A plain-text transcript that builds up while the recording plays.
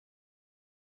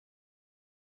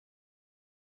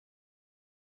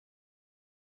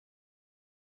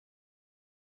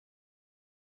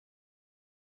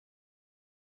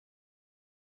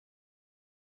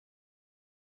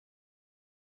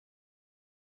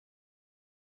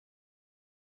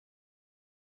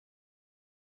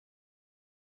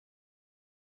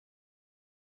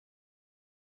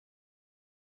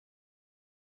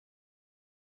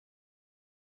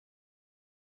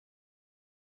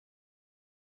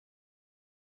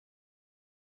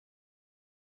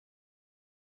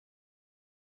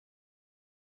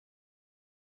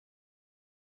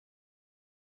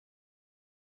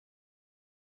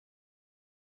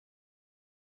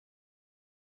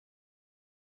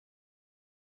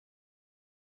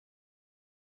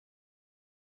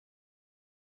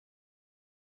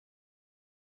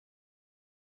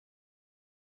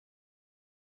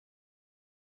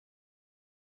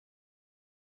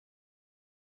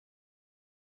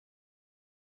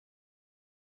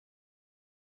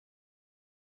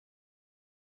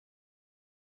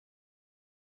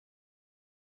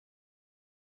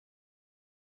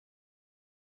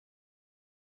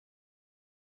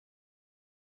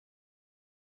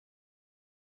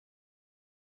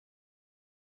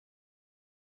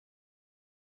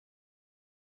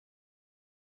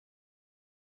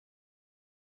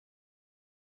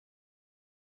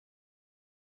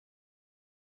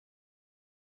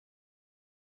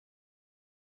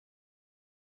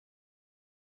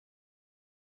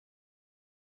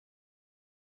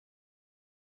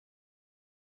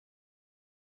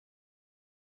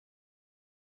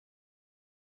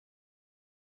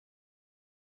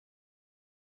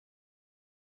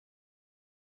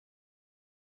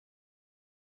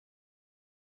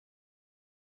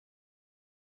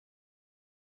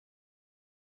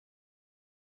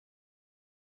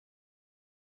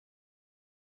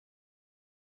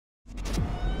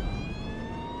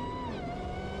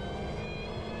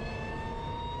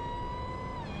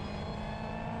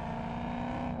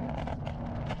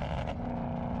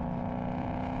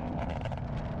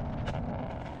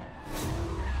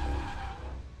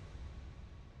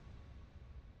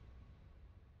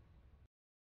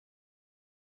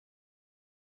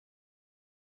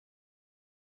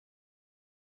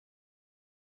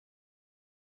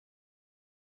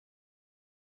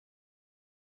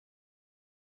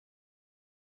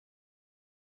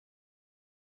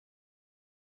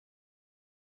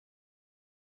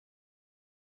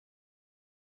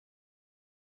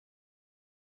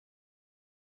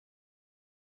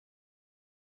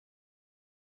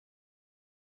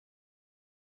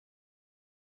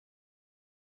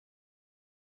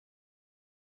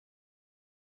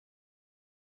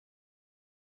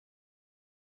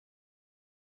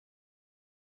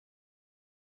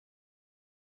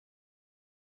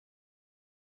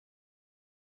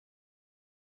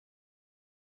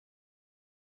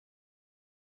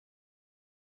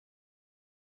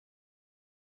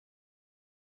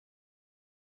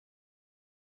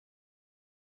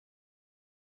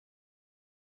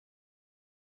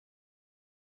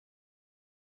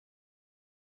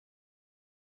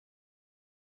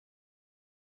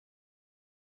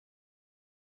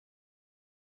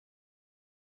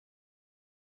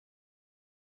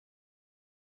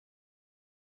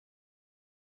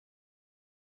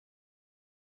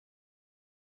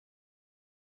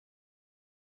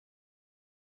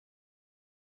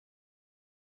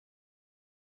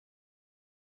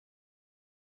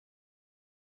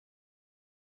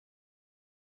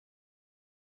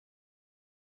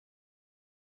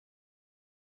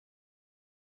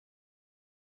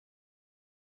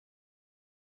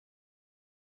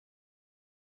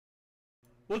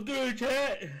What's good,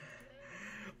 chat?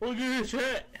 What's good,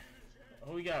 chat?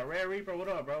 Oh, we got Red Reaper. What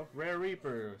up, bro? Red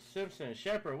Reaper, Simpson,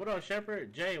 Shepherd. What up,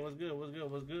 Shepherd? Jay, what's good? What's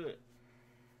good? What's good?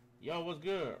 Yo, what's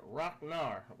good?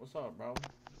 Rocknar, what's up, bro?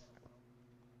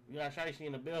 We got Shiesty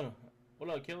in the building. What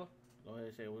up, Killer? Go ahead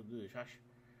and say what's good, Shiesty.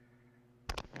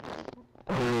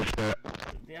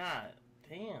 God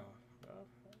damn, bro.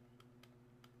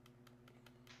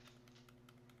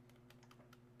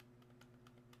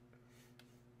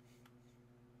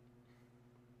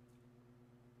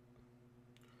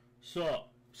 Sup,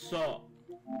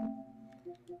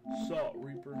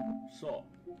 Reaper, sup.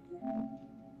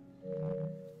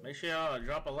 Make sure y'all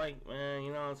drop a like, man.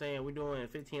 You know what I'm saying? We're doing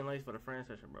 15 likes for the friend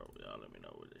session, bro. Y'all let me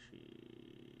know what this shit.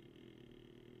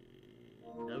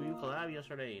 W collab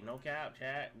yesterday. No cap,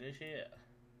 chat. Good shit.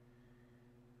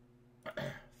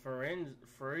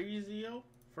 Farizio?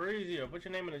 Put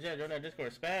your name in the chat. Join that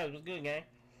Discord. Spaz, what's good, gang?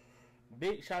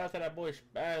 Big shout out to that boy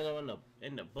Spaz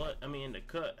in the butt. I mean in the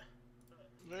cut.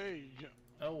 Hey.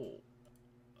 Oh,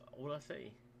 what did I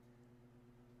say?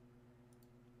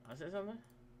 I said something?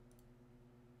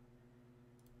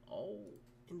 Oh,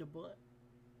 in the butt.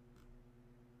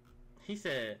 He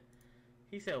said,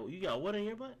 well, you got what in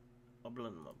your butt? A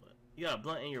blunt in my butt. You got a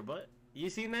blunt in your butt? You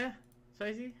seen that,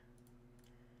 Stacey?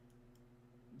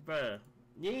 Bruh,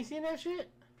 you ain't seen that shit?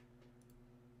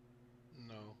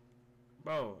 No.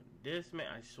 Bro, this man,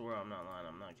 I swear I'm not lying,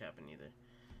 I'm not capping either.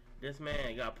 This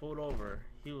man got pulled over.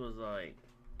 He was like,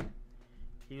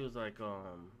 you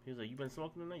been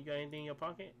smoking tonight? You got anything in your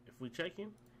pocket? If we check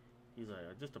him, he's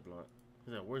like, just a blunt.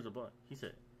 He said, where's the blunt? He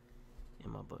said,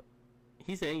 in my butt.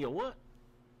 He said, in your what?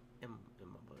 In my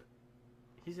butt.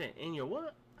 He said, in your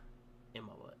what? In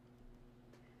my butt.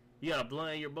 You got a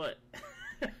blunt in your butt.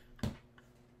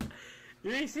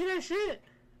 You ain't see that shit?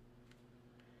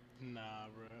 Nah,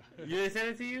 bro. You didn't send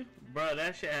it to you? Bro,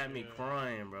 that shit had me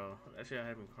crying, bro. That shit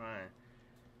had me crying.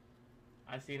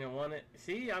 I seen it, want it.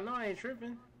 See, I know I ain't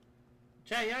tripping.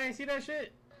 Chat, y'all ain't see that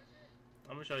shit?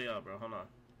 I'm gonna show y'all, bro. Hold on.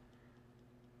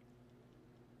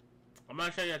 I'm gonna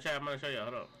show y'all, chat. I'm gonna show y'all.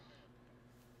 Hold up.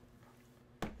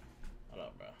 Hold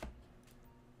up, bro.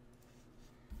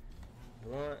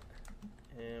 Blunt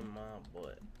in my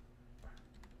butt.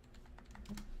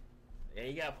 Yeah,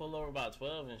 he got pulled over about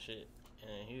 12 and shit.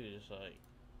 And he was like,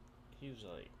 you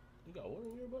got what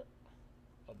in your butt?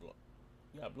 A blunt.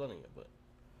 You got blood in your butt.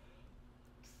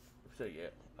 So yeah,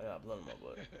 I got blood in my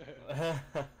butt.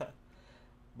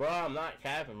 Bro, I'm not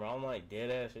capping, bro. I'm like dead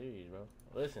ass serious, bro.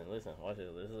 Listen, watch this.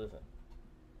 Listen.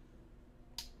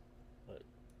 Look.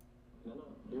 No,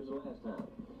 here's the last time.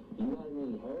 You got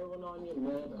any heroin on you,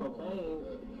 meth, cocaine?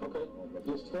 Okay,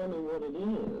 just tell me what it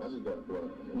is. I just got a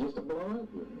blunt. Just a blunt?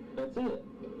 That's it.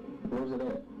 Where's it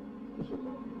at?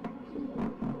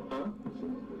 Huh?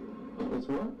 It's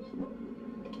what?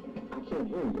 I can't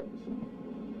hear you.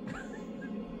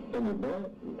 In your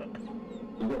butt?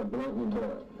 You got a blunt in your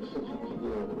butt.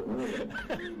 Yeah, really.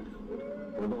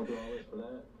 We're going through all this for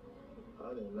that? I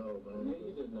didn't know, man. Yeah,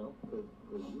 you did know.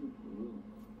 Cause you.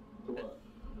 To what?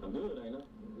 I'm good, ain't I?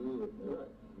 Good. You're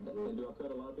right. And do I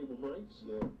cut a lot of people's brakes?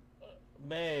 Yeah.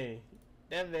 Man,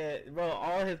 that man, bro,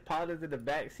 all his partners in the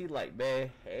back seat like,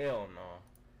 man, hell no.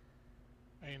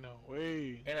 Ain't no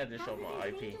way. And I just showed my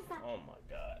IP. Oh my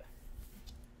god.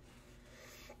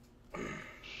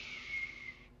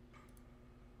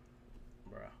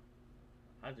 Bro,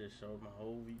 I just showed my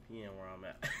whole VPN where I'm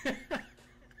at.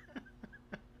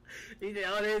 He said,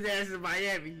 oh, his ass is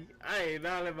Miami. I ain't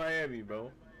not in Miami,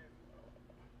 bro.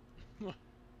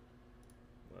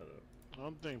 I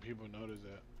don't think people notice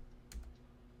that.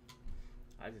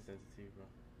 I just sent it to you, bro.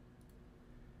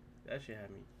 That shit had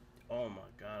me. Oh my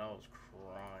god, I was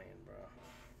crying, bro.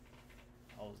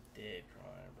 I was dead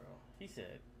crying, bro. He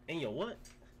said, "In your what?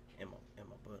 In my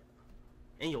butt.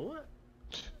 In your what?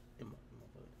 In my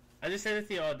butt." I just sent it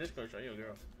to y'all Discord. Show your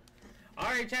girl. All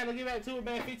right, chat. Let's get back to it,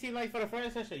 man. 15 likes for the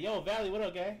friend session. Yo, Valley, what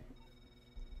up, gang?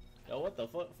 Yo, what the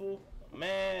fuck, fool?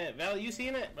 Man, Valley, you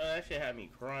seen it? Bro, that shit had me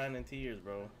crying in tears,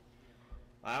 bro.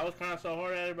 I was crying so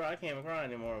hard at it, bro. I can't even cry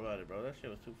anymore about it, bro. That shit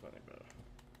was too funny, bro.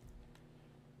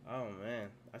 Oh, man.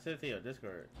 I sent it to your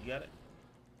Discord. You got it?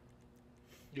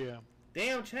 Yeah.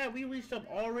 Damn, chat. We reached up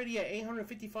already at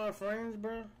 855 friends,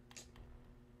 bro.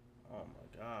 Oh,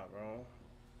 my God, bro.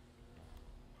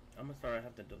 I'm going to start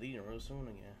having to delete it real soon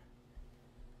again.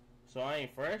 So I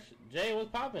ain't fresh? Jay,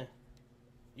 what's poppin'?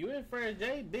 You in fresh,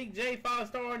 Jay? Big J,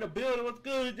 5-star in the building. What's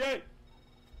good, Jay?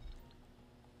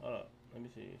 Hold up. Let me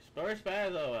see. Where's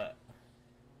Spazzo at?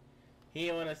 He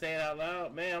didn't want to say it out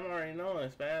loud. Man, I'm already knowing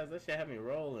Spaz. That shit had me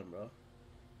rolling, bro.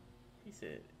 He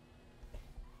said,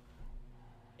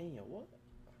 in your what?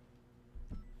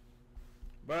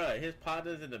 Bruh, his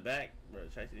partners in the back, bro.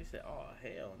 They said, "Oh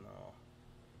hell no."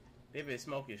 They been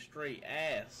smoking straight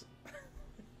ass.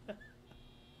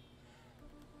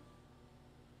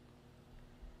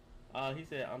 He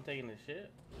said, "I'm taking the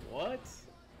shit." What?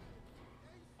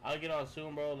 I'll get on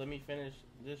soon, bro. Let me finish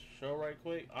this show right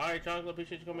quick. Alright, Chocolate,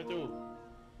 appreciate you coming through.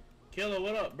 Killer,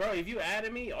 what up? Bro, if you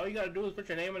added me, all you gotta do is put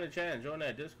your name in the chat and join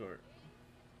that Discord.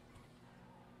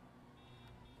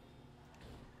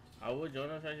 I would join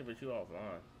that session, but you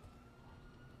offline.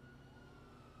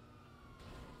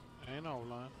 I ain't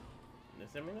offline.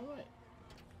 Just send me the link.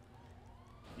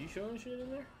 You showing shit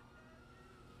in there?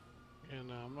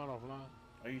 And I'm not offline.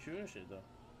 Are you shooting shit though?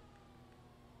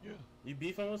 Yeah. You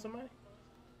beefing with somebody?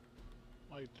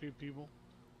 Like 3 people.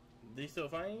 They still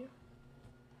fighting you?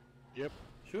 Yep.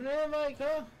 Shoot an invite, huh?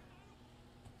 I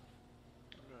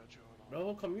got you. The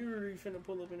whole community finna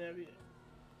pull up in that video.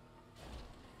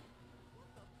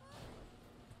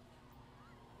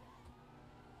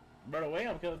 Bro, the way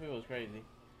I'm killing people is crazy.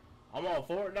 I'm on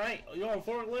Fortnite. You on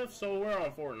Forklift? So we're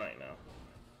on Fortnite now.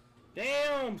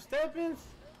 Damn, Steppins!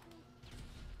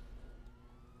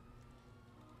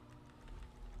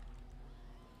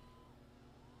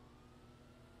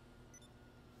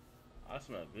 I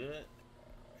smell good.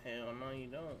 Hell no, you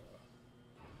don't.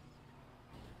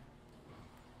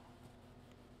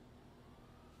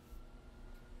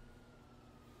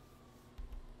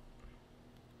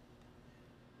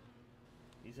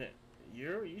 You said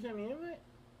you sent me an invite?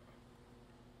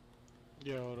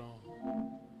 Yeah, hold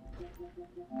on.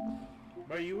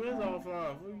 Bro, you is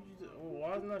offline.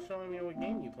 Why is it not showing me what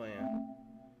game you playing?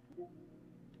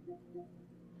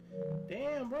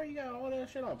 Damn, bro, you got all that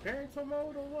shit on parental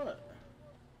mode or what?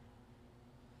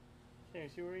 Can't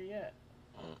see where you at.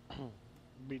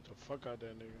 Beat the fuck out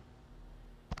that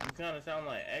nigga. You kind of sound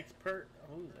like expert.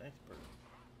 Who's expert?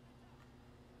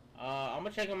 I'm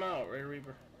gonna check him out, Red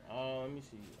Reaper. Oh, let me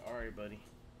see. Alright, buddy.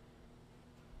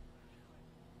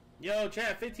 Yo,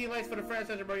 chat, 15 likes for the friend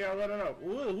session, bro. Y'all running up.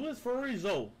 Who is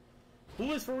Farizo?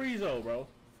 Who is Farizo, bro?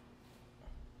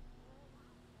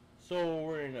 So,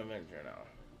 we're in Avenger now.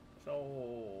 So,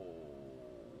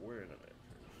 we're in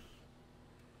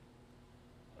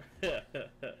Avengers.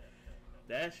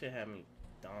 That shit had me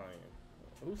dying.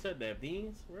 Who said that?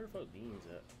 Beans? Where the fuck Beans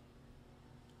at?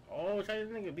 Oh, try this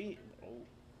nigga Beans. Oh,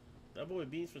 that boy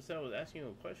Beans for sale was asking you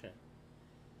a question.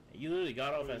 And you literally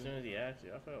got off as soon as he asked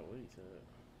you. I forgot what he said.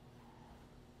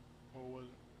 What was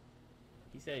it?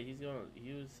 He said he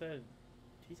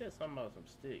said something about some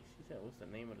sticks. He said, what's the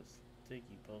name of the stick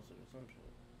you posted or some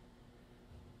shit?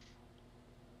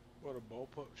 What, a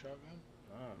bullpup shotgun?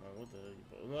 I don't know what the hell you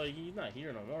posted. Well, he's not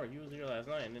here no more. He was here last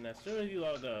night, and then as soon as you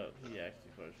logged up, he asked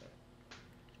you a question.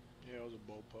 Yeah, it was a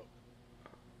bullpup.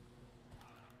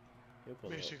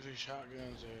 Basically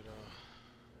shotguns that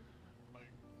like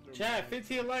chat,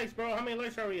 15 likes, bro. How many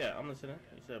likes are we at? I'm listening.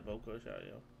 He said Boko shot,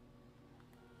 yo.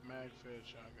 mag fed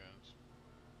shotguns.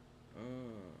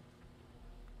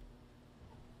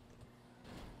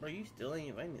 Bro, you still ain't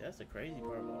inviting me. That's the crazy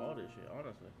part about all this shit,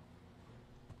 honestly.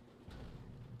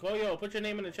 Koyo, put your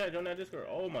name in the chat. Join that Discord.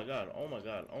 Oh my god. Oh my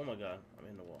god. Oh my god. I'm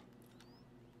in the wall.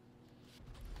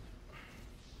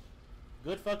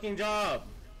 Good fucking job.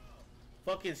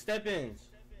 Fucking step-ins.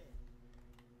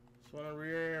 Just wanna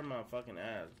rear my fucking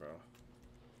ass, bro.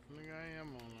 Nigga, I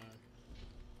am online.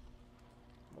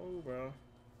 Move, bro.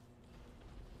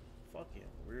 Fucking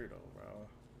weirdo, bro.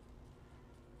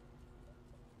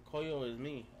 Koyo is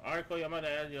me. Alright, Koyo, I'm about to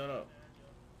add you up.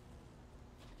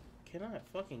 Can I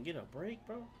fucking get a break,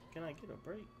 bro? Can I get a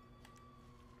break?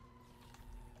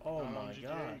 Oh my GTA,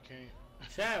 god. you can't.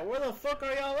 Chat, where the fuck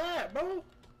are y'all at, bro?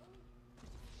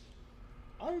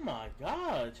 Oh my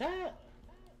god, chat.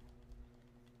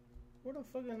 Where the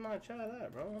fuck is my chat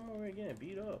at, bro? I'm over here getting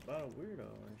beat up by a weirdo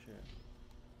and shit.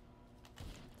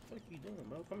 What the fuck you doing,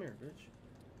 bro? Come here, bitch.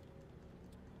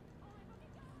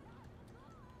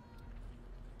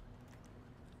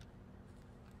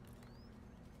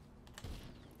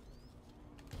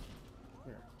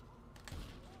 Here.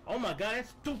 Oh my god, that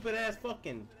stupid ass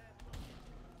fucking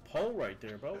pole right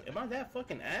there, bro. Am I that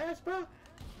fucking ass, bro?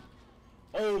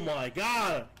 Oh my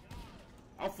god.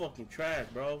 I'm fucking trash,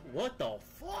 bro. What the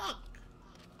fuck?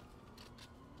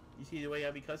 You see the way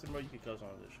I be cussing, bro? You can cuss on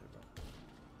this shit, bro.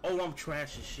 Oh, I'm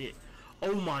trash as shit.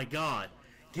 Oh my god.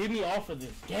 Get me off of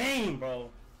this game, bro.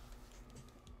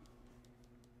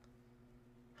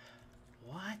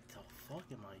 What the fuck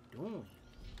am I doing?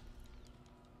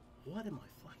 What am I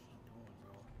fucking doing,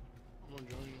 bro? I'm gonna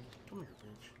join you. Come here,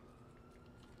 bitch.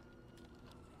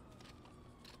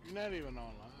 You're not even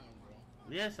online, bro.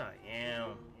 Yes, I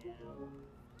am.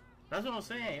 That's what I'm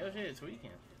saying. Your shit is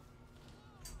tweaking.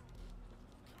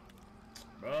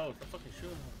 Bro, stop fucking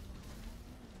shooting.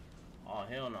 Oh,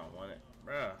 hell no, I want it.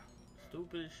 Bruh.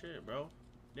 Stupid as shit, bro.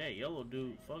 That yellow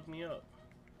dude fucked me up.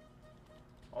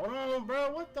 Hold on,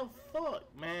 bro. What the fuck,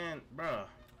 man? Bruh.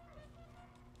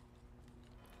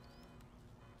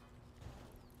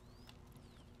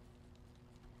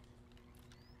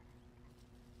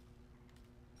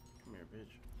 Come here,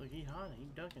 bitch. Look, he hiding. He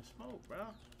ducking smoke,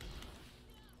 bro.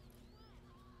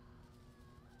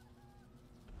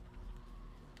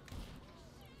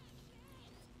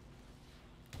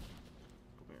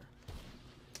 Come here.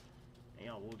 And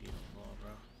y'all will get him, bro.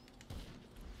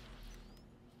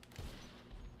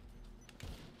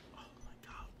 Oh my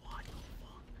god, what the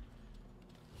fuck?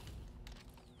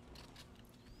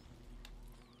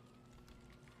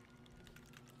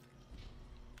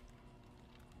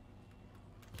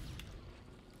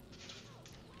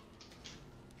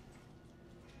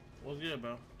 What's good,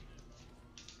 bro?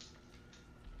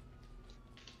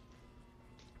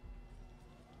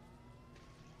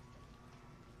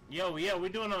 Yo, yeah, we're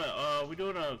doing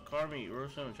a car meet real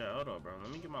soon, chat. Hold on, bro.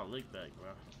 Let me get my lick back, bro.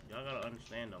 Y'all gotta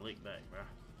understand the lick back, bro.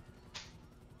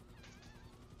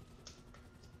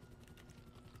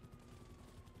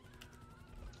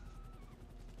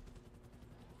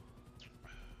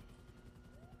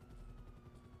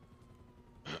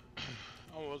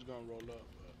 I was gonna roll up,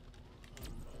 but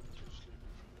I'm too sleepy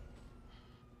for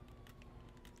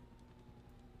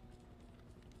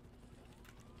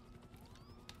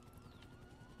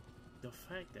The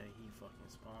fact that he fucking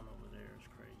spawned over there is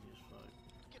crazy as fuck.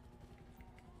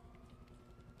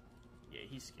 Yeah,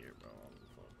 he's scared, bro. I don't give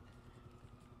a fuck.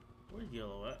 Where's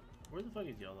Yellow at? Where the fuck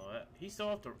is Yellow at? He still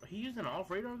off the. He using an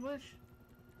off radar glitch?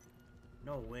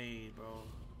 No way, bro.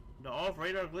 The off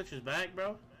radar glitch is back,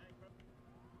 bro.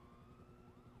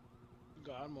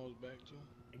 that. God mode's back too.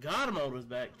 God mode is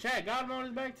back. Chat, God mode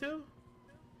is back too?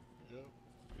 Yep.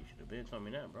 You should have been telling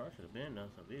me that, bro. I should have been done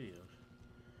some videos.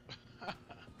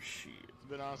 Shit. It's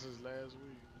been on since last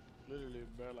week. Literally,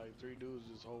 about like 3 dudes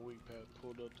this whole week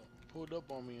pulled up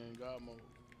on me in God mode.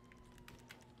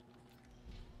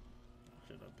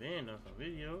 Should have been done some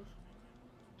videos.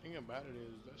 Thing about it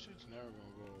is that shit's never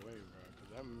gonna go away, bro. Cause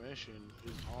that mission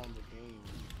is on the game.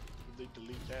 If they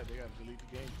delete that, they gotta delete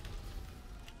the game.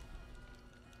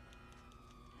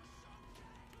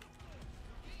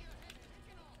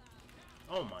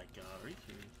 Oh my god, are you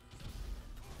serious?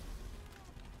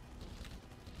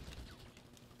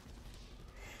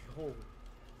 Oh,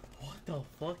 what the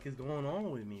fuck is going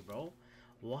on with me, bro?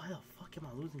 Why the fuck am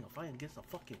I losing a fight against a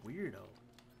fucking weirdo?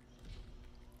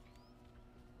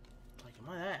 Like, am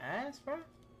I that ass, bro?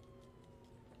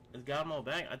 Is God mode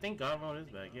back? I think God mode is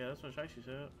back. Yeah, that's what Shicey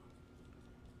said.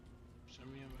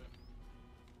 Send me in back.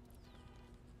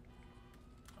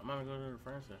 I'm gonna go to the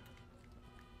friend center.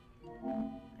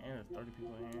 And there's 30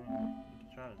 people in here. You can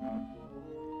try to join.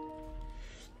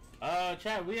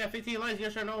 Chat, we have 15 likes,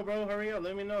 yes or no, bro? Hurry up,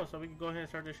 let me know so we can go ahead and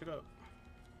start this shit up.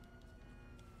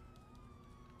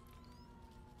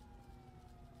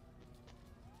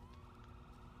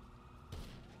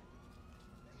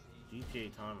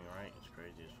 GTA Tommy, right? It's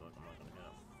crazy as fuck. I'm not gonna get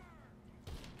up.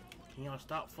 Can y'all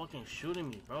stop fucking shooting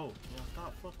me, bro? Can y'all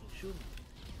stop fucking shooting me?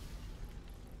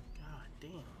 God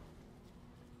damn.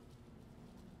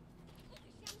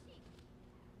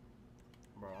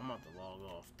 Bro, I'm about to log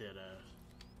off, dead ass.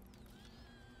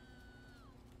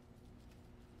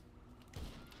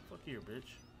 Fuck here,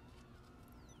 bitch.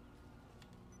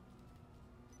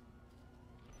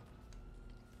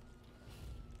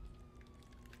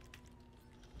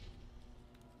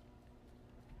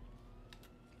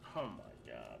 Oh my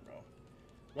god, bro.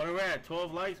 What are we at?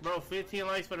 12 likes, bro? 15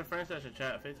 likes for the friend session,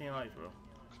 chat. 15 likes, bro.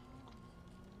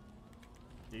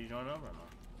 Did you join up or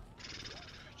not?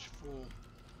 Bitch, fool.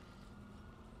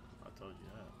 I told you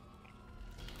that.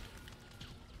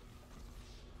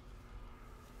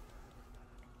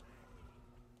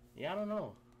 Yeah, I don't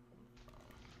know.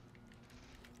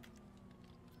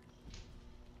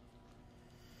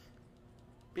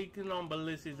 Speaking on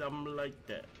ballistics, I'm like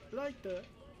that. Like that.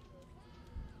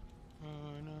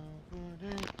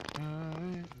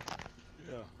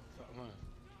 Yeah, stop lying.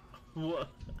 What?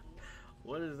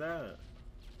 What is that?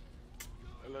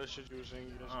 That little shit you were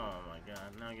saying. Oh my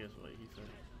god, now guess what he said.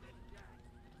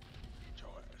 Get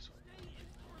your ass up.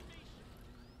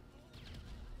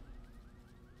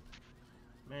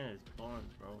 Man, it's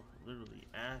buns, bro. Literally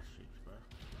ass cheeks, bro.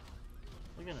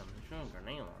 Look at him, he's showing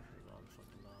grenade launchers all the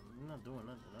fucking time. He's not doing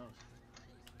nothing else.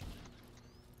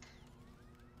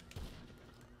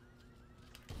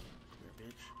 Come here,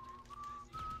 bitch.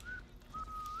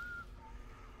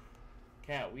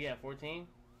 Cat, we at 14?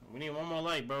 We need one more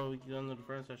like, bro. We get under the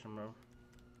first session, bro.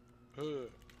 Hood.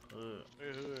 Hood. Stay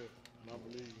hood, and I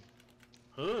believe you.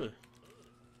 Hood.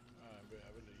 I bet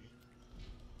I believe you.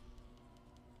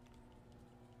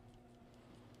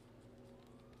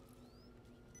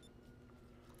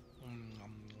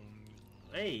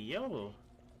 Hey, yo.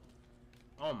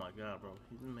 Oh my god, bro.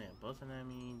 He's the man busting at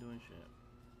me, ain't doing shit.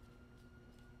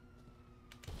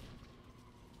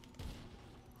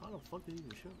 How the fuck did he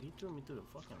even shoot? He threw me through the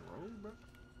fucking road, bro.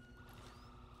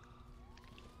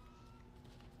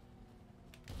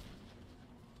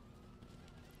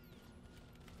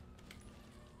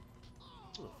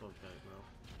 Who the fuck that, bro?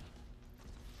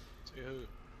 Stay hood.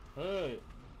 Hood.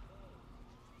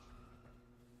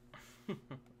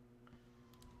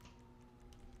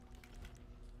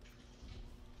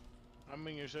 I'm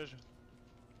in your session.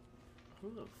 Who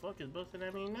the fuck is busting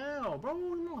at me now, bro?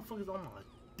 These motherfuckers on my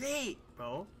dick,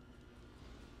 bro.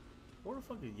 Where the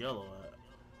fuck is yellow at?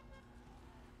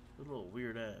 This little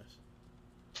weird ass.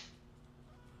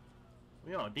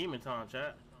 We on demon time,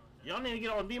 chat. Y'all need to get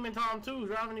on demon time too,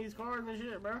 driving these cars and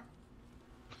shit, bro.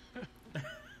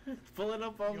 Pulling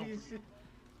up on these shit.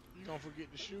 You gonna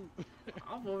forget to shoot.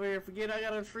 I'm over here forget I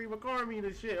gotta stream a car meet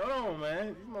and shit. Hold on,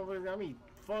 man. These motherfuckers got me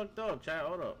fucked up, chat.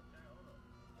 Hold up.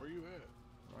 Where you at?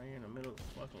 Right here in the middle of the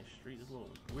fucking street. This little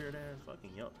weird ass fucking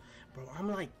yellow. Bro,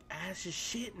 I'm like ass as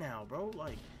shit now, bro.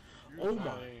 Like, You're oh not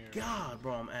my in here. god,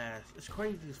 bro, I'm ass. It's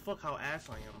crazy as fuck how ass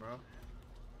I am, bro.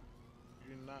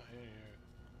 You're not in here.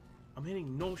 I'm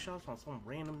hitting no shots on some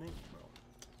random nigga, bro.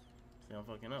 See, I'm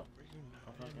fucking up. Where you not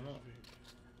I'm in fucking this up. bitch? I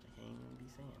can't even be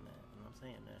saying that. And I'm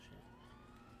saying that shit.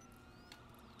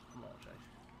 Come on, Chase.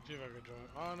 See if I can join.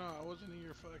 Oh no, I wasn't in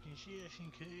your fucking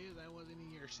session, kid. I wasn't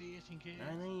in your session, kid.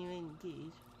 I know you ain't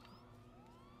kids.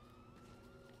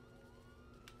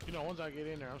 You know, once I get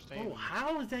in there, I'm staying. Bro,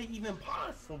 how is that even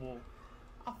possible?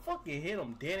 I fucking hit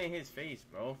him dead in his face,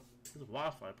 bro. His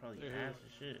Wi-Fi probably Yeah. ass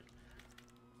as shit.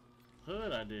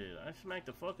 Hood, I did. I smacked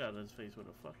the fuck out of his face with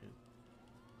a fucking.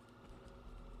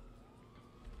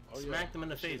 Oh, yeah. Smacked him in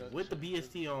the See face that with the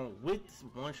shit. BST on, with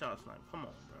one shot snipe. Come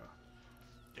on, bro.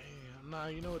 Damn, nah,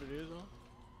 you know what it is, though?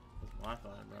 It's Wi-Fi,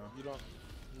 bro. You don't.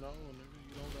 No, nigga,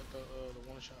 you don't got the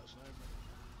one shot sniper.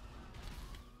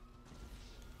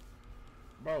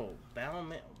 Bro,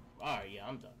 Battleman. Alright, yeah,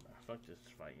 I'm done, bro. Fuck this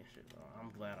fighting shit, bro.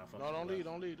 I'm glad I fucking. No, don't left. leave,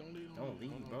 don't leave, don't leave, Don't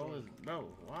leave, No, bro. don't It's, bro,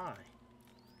 why?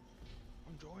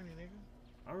 I'm joining, nigga.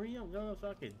 Hurry up, go so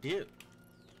I can dip.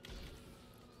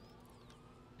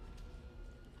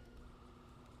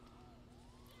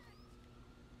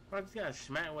 Bro, I just got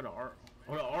smacked with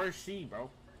with an RC, bro.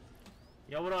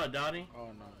 Yo, what up, Dottie? Oh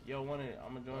no. Yo, I'm gonna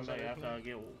join What's back up, after man? I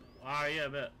get. Alright, yeah,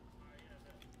 bet.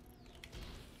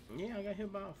 Yeah, I got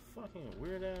hit by a fucking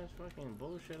weird ass, fucking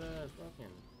bullshit ass,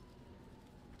 fucking.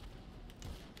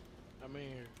 I'm in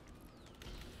here.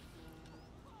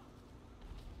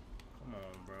 Come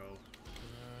on, bro.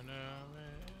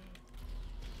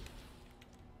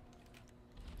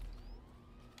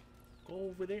 Go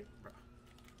over there, bro.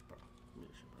 Bro, give me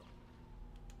this shit,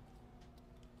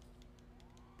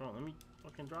 bro. Bro, let me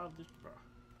fucking drive this, bro.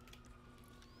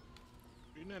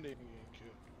 You're not even getting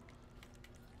killed.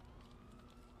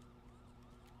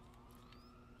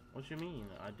 What you mean?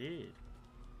 I did.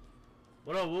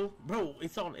 What up, Wolf? Bro,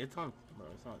 it's on, it's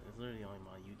literally on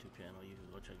my YouTube channel. You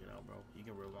can go check it out, bro. You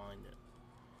can rewind it.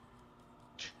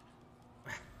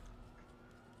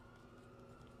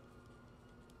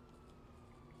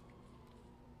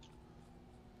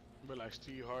 But like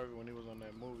Steve Harvey when he was on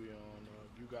that movie on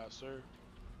You Got Served.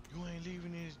 You ain't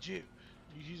leaving this gym.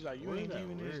 He's like, you Where's ain't that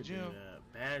leaving this weird gym. dude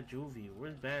at? Bad Juvie.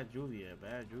 Where's Bad Juvie at?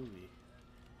 Bad Juvie.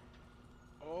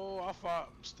 Oh, I fought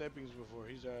Steppings before.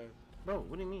 He's Bro,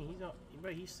 what do you mean? He's not.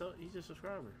 Bro, he's a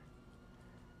subscriber.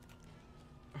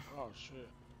 oh shit.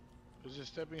 Is it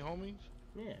Stepping Homies?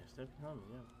 Yeah, Stepping Homie.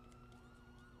 Yeah.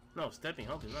 No, Stepping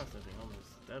Homie. Not Stepping Homie.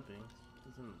 Stepping.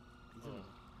 He's in.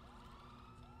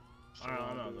 Alright, I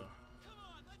don't know though.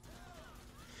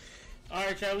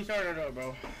 Alright, Chad, we started up,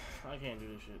 bro. I can't do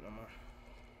this shit no more.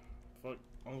 Fuck.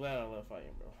 I'm glad I left fighting,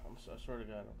 bro. I swear to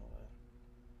God, I'm glad.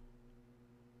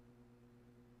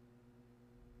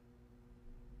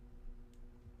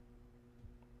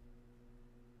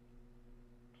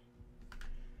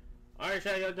 Alright,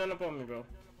 Chad, y'all done up on me, bro.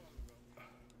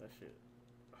 That shit.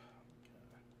 Oh,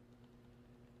 God.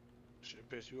 Shit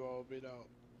piss you all a bit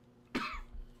out.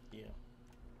 Yeah.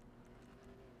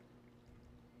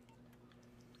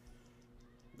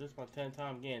 This my 10th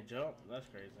time getting jumped? That's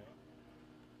crazy.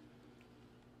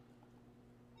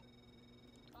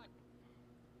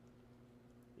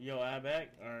 Yo, I back?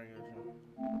 Alright,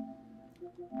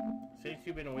 since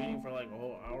you've been waiting for like a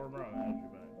whole hour, bro, I'm add you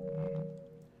back.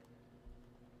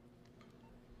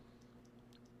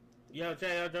 Yo,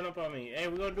 Chad, y'all join up on me. Hey,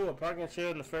 we're gonna do a parking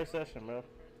chill in the first session, bro.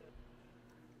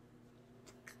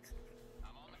 I'm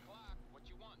on the clock. What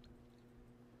you want?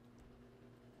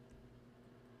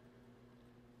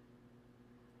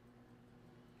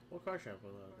 What car should I pull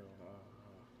up, though?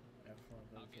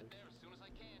 I'll get there as soon as I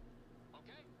can.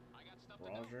 Okay, I got stuff to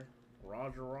do.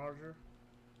 Roger.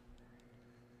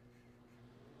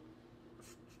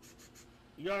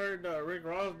 Y'all heard Rick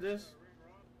Ross diss?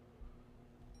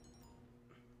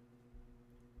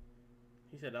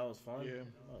 He said that was fun. Yeah.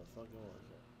 Oh, the fuck was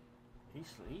that? He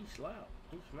slapped.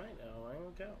 He smacked that. I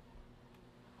ain't gonna count.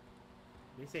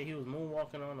 They say he was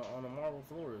moonwalking on the marble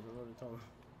floors. That's what they told him.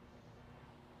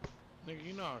 Nigga,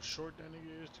 you know how short that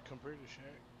nigga is to compare to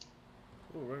Shaq?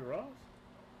 Who, Rick Ross?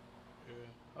 Yeah.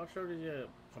 How short is you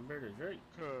compared to Drake?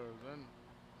 Cause that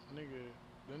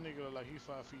nigga look like he's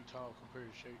 5 feet tall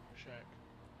compared to Shaq.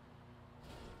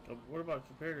 What about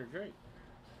compared to Drake?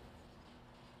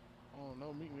 I don't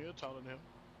know, Meek Mill taller than him.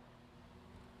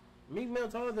 Meek Mill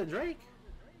taller than Drake?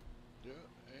 Yeah,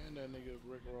 and that nigga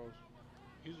Rick Ross.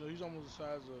 He's almost the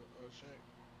size of Shaq.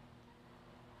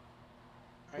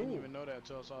 I didn't even know that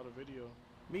until I saw the video.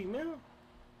 Meek Mill?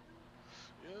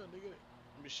 Yeah, nigga.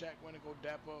 Shaq went to go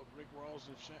dap up Rick Ross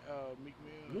and Meek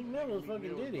Mill. Meek Mill was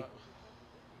fucking Diddy.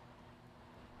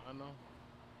 I know.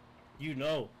 You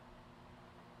know.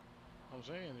 I'm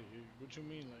saying, what you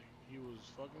mean? Like, he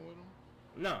was fucking with him?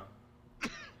 Nah.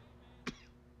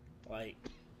 Like,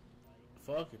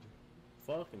 fucking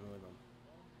with him.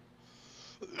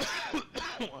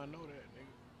 I know that,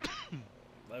 nigga.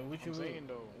 Like, what you saying, mean?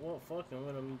 though. What fucking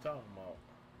with him you talking about?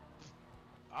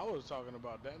 I was talking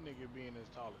about that nigga being as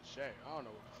tall as Shaq. I don't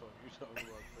know what the fuck you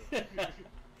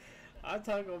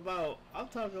talking about. I'm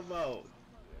talking about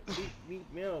Meek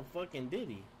Mill fucking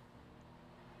Diddy.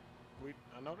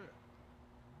 I know that.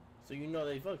 So you know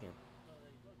they fucking?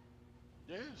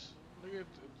 Yes, nigga,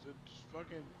 it's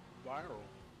fucking viral.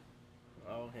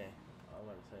 Oh, okay. I was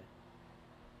about to say.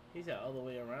 He said other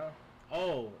way around.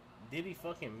 Oh, Diddy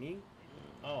fucking Meek?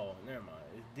 Oh, never mind.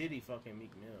 It's Diddy fucking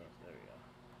Meek Mill. There we go.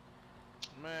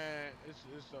 Man, it's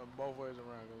both ways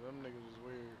around, cause them niggas is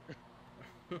weird.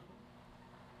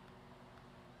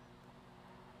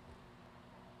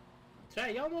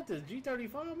 Chat, y'all want this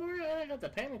G35 more? I got the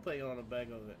panic plate on the back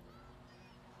of it.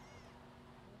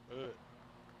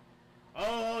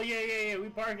 Oh yeah. We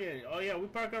parking. Oh yeah, we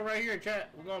park up right here, chat.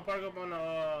 We're gonna park up on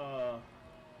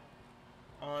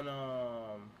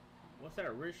what's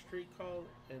that rich street called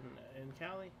in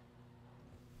Cali?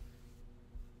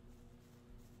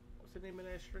 What's the name of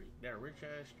that street? That rich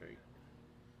ass street.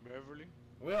 Beverly.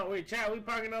 Well, wait, chat. We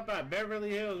parking up at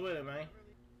Beverly Hills with it, man.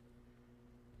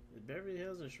 Is Beverly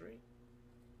Hills a street?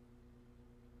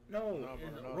 No,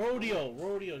 it's Rodeo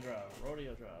Drive. You know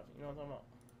what I'm talking about?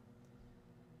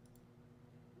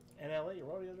 In LA,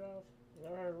 Rodeo Drive. You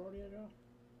ever heard of Rodeo Drive?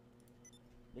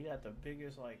 They got the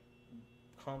biggest like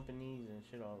companies and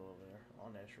shit all over there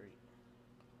on that street.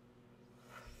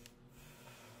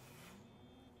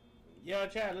 Yo,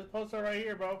 Chad, let's post it right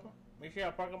here, bro. Make sure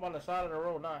y'all park up on the side of the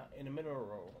road, not in the middle of the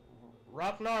road.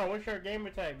 Rocknar, what's your gamer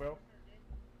tag, bro?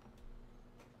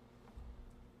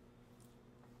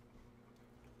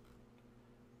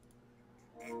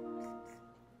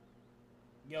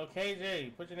 Yo,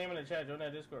 KJ, put your name in the chat. Join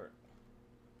that Discord.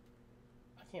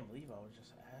 I can't believe I was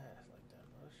just ass like that,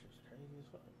 bro. That's just crazy as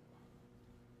fuck.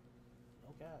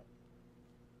 No cap.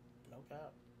 No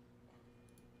cap.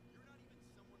 You're not even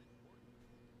someone important.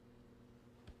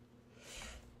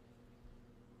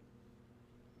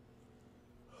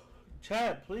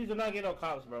 Chad, please do not get no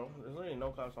cops, bro. There's literally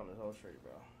no cops on this whole street,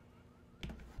 bro.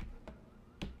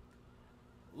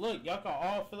 Look, y'all can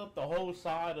all fill up the whole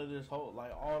side of this whole,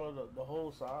 like, all of the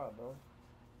whole side, bro.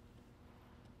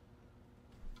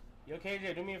 Yo,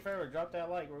 KJ, do me a favor. Drop that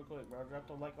like real quick, bro. Drop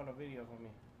the like on the video for me.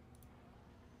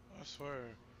 I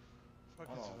swear,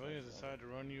 fucking Oh, civilians okay. decide to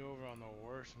run you over on the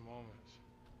worst moments.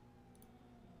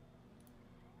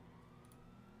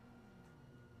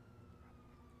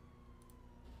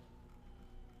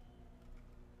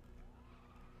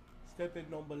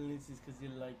 Stepping on balances because you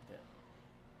like that.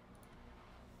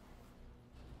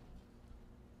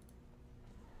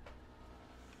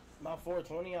 My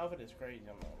 420 outfit is crazy,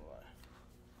 I'm not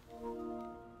gonna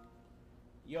lie.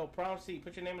 Yo, Prom C,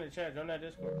 put your name in the chat. Join that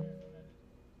Discord.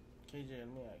 KJ, let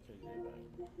me add KJ back.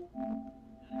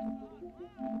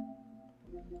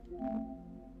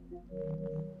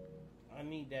 I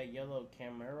need that yellow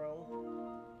Camaro.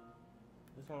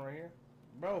 This one right here.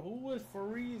 Bro, who was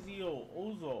Farizio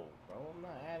Uzo? Bro, I'm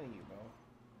not adding you, bro.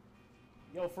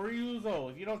 Yo,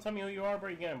 Fariuzo, if you don't tell me who you are, bro,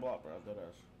 you're getting blocked, bro.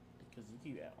 Deadass. Because you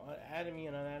keep adding me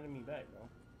and unadding me back, bro.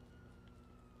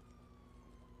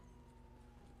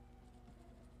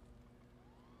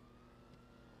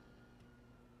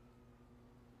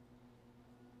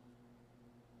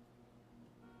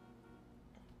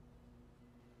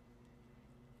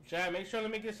 Chad, make sure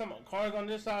to get some cars on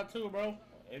this side too, bro.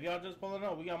 If y'all just pulling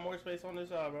up, we got more space on this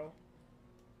side, bro.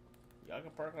 Y'all can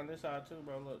park on this side too,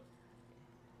 bro. Look.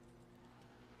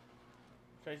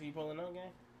 Tracy, you pulling up,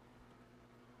 gang?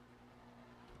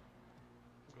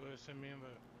 Go ahead, send me in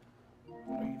back.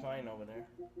 Are you flying over there?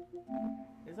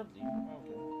 It's up to you.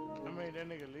 Okay. I made that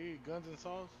nigga leave. Guns and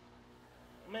sauce?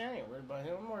 Man, I ain't worried about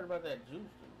him. I'm worried about that juice,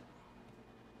 dude.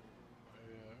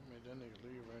 Yeah, I made that nigga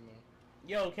leave right now.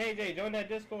 Yo, KJ, join that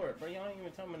Discord, bro. Y'all ain't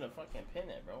even tell me to fucking pin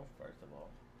it, bro. First of all.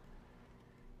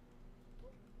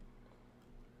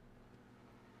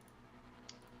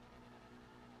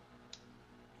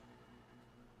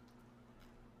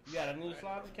 You got a new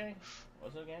slot, K?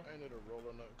 What's up, gang? I need a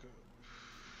roller nut cut.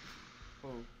 Who?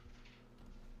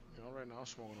 You know, right now I'm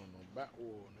smoking on no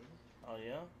backwood, nigga. Oh,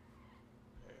 yeah?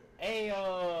 Hey,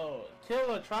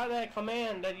 Killer, try that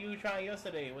command that you tried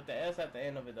yesterday with the S at the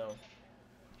end of it, though.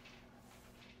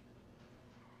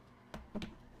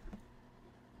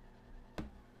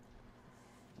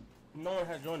 No one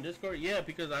has joined Discord? Yeah,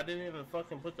 because I didn't even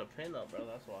fucking put the pin up, bro.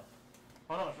 That's why.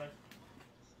 Hold on, Trey.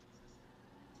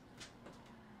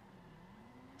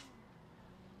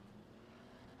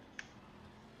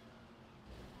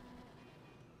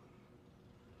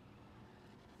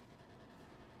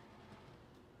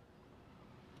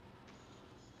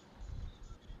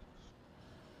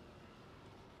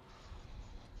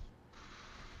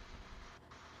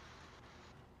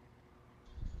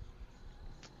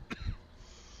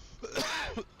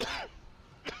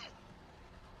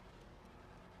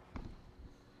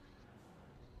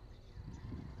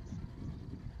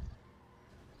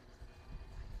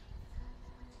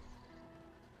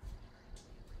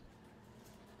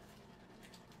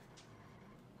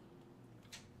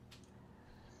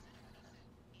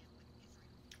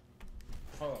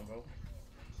 Hold on, bro.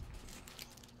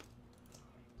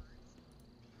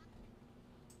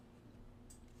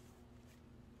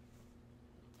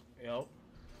 Yo.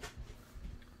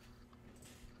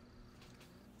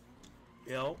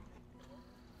 Yo.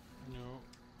 No.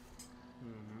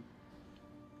 Mm-hmm.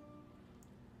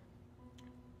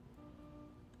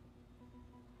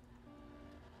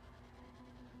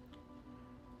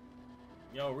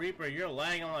 Yo, Reaper, you're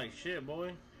lagging like shit,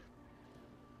 boy.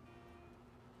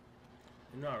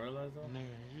 You not realize that? Nigga,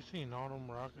 you seen all them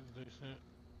rockets they sent?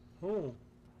 Who?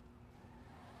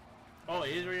 Oh,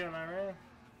 Israel and Iran?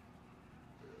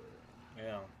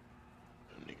 Yeah.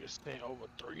 Them niggas sent over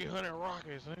 300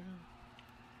 rockets, nigga.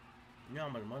 You know how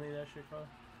much money that shit cost?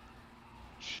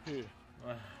 Shit.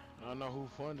 I know who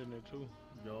funding it too.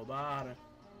 Joe Biden.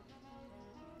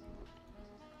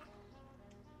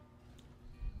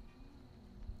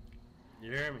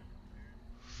 You hear me?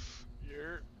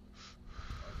 Yeah.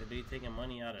 Like they taking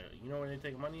money out of, you know where they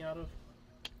taking money out of?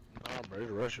 Nah, bro,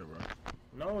 it's Russia, bro.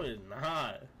 No, it's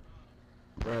not.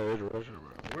 Bro, it's Russia,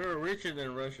 bro. We're richer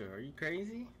than Russia. Are you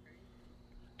crazy?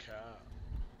 Cap.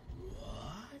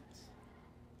 What?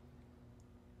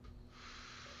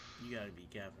 You gotta be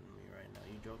capping me right now.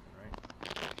 You joking, right?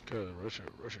 Cause Russia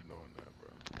doing that,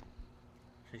 bro.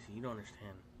 Tracy, you don't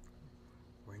understand.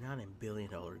 We're not in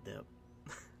billion-dollar debt.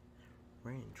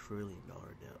 We're in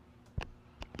trillion-dollar debt.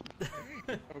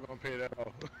 I'm gonna pay that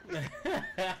off.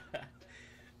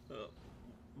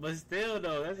 But still,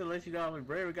 though, that's to let you know how much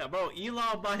bread we got. Bro,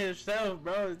 Elon by himself,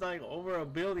 bro, is like over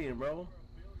 $1 billion, bro.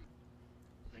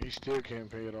 He still can't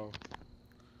pay it off.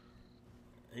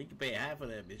 He can pay half of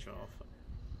that bitch off.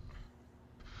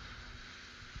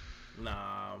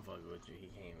 Nah, I'm fucking with you. He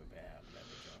can't even pay half of that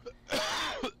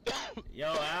bitch off.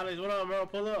 Yo, Alex, what up, bro?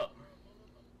 Pull up.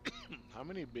 How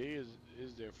many billions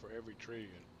is there for every trillion?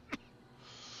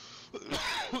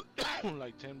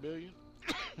 Like 10 billion?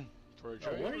 For a Yo,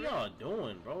 trillion? what are y'all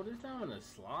doing, bro? This not even a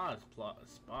slide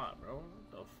spot, bro.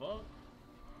 What the fuck?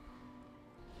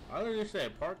 I literally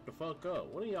said park the fuck up.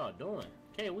 What are y'all doing?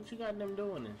 Okay, what you got them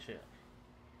doing and shit?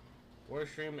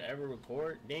 Worst stream to ever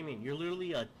record? Damien, you're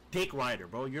literally a dick rider,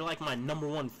 bro. You're like my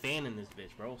 #1 fan in this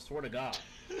bitch, bro. Swear to God.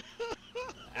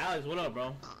 Alex, what up,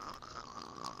 bro?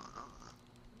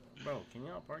 Bro, can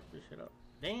y'all park this shit up?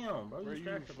 Damn, bro. You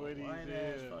strapped a white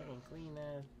ass, fucking clean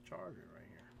ass charger right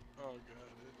here. Oh god,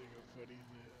 that nigga funny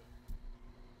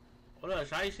as What up,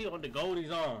 Shy? You see what the gold he's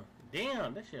on?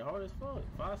 Damn, that shit hard as fuck.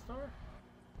 5-star?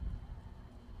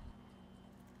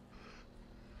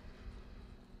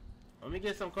 Let me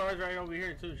get some cars right over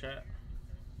here too, chat.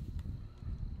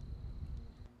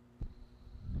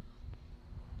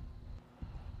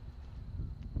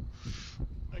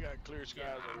 I got clear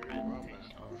skies over here, bro.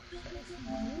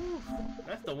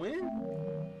 That's the wind?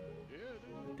 Yeah,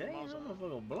 dude. Damn, that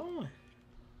motherfucker blowing.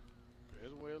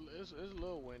 It's a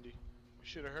little windy.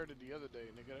 Should have heard it the other day,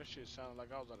 nigga. That shit sounded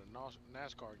like I was at a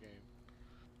NASCAR game.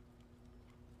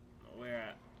 Where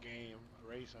at? Game.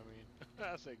 Race, I mean.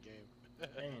 I said game.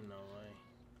 Ain't no way.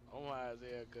 Oh my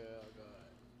Isaiah, cuz. Oh,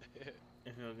 God.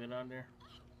 It feel good out there?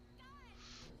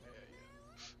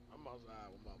 Yeah. I'm outside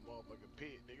with my motherfucking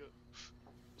pit, nigga.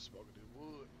 Smoking this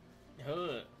wood.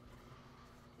 Hood.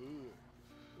 Hood.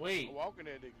 Wait. I'm walking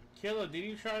that nigga. Killer, did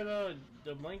you try the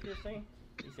blinker thing?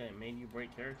 He said made you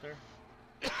break character?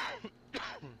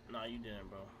 Nah, you didn't,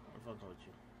 bro. I'm fucking with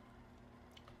you.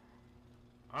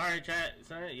 Alright, chat.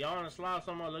 Y'all wanna slide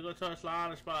somewhere? Let's go to a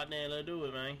sliding spot then. Let's do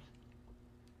it, man.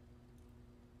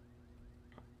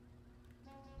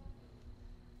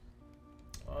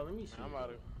 Oh, let me see. I'm about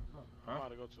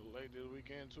to go to the lake this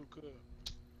weekend too, cuz.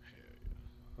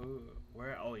 Hell yeah.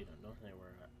 Where? Oh, you don't say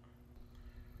where at.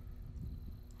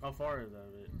 How far is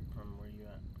that from where you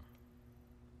at?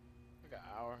 Like an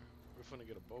hour. We're finna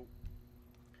get a boat.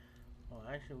 Oh,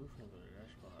 actually, we finna go to that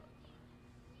spot.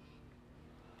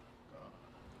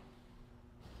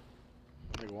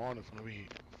 My nigga Warner finna be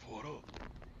pulled up.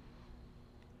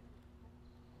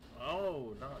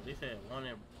 Oh, no, they said one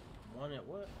at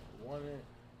what? One at...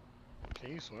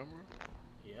 Can you swim, bro?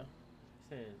 Yeah. It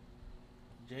said,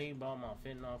 Jay bought my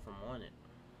fentanyl from One It.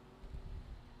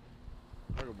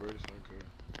 I can barely swim, cuz.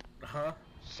 Huh?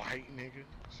 Sight, nigga.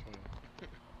 Swim.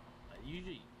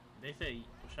 Usually, they say,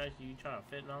 Shiesty, you try to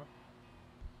fentanyl?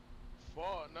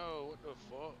 Fuck, no. What the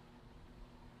fuck?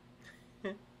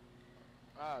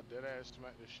 Dead ass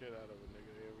smack the shit out of a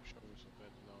nigga. They ever show me some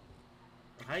fentanyl.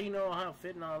 How you know how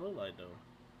fentanyl look like, though?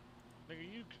 Nigga,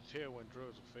 you can tell when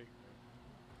drugs are fake, man.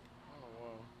 Oh,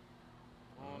 well.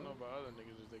 I don't know about other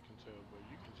niggas if they can tell, but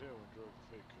you can tell when drugs are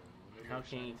fake. How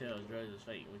can you tell drugs is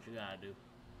fake? What you gotta do?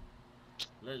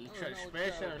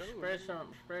 Spread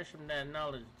some that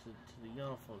knowledge to the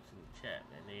young folks in the chat,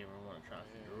 man. They ever want to try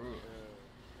the rules.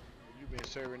 You been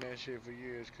serving that shit for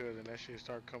years, cuz, and that shit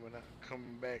start coming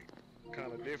back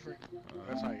kind of different.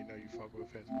 That's how you know you fuck with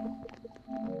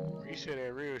fentanyl. You said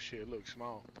that real shit look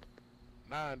small.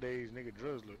 Nowadays, nigga,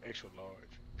 drugs look extra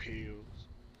large. Pills,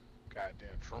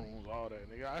 goddamn shrooms, all that.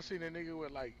 Nigga, I seen a nigga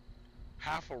with like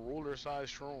half a ruler size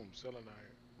shroom selling out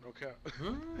here. No cap.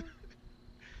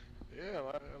 Yeah,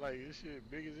 like this shit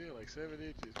big as hell, like 7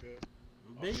 inches, cuz.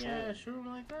 Big ass shroom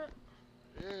like that?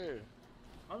 Yeah.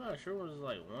 I thought shroom was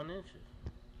like 1 inch.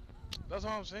 That's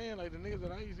what I'm saying. Like the niggas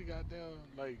that I used to got down,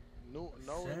 like no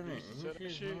 7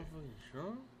 inches, shit. motherfucking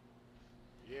shroom?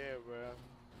 Yeah, bro.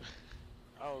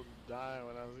 I was dying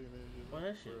when I seen that shit. Well,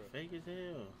 that shit fake as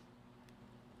hell.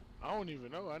 I don't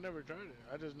even know. I never tried it.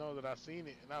 I just know that I seen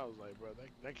it, and I was like, bro,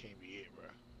 that can't be it, bro.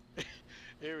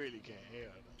 It really can't.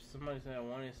 Hell no. Somebody said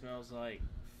one it smells like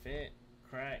fent,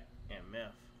 crack, and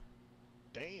meth.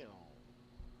 Damn.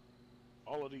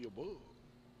 All of the above.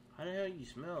 How the hell you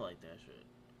smell like that shit?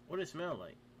 What it smell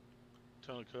like?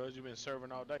 Telling cuz you been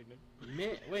serving all day,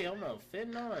 nigga. Wait, hold on.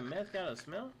 Fentanyl and meth got a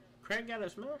smell? Crack got a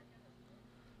smell?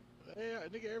 Yeah,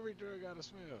 nigga, every drug got a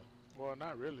smell. Well,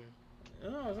 not really.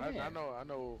 Oh,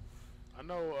 I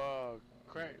know.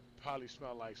 Crack probably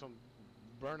smell like some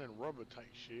burning rubber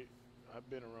type shit. I've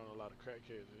been around a lot of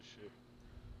crackheads and shit.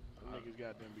 Niggas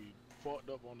got them be fucked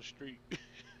up on the street.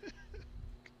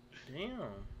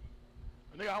 Damn.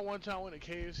 Nigga, I one time went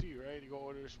to KFC, right, to go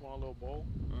order a small little bowl.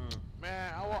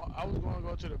 Man, I was going to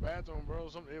go to the bathroom, bro.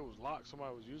 It was locked.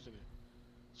 Somebody was using it.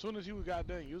 As soon as he got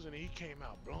done using it, he came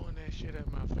out blowing that shit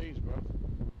at my face, bro.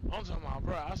 I'm talking about,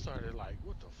 bro, I started like,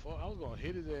 what the fuck? I was going to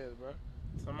hit his ass, bro.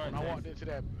 When I walked into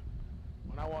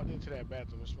that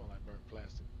bathroom, it smelled like burnt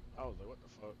plastic. I was like, what the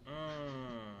fuck?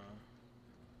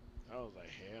 I was like,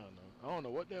 hell no. I don't know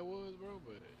what that was, bro,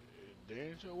 but it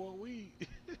damn sure wasn't weed.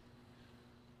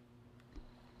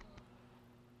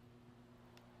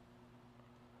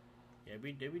 Yeah,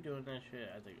 they be doing that shit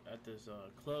at this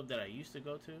club that I used to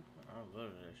go to. I don't go to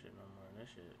that shit no more. That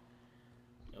shit,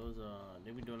 it was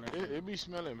they be doing that shit. It be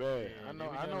smelling bad. Yeah, I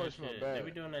know it smells bad. They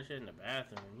be doing that shit in the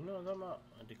bathroom. You know what I'm talking about?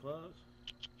 At the clubs.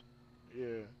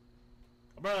 Yeah.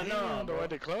 Bro, no, bro. At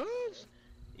the clubs?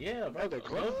 Yeah, bro. At the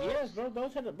clubs? Yes, bro. Go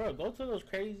to those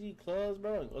crazy clubs,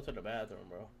 bro, and go to the bathroom,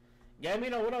 bro.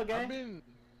 Gamino, what up, gang?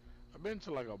 I've been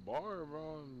to like a bar,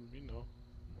 bro, and you know,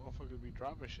 motherfuckers be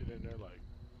dropping shit in there like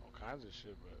all kinds of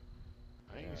shit, but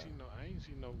I ain't seen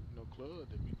no club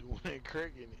that be doing that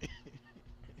crack in it.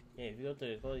 Yeah, if you go to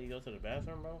the club, you go to the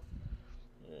bathroom, bro.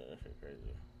 Yeah, that shit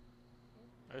crazy.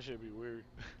 That shit be weird.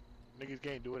 Niggas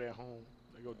can't do it at home.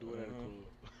 They go do it at a club.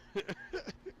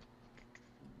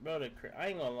 Bro, I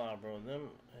ain't gonna lie, bro. Them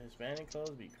Hispanic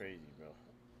clubs be crazy, bro.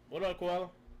 What up, Koala?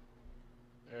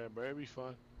 Yeah, bro, it be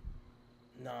fun.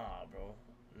 Nah, bro.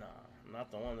 Nah, not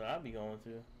the one that I be going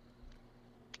to.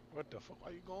 What the fuck?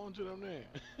 Why you going to them then?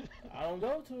 I don't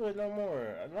go to it no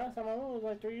more. The last time I went was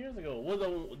like 3 years ago. Was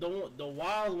the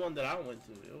wild one that I went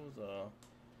to. It was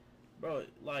bro,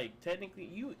 like technically,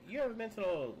 you ever been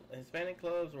to the Hispanic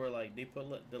clubs where like they put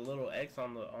the little X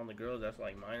on the girls that's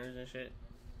like minors and shit?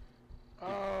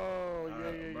 Oh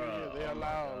yeah. They oh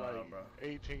allow God, like bro.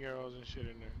 18-year-olds and shit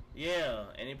in there. Yeah,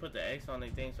 and they put the X on their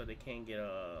thing so they can't get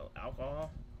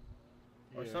alcohol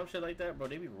or some shit like that, bro.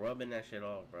 They be rubbing that shit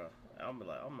off, bro. I'm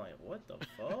like, what the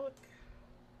fuck?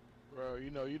 Bro, you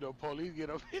know, police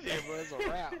get up in there, bro. It's a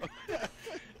wrap.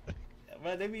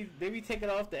 But they be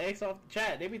taking off the X off the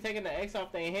chat. They be taking the X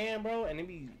off their hand, bro, and they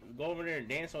be go over there and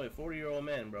dance with 40-year-old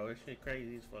men, bro. This shit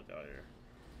crazy as fuck out here.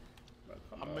 Bro,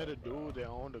 I met a dude that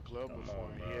owned a club before,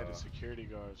 and he had a security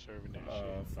guard serving that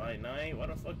shit. Fight night? What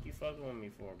the fuck you fucking with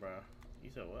me for, bro? You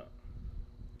said what?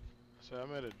 So I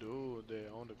met a dude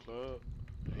that owned a club,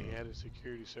 and he had a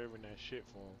security serving that shit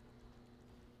for him.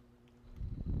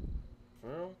 For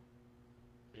real?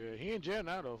 Yeah, he in jail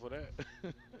now though for that.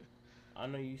 I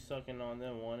know you sucking on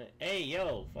them, want it? Hey,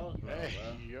 yo, fuck no, Hey,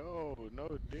 bro. yo,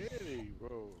 no daddy,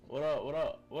 bro. What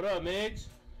up, Migs?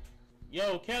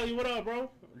 Yo, Kelly, what up,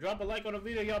 bro? Drop a like on the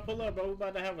video, y'all pull up, bro. We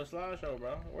about to have a slideshow,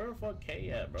 bro. Where the fuck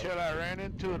K at, bro? Till I ran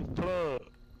into the club.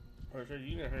 For sure,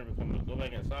 you didn't hear me come go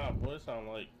back inside, boy. It sound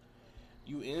like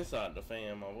you inside the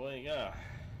fan, my boy. Yeah.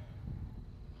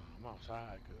 I'm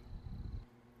outside, good.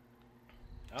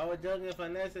 I was juggling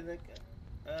finesse and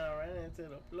I ran into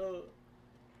the plug.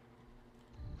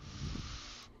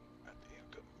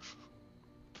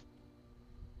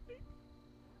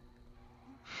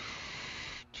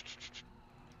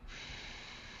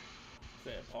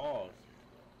 Said pause.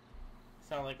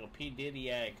 Sound like a P. Diddy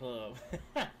ad club.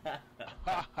 Damn,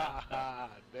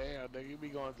 nigga, you be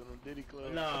going to them Diddy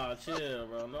clubs. Nah, chill,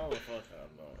 bro. No the fuck I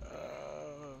don't.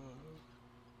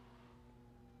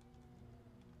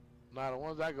 Nah, the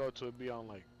ones I go to would be on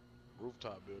like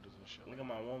rooftop buildings and shit. Look at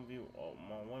my one view. Oh,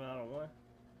 my 1 out of 1.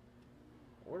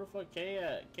 Where the fuck K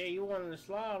at? K, you wanted to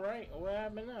slide, right? What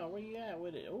happened now? Where you at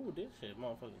with it? Ooh, this shit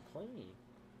motherfucking clean.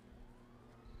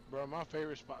 Bro, my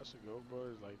favorite spots to go, bro,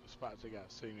 is like the spots that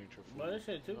got signature food. But this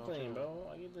shit too You know clean,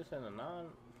 bro. I get this in a 9.5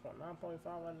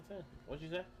 out of 10. What you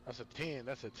say? That's a 10.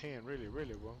 That's a 10, really,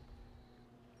 bro.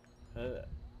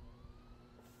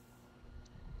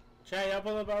 Chat, y'all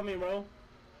pull up on me, bro.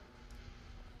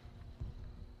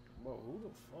 Bro, who the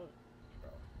fuck,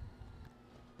 bro?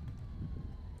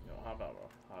 Yo, how about, bro?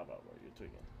 How about, bro? You're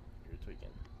tweaking. You're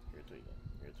tweaking. You're tweaking.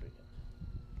 You're tweaking.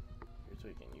 You're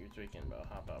tweaking. You're tweaking, bro.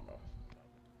 How about, bro?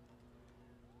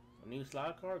 A new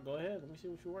slide card? Go ahead. Let me see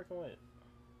what you're working with.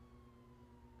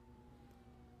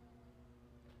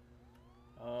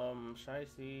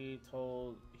 Shicey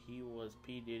told he was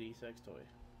P. Diddy sex toy.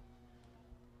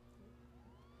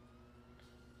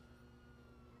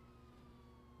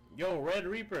 Yo, Red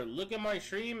Reaper, look at my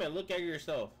stream and look at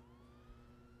yourself.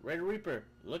 Red Reaper,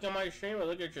 look at my stream and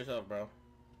look at yourself, bro.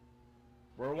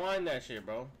 Rewind that shit,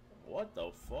 bro. What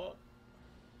the fuck?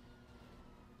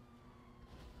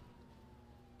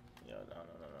 Yo, no.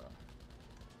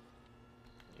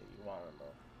 Yeah, you wildin', bro.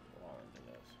 You wildin',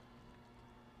 niggas.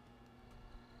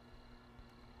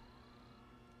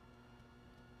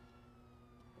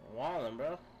 Wildin',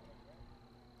 bro.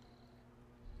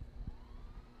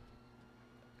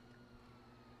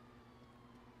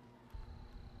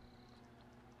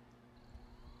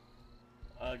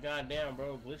 Goddamn,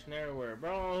 bro, glitching everywhere.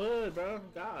 Bro, on hood, bro.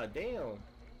 Goddamn.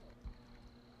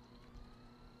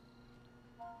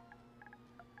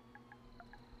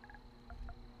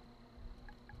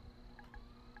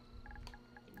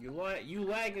 You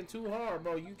lagging too hard,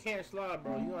 bro. You can't slide,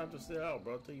 bro. You don't have to sit out,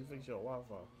 bro, until you fix your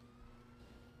Wi-Fi.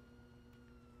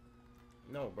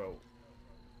 No, bro.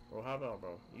 Bro, how about,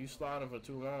 bro? You sliding for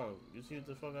too long. You see what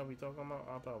the fuck I be talking about?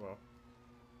 How about, bro?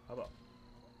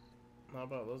 How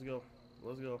about? Let's go.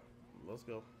 Let's go. Let's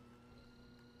go.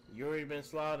 You already been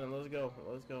sliding. Let's go.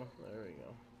 Let's go. There we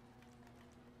go.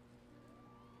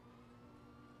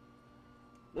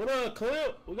 What up,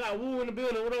 Clip? We got Woo in the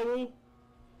building. What up, Woo?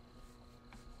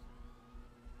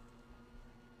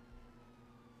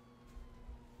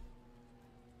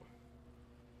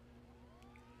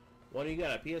 What do you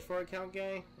got? A PS4 account,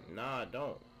 gang? Nah, I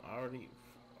don't.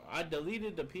 I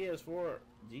deleted the PS4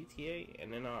 GTA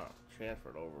and then I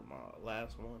transferred over my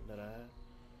last one that I had.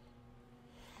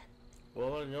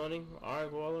 Waller joining.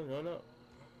 Alright, Waller, join up.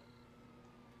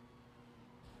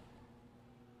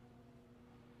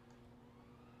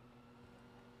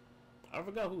 I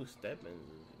forgot who Steppins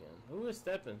is again. Who is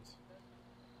Steppins?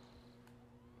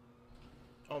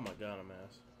 Oh my god, I'm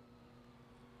ass.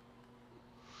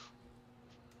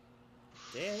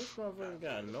 Damn, this motherfucker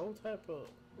got no type of...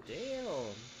 Damn.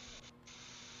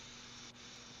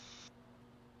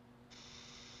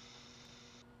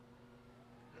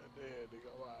 Goddamn,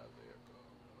 nigga, why is there?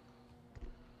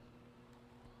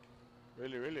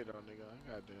 Really, really though, nigga.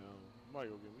 I goddamn. I might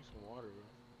go get me some water, bro.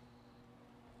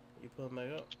 You put him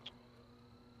back up?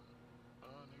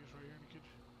 Niggas right here in the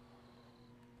kitchen.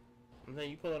 And then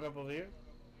you pulling up over here?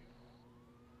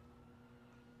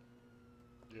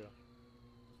 Yeah.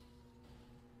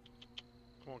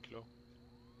 Come on, Kilo.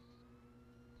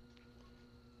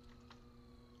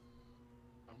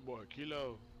 My boy,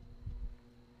 Kilo.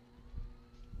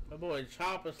 My boy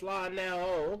Chopper sliding now.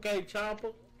 Oh, okay,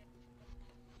 Chopper.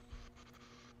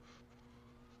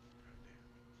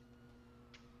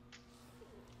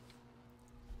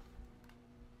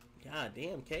 God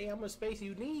damn, K, how much space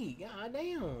you need? God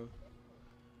damn.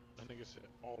 That nigga said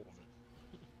all of it.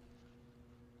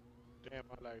 Damn,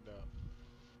 I like that.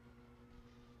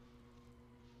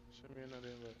 Send me another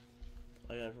invite.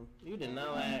 I got you. You did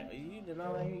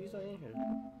not like you so in here.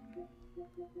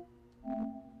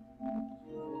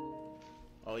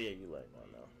 Oh yeah, you like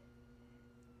one now.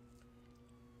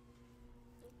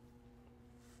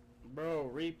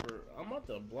 Bro, Reaper. I'm about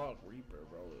to block Reaper,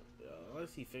 bro.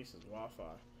 Unless he fixes Wi-Fi.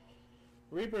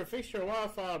 Reaper, fix your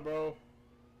Wi-Fi, bro.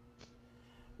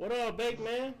 What up, Bake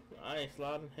Man? I ain't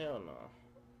sliding. Hell no.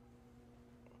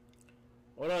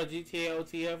 What up, GTA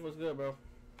OTF? What's good, bro?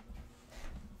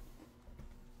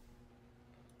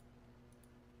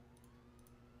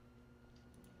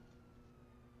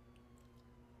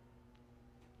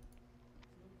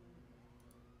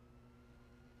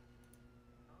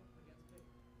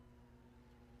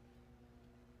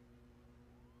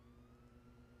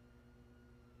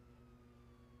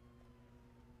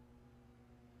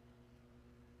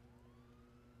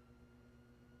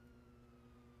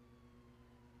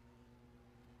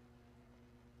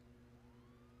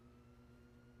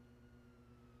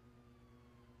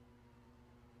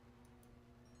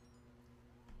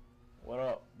 What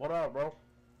up? What up, bro?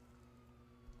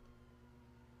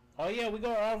 Oh yeah, we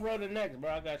go off-road next, bro.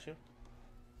 I got you.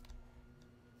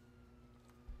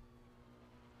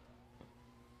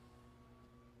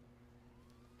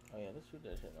 Oh yeah, let's shoot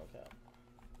that shit, no cap.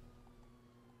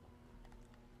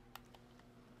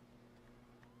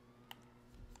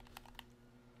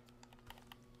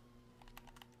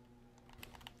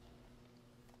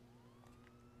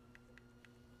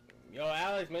 Yo,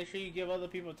 Alex, make sure you give other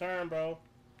people a turn, bro.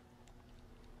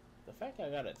 The fact I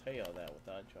gotta tell y'all that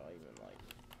without y'all even like,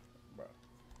 bro.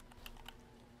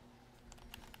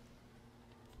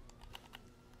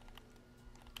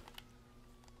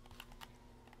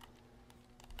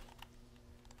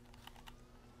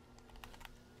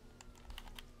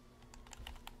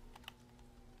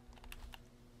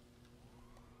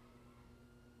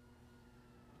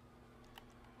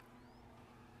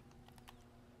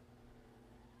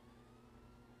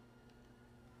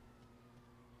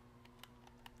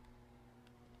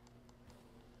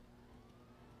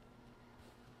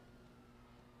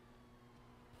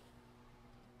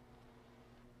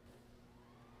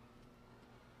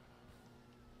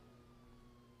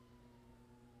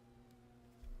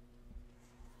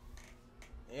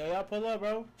 Yo, y'all pull up,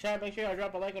 bro. Chat, make sure y'all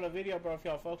drop a like on the video, bro, if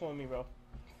y'all fucking with me, bro.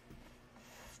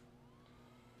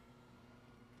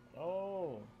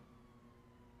 Oh.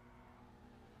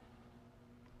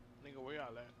 Nigga, where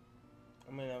y'all at?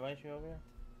 I'm gonna invite you over here.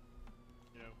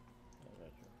 Yeah. I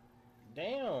got you.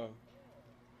 Damn.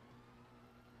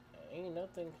 Ain't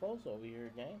nothing close over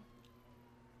here, gang.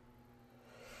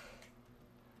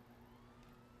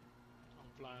 I'm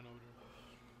flying over there.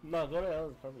 No, go to the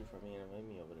other property for me and invite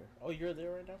me over there. Oh, you're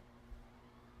there right now?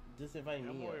 Just invite me.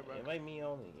 Invite me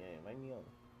only. Yeah, invite me only.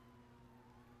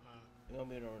 We're gonna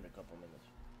be there in a couple minutes.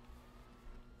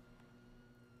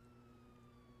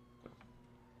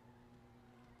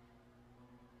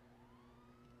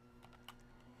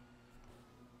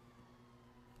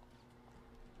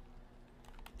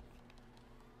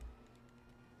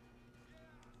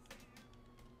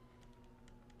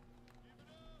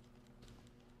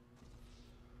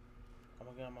 I'm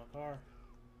gonna get out my car.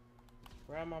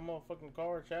 Grab my motherfucking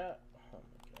car, chat. Oh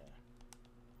my god.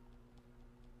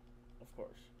 Of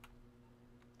course.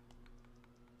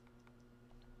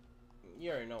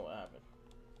 You already know what happened.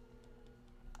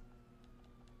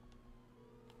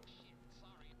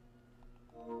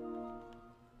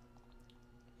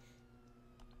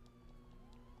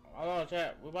 Hold on,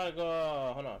 chat. We about to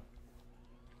go. Hold on.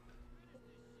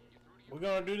 We're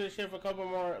gonna do this shit for a couple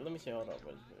more. Let me see. Hold up.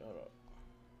 Hold up.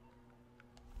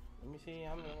 Let me see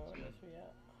how many more minutes we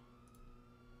got.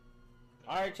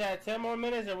 Alright, chat, 10 more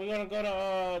minutes and we're gonna go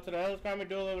to the Hills Crime and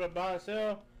do a little bit of bond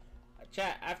sale.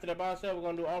 Chat, after the bond sale, we're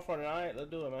gonna do offer tonight. Let's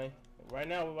do it, man. Right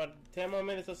now, we're about 10 more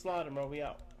minutes of slaughter, bro. We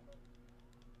out.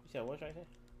 You said what should I say?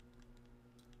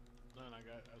 None, I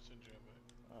sent you a bit.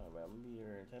 Alright, man, I'm gonna be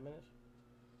here in 10 minutes.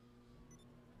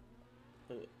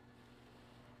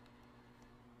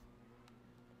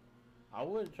 I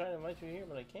would try to invite you here,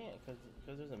 but I can't because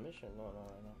there's a mission going on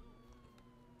right now.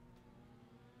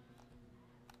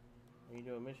 When you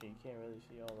do a mission, you can't really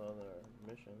see all the other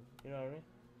missions. You know what I mean?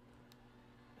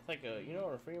 It's like a, you know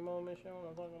what a free mode mission what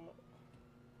I'm talking about?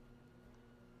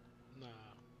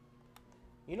 Nah.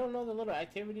 You don't know the little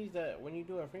activities that when you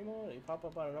do a free mode, they pop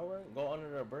up out of nowhere? Go under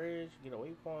the bridge, get a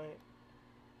waypoint.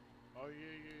 Oh,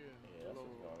 yeah. Yeah, that's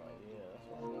what's going on. Yeah, that's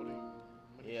why. Loading.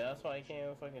 Yeah, that's why I can't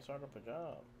even fucking start up a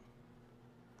job.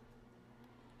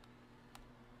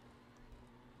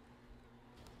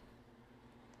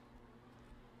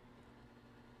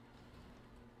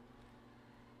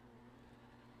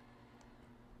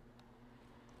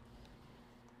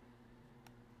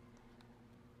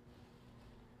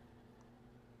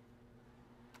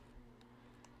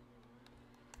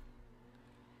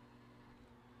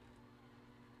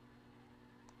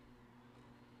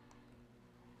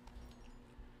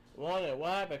 What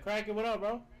happened? Crack it, what up,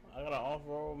 bro? I got an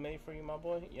off-road made for you, my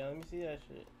boy. Yeah, let me see that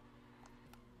shit.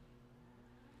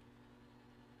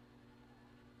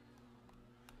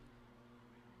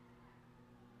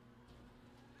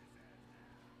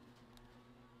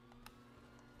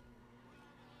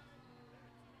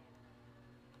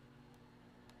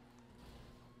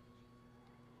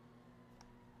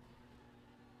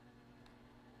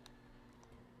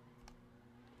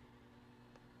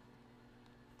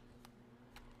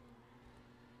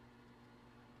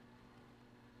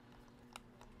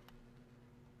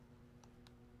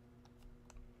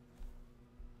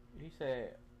 He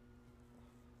said,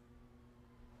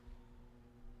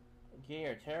 get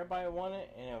your terabyte want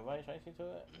it and invite Tracy to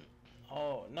it.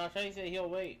 Oh, no, Tracy said he'll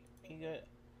wait. He good.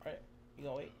 Right? You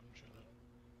gonna wait?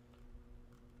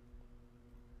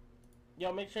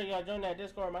 Yo, make sure y'all join that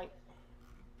Discord, Mike.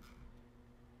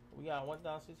 We got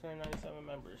 1,697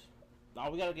 members. Oh,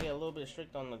 we gotta get a little bit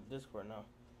strict on the Discord now.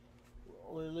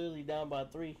 We're literally down by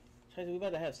 3. Tracy, we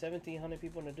about to have 1,700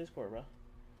 people in the Discord, bro.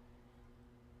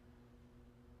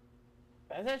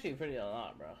 That's actually pretty a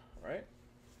lot, bro. Right?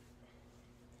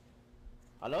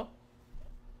 Hello?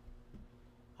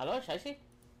 Hello, Tracy?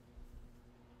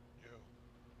 Yo.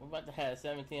 We're about to have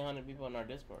 1,700 people in our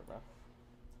Discord, bro.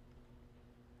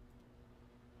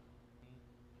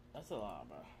 That's a lot,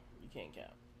 bro. You can't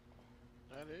cap.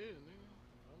 That is,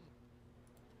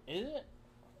 nigga. Is it?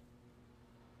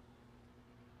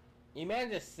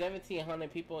 Imagine 1,700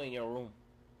 people in your room.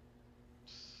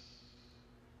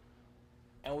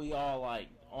 And we all like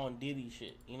on Diddy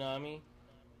shit, you know what I mean?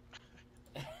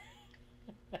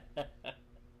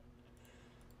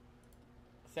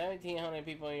 1,700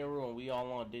 people in your room, we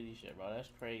all on Diddy shit, bro. That's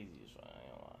crazy as fuck, I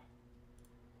ain't gonna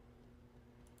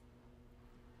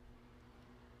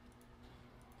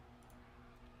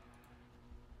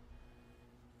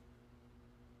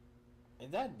lie.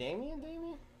 Is that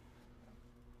Damien?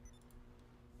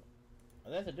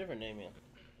 Oh, that's a different Damien.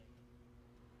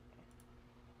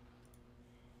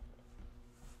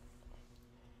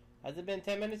 Has it been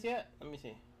 10 minutes yet? Let me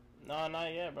see. No,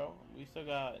 not yet, bro. We still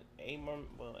got 8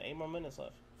 more minutes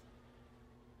left.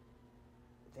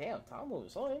 Damn, time moving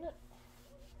slow, ain't it?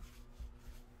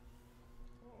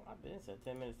 Oh, I've been said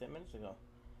 10 minutes ago.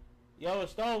 Yo,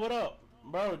 Stone, what up?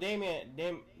 Bro, Damien,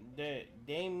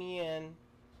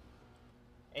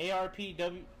 ARP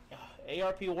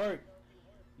work.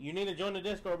 You need to join the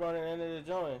Discord, bro, and then to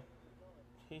join.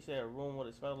 He said a room would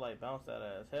have smelled like bounce that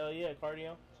ass. Hell yeah,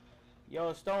 cardio.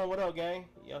 Yo, Stone, what up, gang?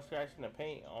 Y'all scratching the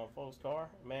paint on folks' car?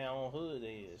 Man, on hood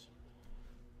they is.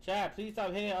 Chat, please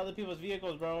stop hitting other people's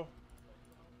vehicles, bro.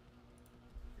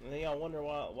 And then y'all wonder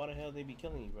why the hell they be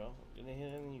killing you, bro. They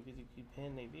hitting you because you keep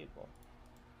hitting their vehicle.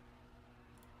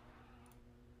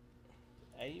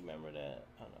 Hey, you remember that?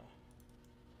 I don't know.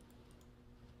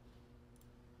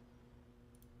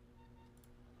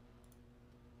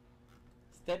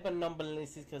 Stepping on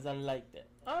balances because I like that.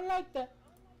 I like that.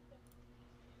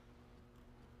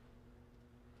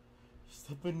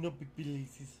 Stepping up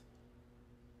balances.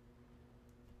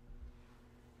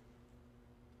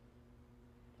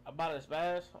 About as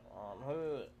fast on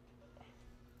hood.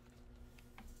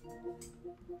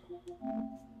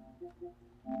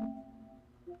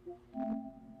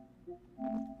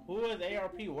 Who is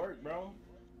ARP work, bro?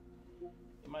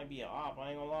 It might be an op, I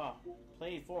ain't gonna lie.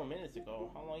 Played 4 minutes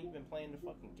ago. How long you been playing the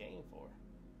fucking game for?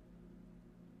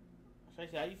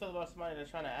 Tracy, how you feel about somebody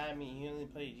that's trying to add me and you only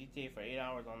play GTA for 8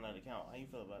 hours on that account? How you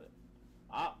feel about it?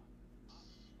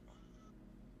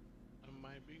 It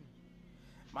might be.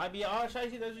 Might be all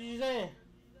Tracy, that's what you saying.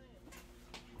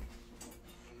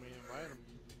 I mean, invite him.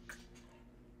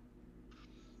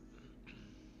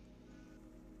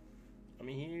 I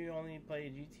mean, he only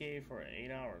played GTA for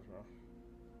 8 hours, bro.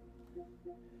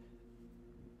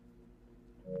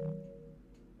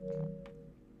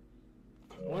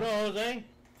 What up, Jose?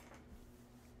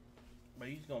 But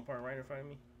he's gonna park right in front of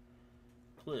me.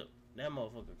 Clip. That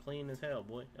motherfucker clean as hell,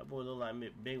 boy. That boy look like a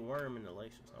big worm in the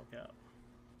Lexus, no cap.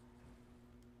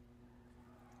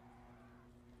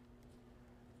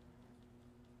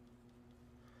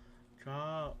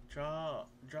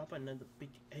 Drop another big.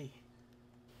 Hey. What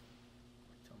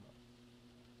you talking about?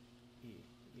 Yeah.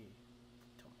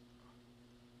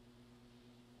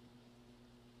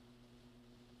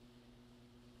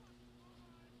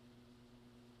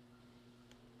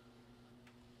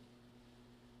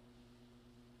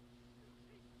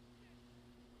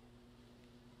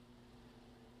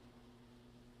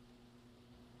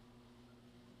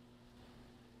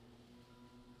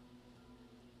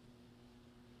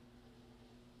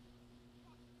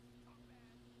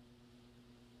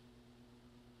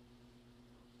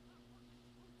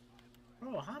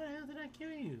 Bro, how the hell did I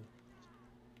kill you?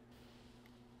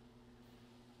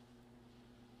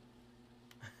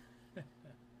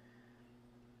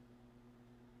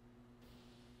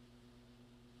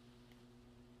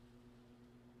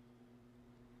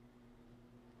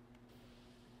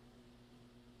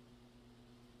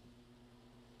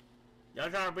 Y'all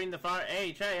trying to bring the fire?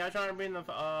 Hey, Trey, y'all trying to bring the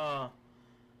what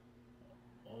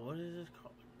is this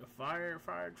called? The fire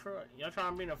truck? Y'all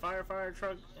trying to bring the fire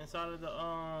truck inside of the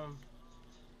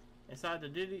inside the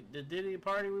Diddy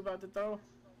party we about to throw?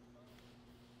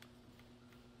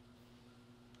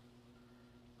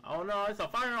 Oh no, it's a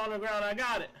fire on the ground. I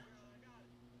got it.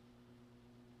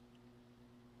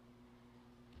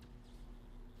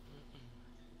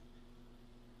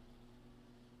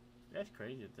 That's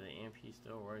crazy that the MP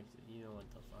still works even with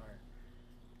the fire.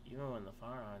 Even when the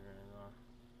fire hydrant is on.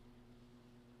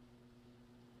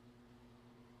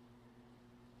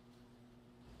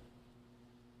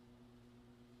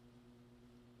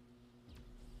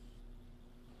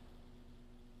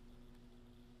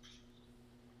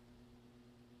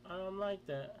 I don't like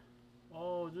that.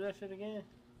 Oh, do that shit again?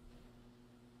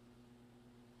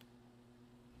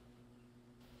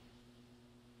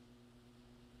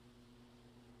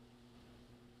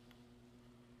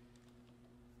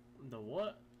 The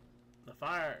what? The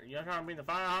fire? Y'all trying to bring the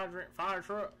fire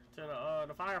truck to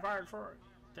the fire truck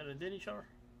to the Diddy show?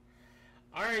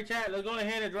 All right, chat. Let's go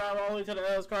ahead and drive all the way to the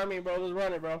Ellis car meet, bro. Let's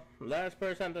run it, bro. Last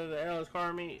person to the Ellis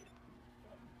car meet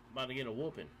about to get a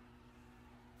whooping.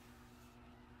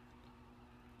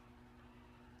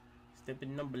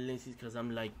 Stepping number lenses because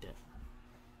I'm like that.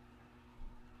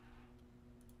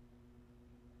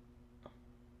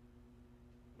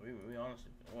 We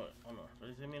honestly, what? Oh no, what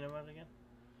does it mean about it again?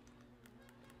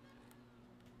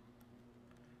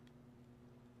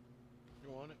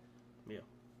 You want it? Yeah.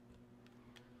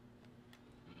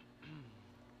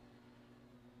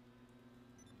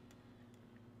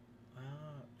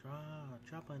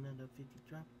 Drop another 50.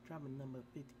 Drop a number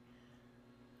 50.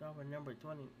 Drop a number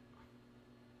 20.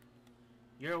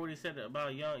 You heard what he said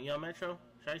about Young Metro,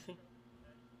 Shicey?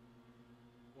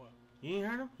 What? You ain't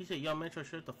heard him? He said Young Metro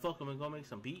shut the fuck up and go make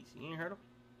some beats. You ain't heard him?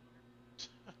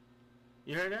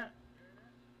 You heard that?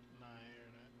 Nah, I ain't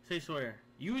heard that. Say swear.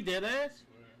 You dead ass? Swear.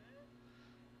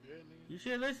 Yeah, nigga. You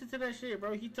should listen to that shit,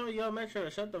 bro. He told Young Metro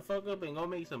to shut the fuck up and go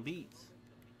make some beats.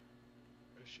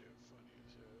 That shit funny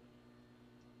as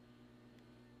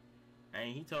hell.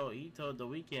 And he told The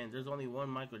Weeknd there's only one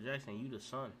Michael Jackson, you the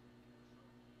son.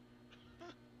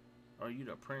 Or you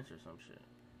the prince or some shit.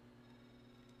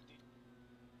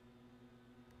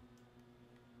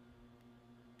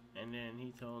 And then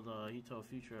he told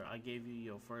Future, I gave you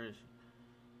your first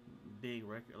big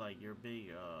record, like your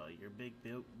big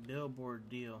Billboard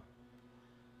deal.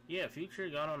 Yeah, Future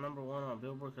got on #1 on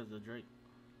Billboard because of Drake.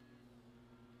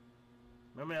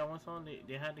 Remember that one song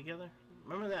they had together?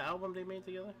 Remember that album they made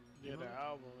together? Yeah, the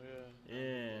album, yeah.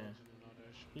 Yeah.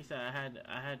 He said I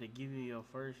had to give you your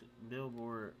first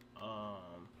Billboard.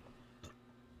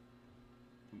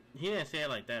 He didn't say it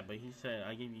like that, but he said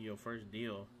I give you your first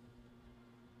deal.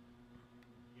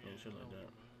 Yeah, and shit like that.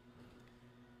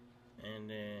 And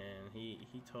then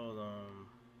he told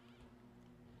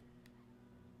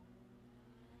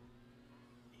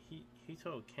he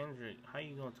told Kendrick, how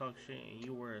you gonna talk shit and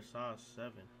you wear a size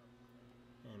 7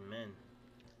 and men.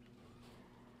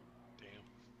 Damn.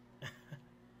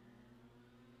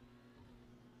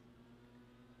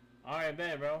 Alright,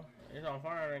 bet, bro. It's on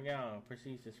fire right now.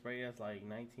 Proceeds to spray us like it's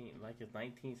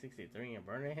 1963 in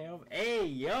Birmingham. Hey,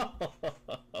 yo!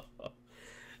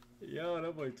 Yo,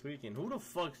 that boy tweaking. Who the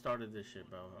fuck started this shit,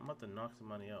 bro? I'm about to knock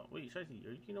somebody out. Wait, Shicey,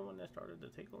 are you the one that started the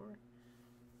takeover?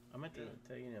 I meant to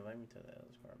tell you to invite me to the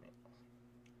Ellis Department.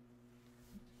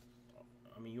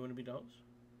 I mean, you want to be the host?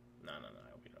 Nah,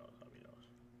 I'll be the host. I'll be the host.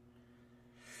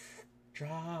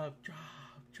 Drop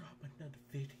another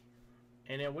 50.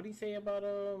 And then what did he say about,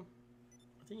 I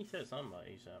think he said something about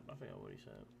ASAP. I forgot what he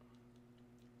said.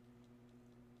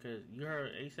 Cause you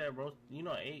heard ASAP roast, you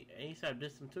know ASAP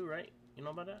dissed him too, right? You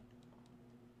know about that?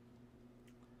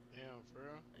 Damn, for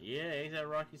real? Yeah, ASAP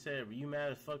Rocky said, you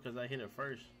mad as fuck cause I hit it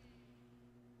first.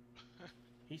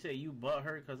 He said you butt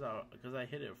hurt cause I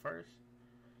hit it first.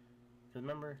 Cause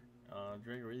remember,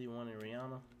 Drake really wanted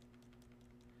Rihanna.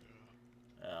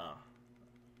 Yeah.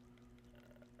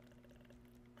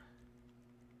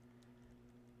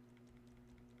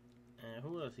 And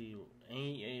who else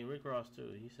and Rick Ross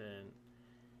too. He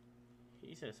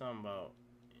said something about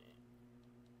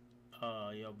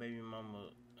your baby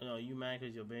mama. No, you mad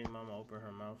cause your baby mama opened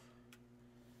her mouth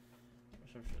or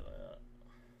some shit like that.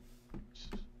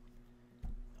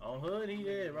 On Hood, he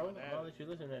did, bro. I'll let you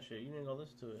listen to that shit. You didn't go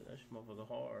listen to it. That shit motherfucker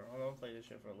hard. I'm gonna play this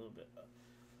shit for a little bit.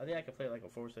 I think I can play like a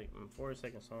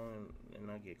 4-second song and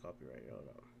not get copyrighted. Hold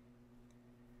on.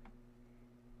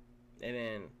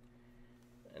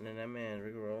 And then that man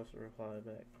Rick Ross replied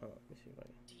back. Hold on, let me see if I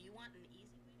can. Do you want an easy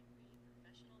way to create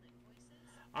professional invoices?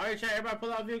 Alright, chat, everybody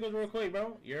pull out vehicles real quick,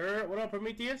 bro. What up,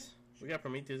 Prometheus? We got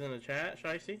Prometheus in the chat.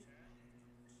 Should I see?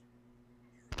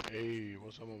 Hey,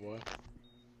 what's up, my boy?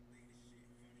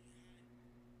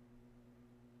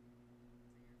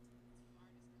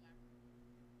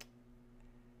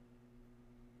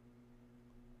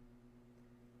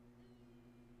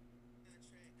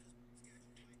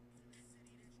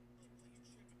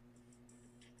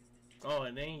 Oh,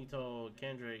 and then he told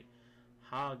Kendrick,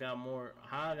 how I got more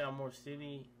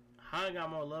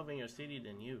love in your city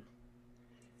than you.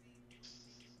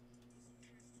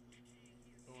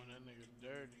 Doing that nigga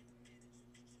dirty.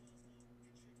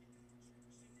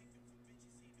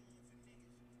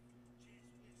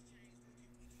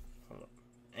 Hold up.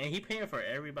 And he paying for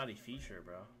everybody's feature,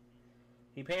 bro.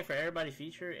 He paying for everybody's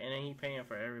feature, and then he paying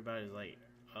for everybody's like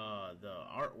the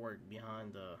artwork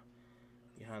behind the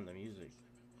music.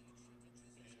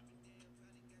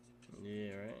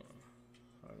 Yeah, right.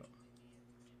 Hold up.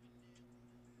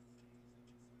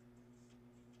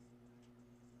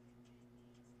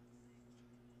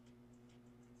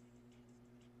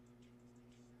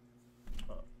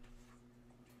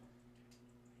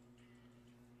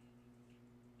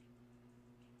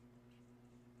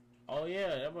 Oh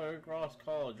yeah, that boy Rick Ross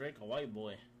called Drake a white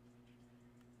boy.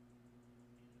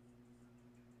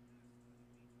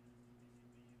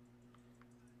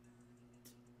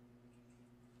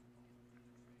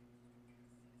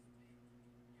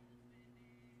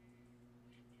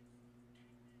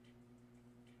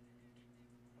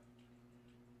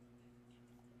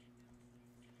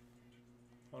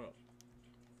 Hold up.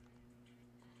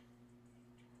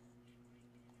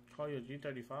 Call you a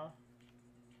G35? Alright,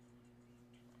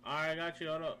 I got you.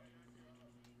 Hold up.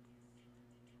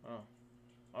 Oh,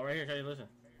 right here. Tell you, listen.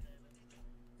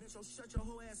 Metro, shut your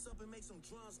whole ass up and make some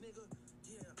drums, nigga.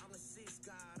 Yeah, I'm the sixth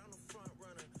guy. I'm the front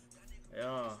runner.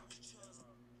 Yeah.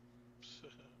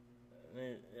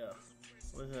 Yeah.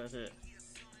 Listen to that shit.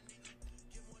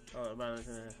 Oh, about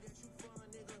listen to that.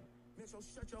 Metro,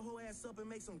 shut your whole ass up and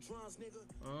make some drums, nigga.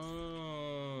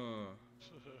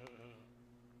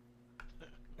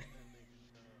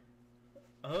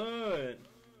 Hood.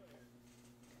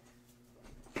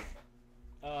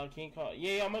 Can you call?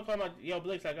 Yeah, I'm gonna call my. Yo,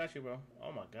 Blix, I got you, bro.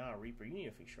 Oh my God, Reaper, you need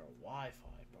to fix your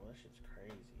Wi-Fi, bro. That shit's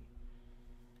crazy.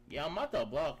 Yeah, I'm about to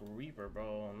block Reaper,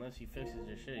 bro, unless he fixes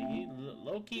this shit. He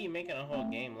low-key making a whole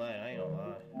game lag. I ain't gonna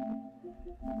lie.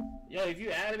 Yo, if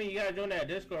you added me, you gotta join that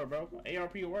Discord, bro.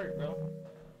 ARP work, bro.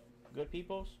 Good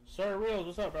peoples. Sir Reels,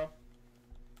 what's up, bro?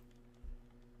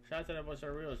 Shout out to that boy,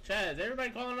 Sir Reels. Chaz, everybody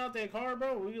calling out their car,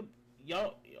 bro? We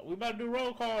about to do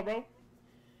roll call, bro.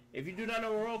 If you do not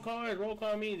know what roll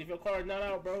call means, if your car is not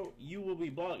out, bro, you will be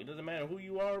blocked. It doesn't matter who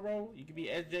you are, bro. You can be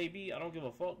SJB. I don't give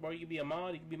a fuck, bro. You can be a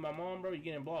mod. You can be my mom, bro. You're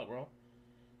getting blocked, bro.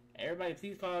 Everybody,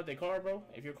 please call out their car, bro.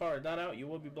 If your car is not out, you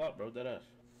will be blocked, bro. That us.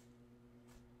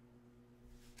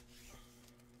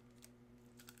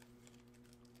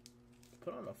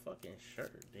 Put on a fucking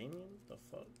shirt, Damien. What the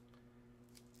fuck?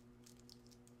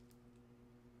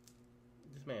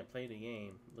 This man played the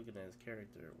game looking at his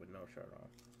character with no shirt on.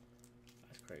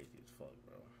 That's crazy as fuck,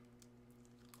 bro.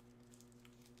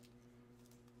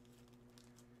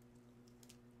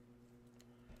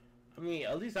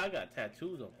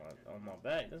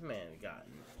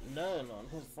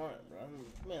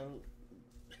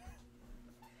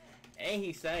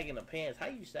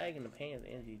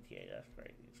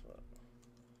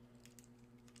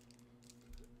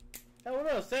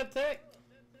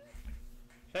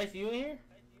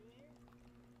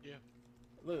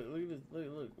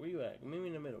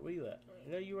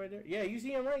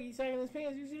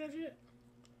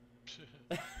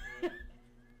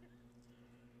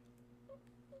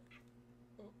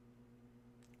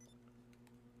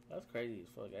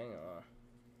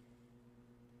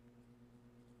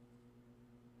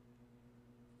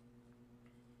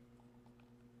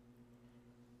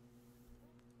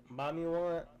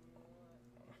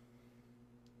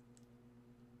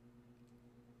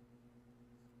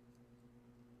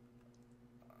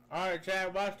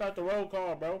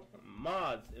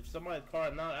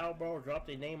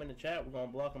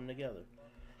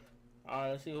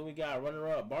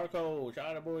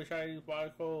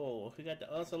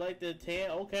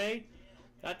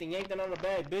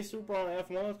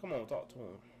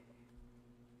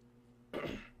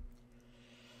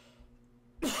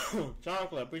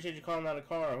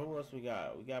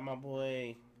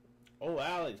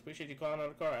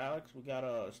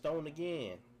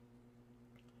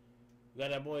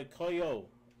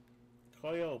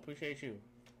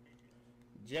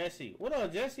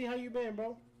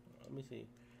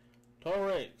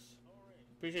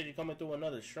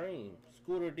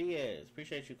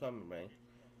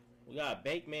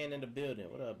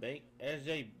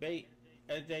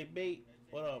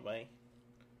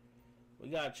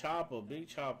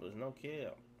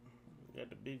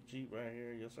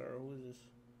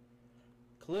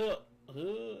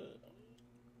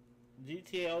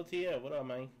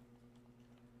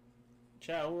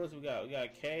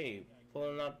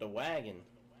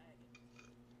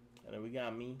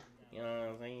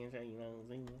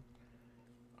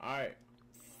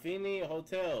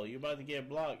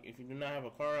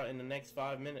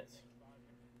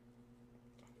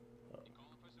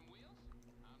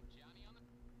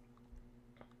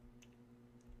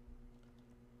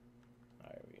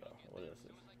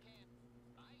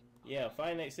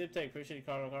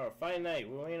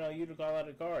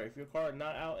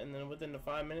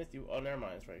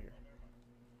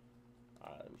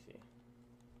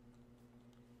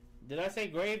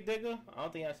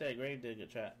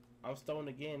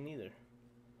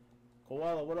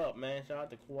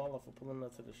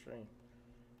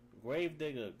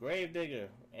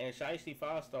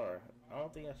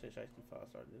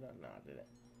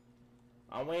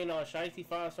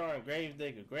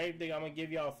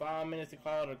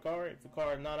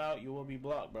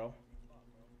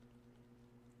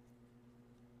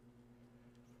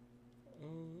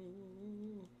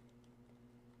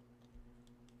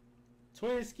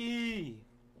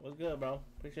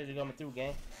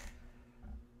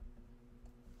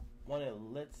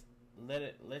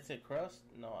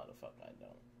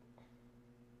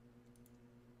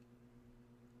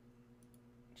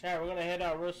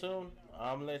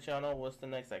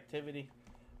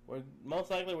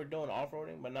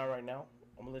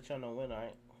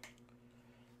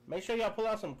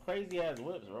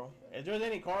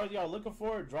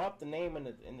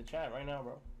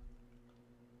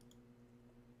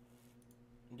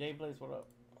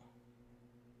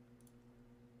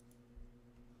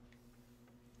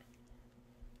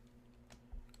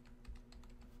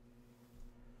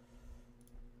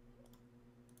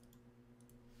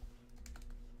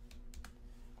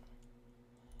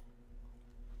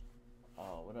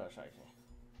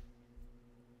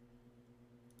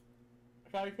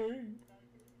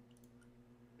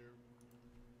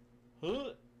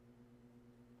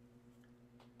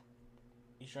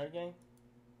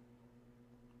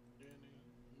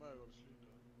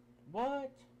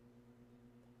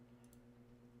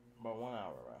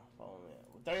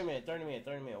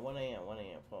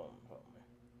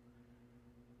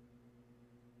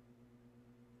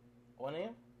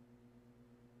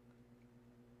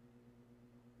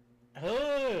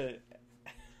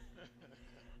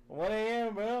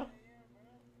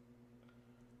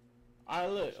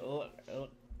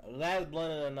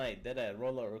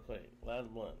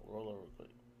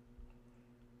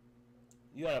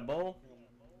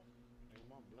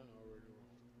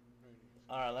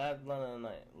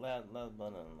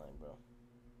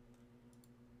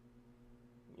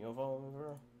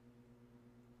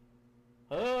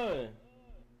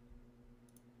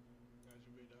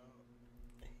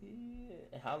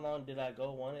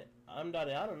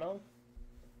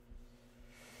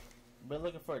 Been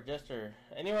looking for a jester.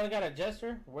 Anyone got a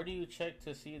jester? Where do you check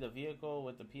to see the vehicle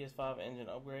with the PS5 engine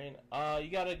upgrade? You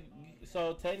gotta.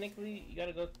 So technically, you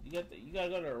gotta go. You gotta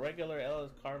go to a regular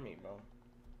LS car meet, bro.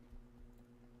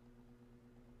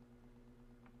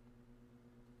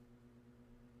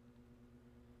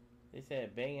 They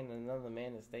said banging another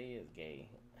man to stay is gay.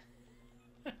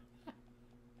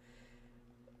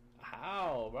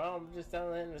 How, bro? I'm just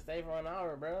telling him to stay for an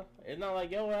hour, bro. It's not like,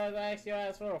 yo, I asked your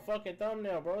ass for a fucking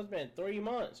thumbnail, bro. It's been 3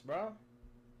 months, bro.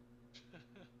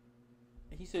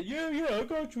 He said, yeah, I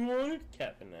got you on it.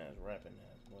 Capping ass, rapping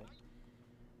ass, boy.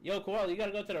 Yo, Koala, you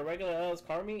gotta go to the regular LS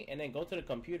car meet and then go to the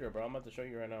computer, bro. I'm about to show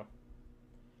you right now.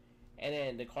 And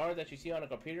then the cars that you see on the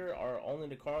computer are only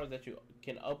the cars that you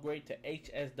can upgrade to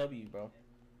HSW, bro.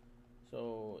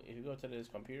 So, if you go to this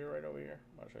computer right over here,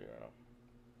 I'll show you right now.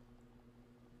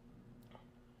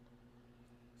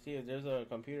 See, there's a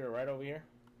computer right over here.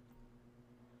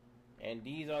 And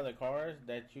these are the cars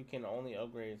that you can only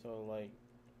upgrade. So, like,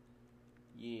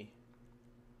 yeah.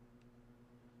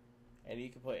 And you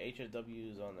can put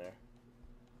HSWs on there.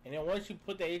 And then once you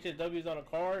put the HSWs on a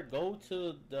car, go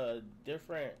to the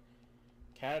different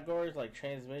categories like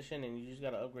transmission, and you just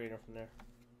gotta upgrade them from there.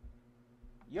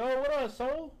 Yo, what up,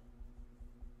 Soul?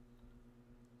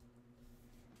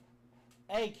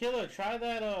 Hey, Killer, try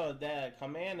that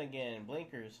command again,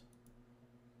 blinkers.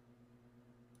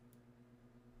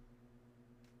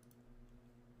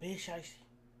 Bitch, I see.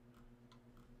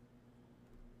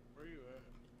 Where you at?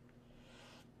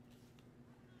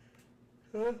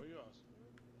 Huh? Where you at?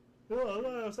 No, I'm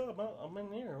not outside. I'm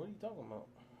in here. What are you talking about?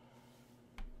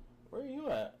 Where are you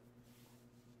at?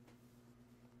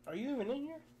 Are you even in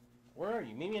here? Where are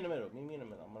you? Meet me in the middle. Meet me in the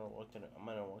middle. I'm gonna walk to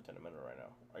the middle right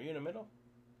now. Are you in the middle?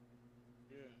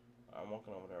 Yeah. I'm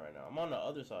walking over there right now. I'm on the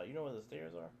other side. You know where the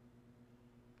stairs are?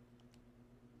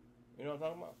 You know what I'm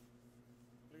talking about?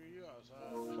 Nigga, you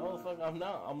outside. No, fuck, I'm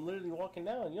not. I'm literally walking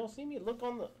down. You don't see me? Look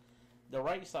on the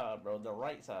right side, bro. The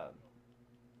right side.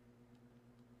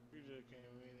 You just came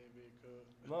in that big cut.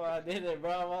 No, I didn't,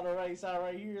 bro. I'm on the right side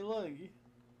right here. Look.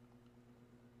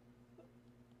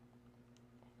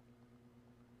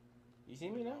 You see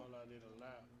me now? All I did a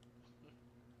lap.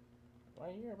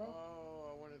 Right here, bro.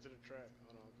 Oh, I went into the track.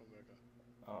 Hold on, come back up.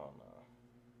 Oh, no.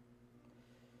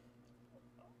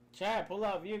 Chad, pull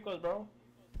out vehicles, bro.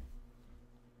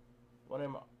 What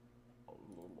am I?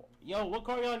 Yo, what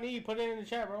car y'all need? Put it in the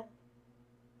chat, bro.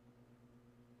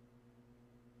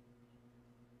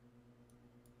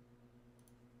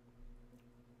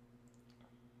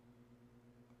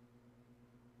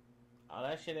 Oh,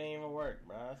 that shit ain't even work,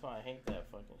 bro. That's why I hate that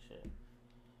fucking shit.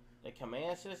 The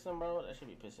command system, bro, that should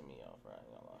be pissing me off, bro. I ain't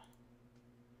gonna lie.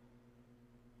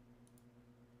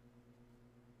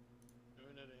 Do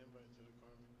another invite to the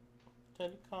car. To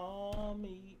the call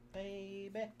me,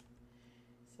 baby.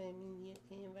 Send me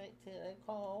an invite to the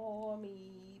call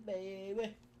me,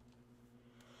 baby.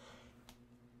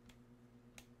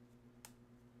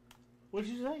 What'd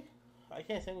you say? I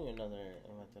can't send you another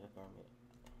invite to the call me.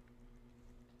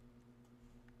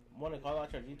 Want to call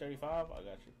out your G35? I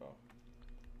got you, bro.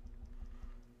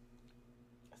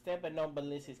 Stepping on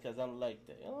Balenci's because I like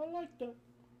that. I like that.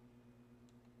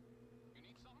 You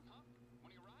need something, huh? One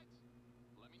of your rides?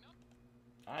 Let me know.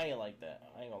 I ain't like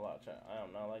that. I ain't gonna lie, chat. I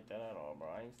am not like that at all, bro.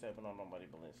 I ain't stepping on nobody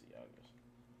Balenciagas.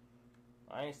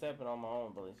 I ain't stepping on my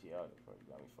own Balenciagas, bro. You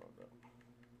got me fucked up.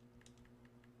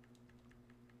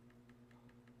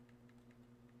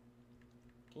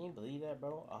 Can you believe that,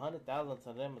 bro? 100,000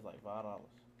 to them is like $5.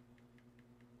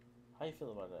 How you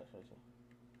feel about that, Tracy?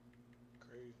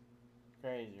 Crazy.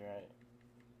 Crazy, right?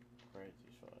 Crazy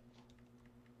short.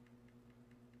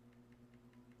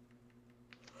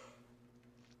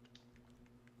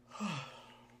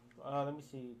 Let me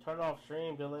see. Turn off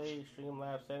stream delay,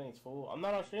 Streamlabs settings full. I'm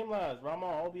not on Streamlabs, bro. I'm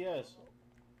on OBS.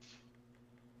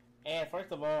 And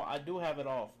first of all, I do have it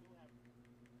off.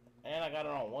 And I got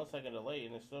it on 1 second delay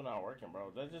and it's still not working, bro.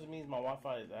 That just means my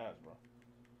Wi-Fi is ass, bro.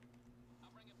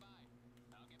 I'll bring it by.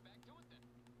 I'll get back to it then.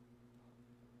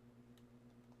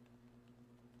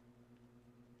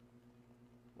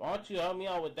 Why don't you help me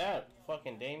out with that,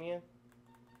 fucking Damien?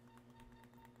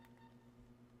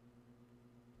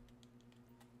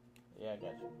 Yeah, I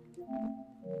got you.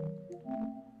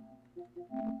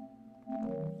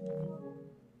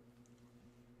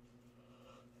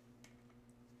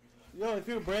 Yo, if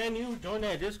you're brand new, join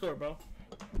that Discord, bro.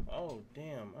 Oh,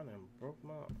 damn. I done broke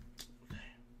my...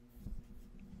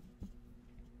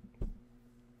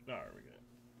 Alright, we're good.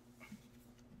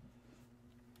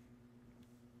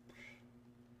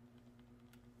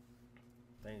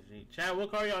 Thanks, G. Chat,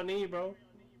 what car y'all need, bro?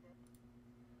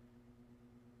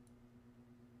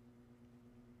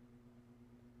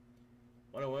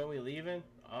 When are we leaving?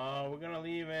 We're gonna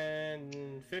leave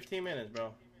in 15 minutes,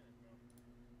 bro.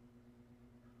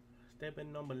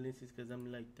 Stepping on balances because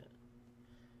I'm like that.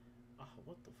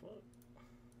 What the fuck?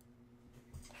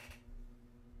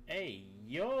 Hey,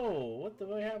 yo, what the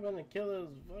fuck happened to Killer's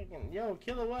fucking... Yo,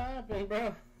 Killer, what happened,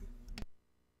 bro?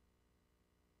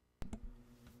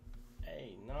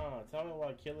 Hey, nah, tell me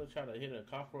why Killer tried to hit a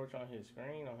cockroach on his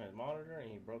screen, on his monitor,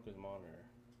 and he broke his monitor.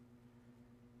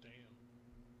 Damn.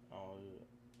 Oh, yeah.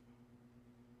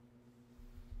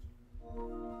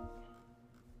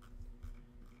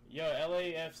 Yo,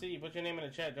 LAFC, put your name in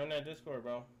the chat. Join that Discord,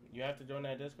 bro. You have to join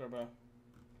that Discord, bro.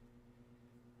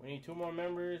 We need 2 more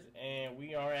members, and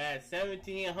we are at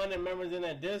 1,700 members in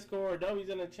that Discord. W's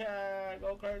in the chat.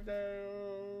 Go crazy.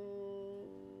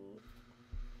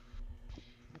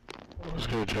 What's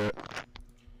good, chat?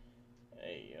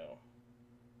 Hey, yo.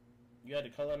 You had to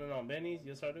color it on Benny's?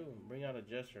 Yes, I do. Bring out a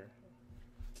gesture.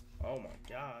 Oh, my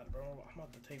God, bro. I'm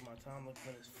about to take my time looking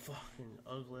for this fucking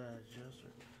ugly-ass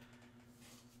gesture.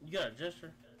 You got a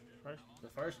gesture? First, the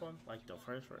first one? Like the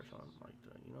first one. Like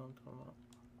the, you know what I'm talking about?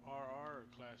 RR or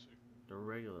classic? The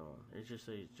regular one. It just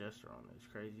says gesture on it. It's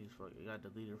crazy as fuck. It got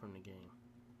deleted from the game.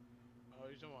 Oh,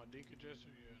 you talking about Dinka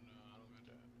gesture? Yeah, no, I don't got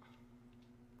that.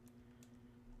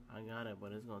 I got it,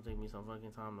 but it's gonna take me some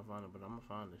fucking time to find it. But I'm gonna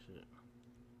find this shit.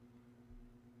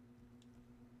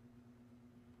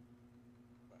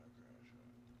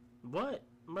 What?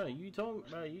 Bro, you told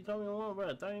me one,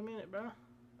 bro, 30 minutes, bro.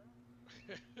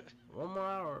 1 more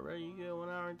hour, bro. You get 1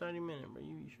 hour and 30 minutes, bro.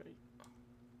 You be straight.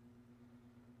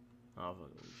 Oh,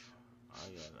 fuck with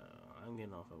you. I'm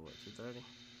getting off at what, 2:30?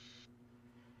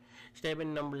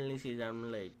 Stepping number says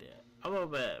I'm late there. I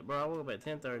woke up at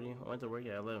 10:30. I went to work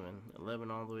at 11.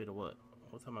 11 all the way to what?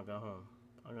 What time I got home?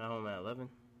 I got home at 11.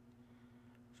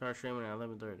 Started streaming at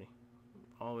 11:30.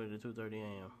 All the way to 2:30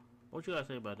 a.m. What you gotta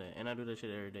say about that? And I do that shit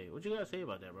every day. What you gotta say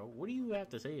about that, bro? What do you have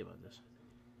to say about this?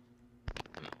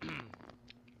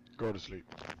 Go to sleep.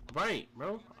 Right,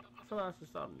 bro. I feel like I should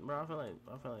stop, bro. I feel like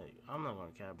I'm not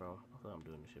gonna cap, bro. I feel like I'm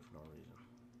doing this shit for no reason.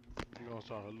 You gonna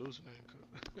start hallucinating?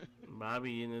 But I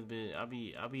be in this bitch.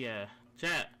 I be at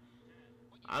chat.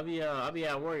 I be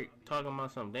at work talking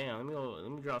about something. Damn,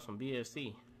 let me drop some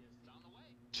BSC.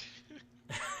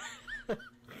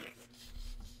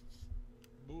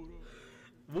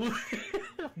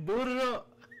 Boot it up.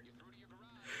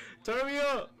 Turn me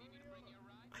up.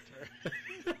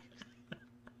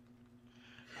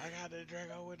 I got the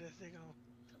Drago with this thing on.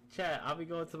 Chat, I'll be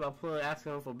going to my plug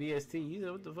asking him for BST. You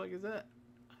said, what the fuck is that?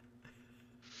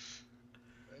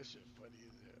 That shit funny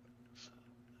as hell.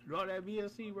 Draw that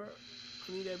BST, bro.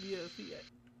 I need that BST.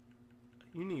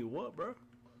 You need what, bro?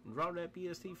 Draw that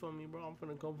BST for me, bro. I'm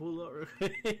finna come pull up real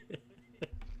quick.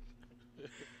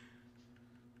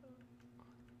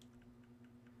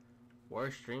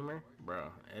 Worst streamer?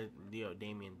 Bro. Yo,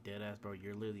 Damien, deadass, bro.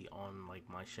 You're literally on, like,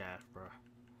 my shaft, bro.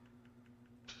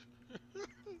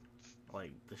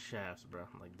 Like, the shafts, bro.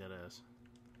 Like, deadass.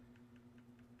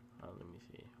 Let me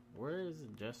see. Where is the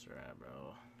Jester at,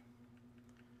 bro?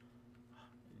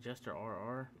 Jester RR?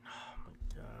 Oh, my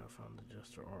God. I found the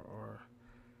Jester RR.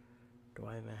 Do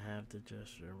I even have the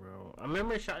Jester, bro? I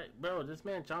remember, bro, this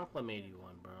man Chonkla made you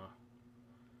one, bro.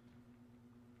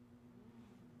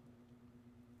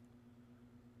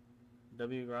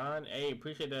 W Grind, hey,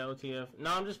 appreciate that OTF.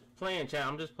 No, I'm just playing, chat.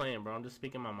 I'm just playing, bro. I'm just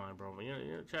speaking my mind, bro.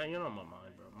 Chat, you know my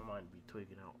mind, bro. My mind be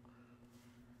tweaking out.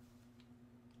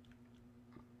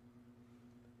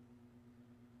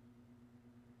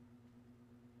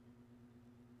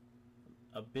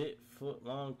 A foot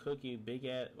long cookie, big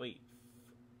ass. Wait,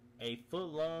 a foot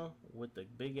long with the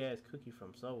big ass cookie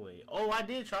from Subway. Oh, I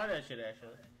did try that shit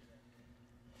actually.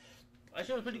 That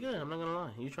shit was pretty good. I'm not gonna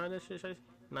lie. You tried that shit, Chase?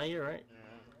 Not yet, right?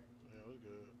 Yeah, it was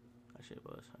good. That shit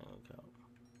was. I ain't gonna count.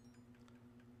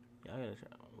 Yeah, I gotta try.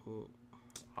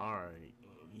 Alright,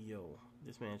 yo,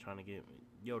 this man trying to get.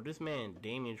 Yo, this man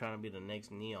Damien trying to be the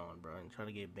next Neon, bro, and trying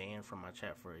to get banned from my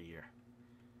chat for a year.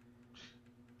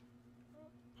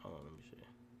 Hold on, let me see.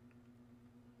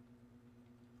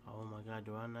 Oh my God,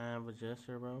 do I not have a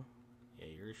Jester, bro? Yeah,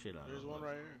 your shit out. There's one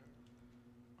right here.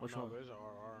 Which one? one? There's an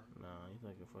RR. Nah, he's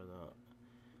looking for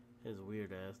his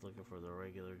weird ass looking for the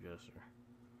regular Jester.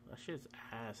 That shit's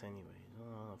ass anyways. I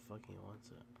don't know how the fuck he wants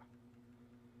it.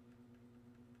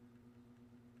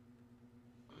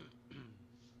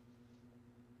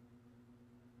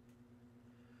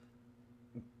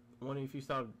 When if you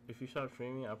stop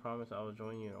streaming, I promise I will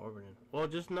join you in orbiting. Well,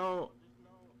 just know.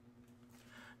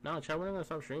 Nah, chat, we're not gonna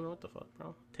stop streaming. What the fuck,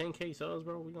 bro? 10K subs,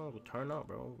 bro. We gonna turn up,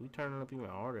 bro. We turning up even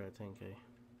harder at 10K.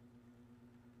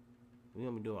 We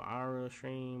gonna be doing IRL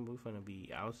stream. We finna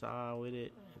be outside with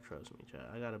it Trust me, chat.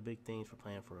 I got a big things for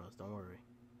playing for us. Don't worry.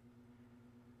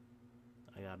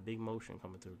 I got big motion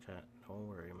coming through, chat. Don't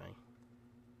worry, man.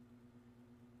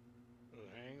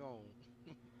 Hang on.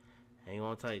 Hang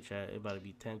on tight, chat. It about to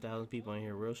be 10,000 people in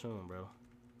here real soon, bro.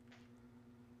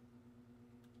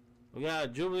 We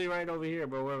got Jubilee right over here,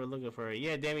 bro. We're looking for it.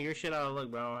 Yeah, damn it, your shit out of luck,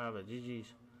 bro. I don't have it. GG's.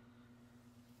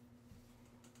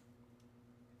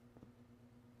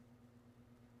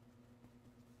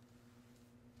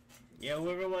 Yeah,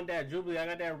 whoever won that Jubilee, I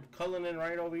got that Cullinan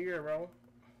right over here, bro.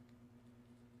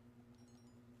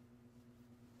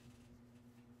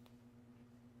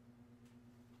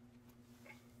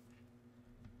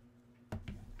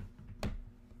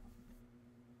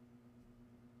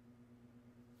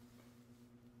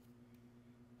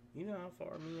 You know how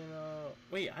far me and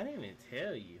wait, I didn't even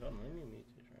tell you. Hold on, let me mute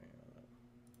this right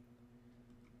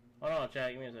now. Hold on,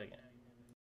 chat, give me a second.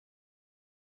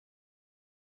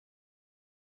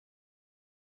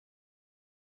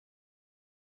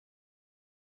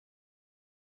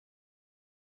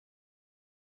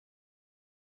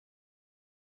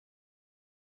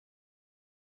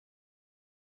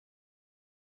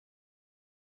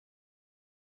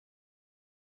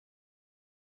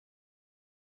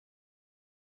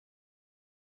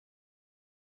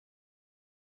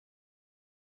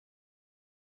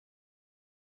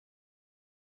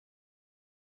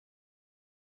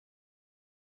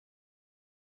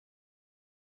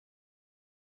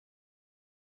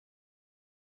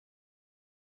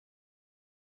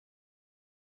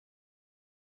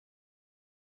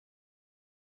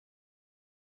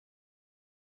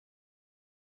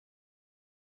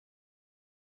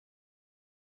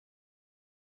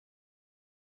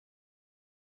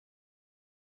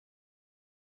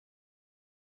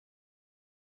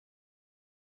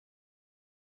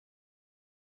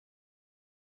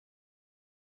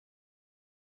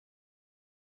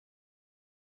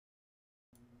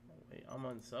 Wait, I'm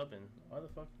unsubbing. Why the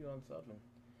fuck you unsubbing?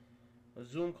 A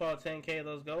Zoom call 10K,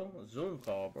 let's go. A Zoom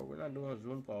call, bro. We're not doing a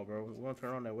Zoom call, bro. We're gonna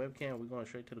turn on that webcam. We're going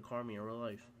straight to the car me in real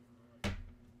life.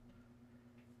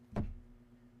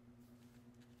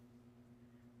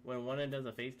 When one end does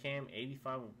a face cam,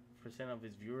 85% of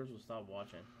his viewers will stop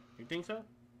watching. You think so?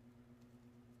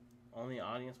 Only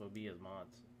audience will be his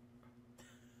mods.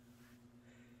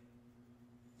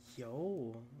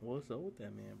 Yo, what's up with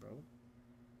that man, bro?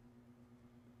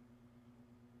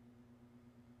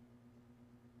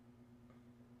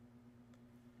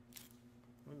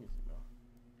 Let me see, bro.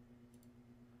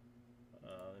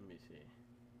 Let me see.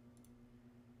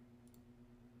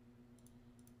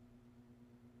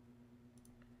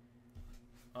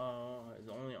 His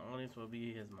only audience will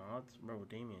be his mods? Bro,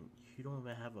 Damien, you don't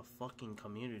even have a fucking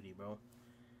community, bro.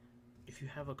 If you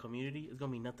have a community, it's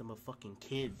gonna be nothing but fucking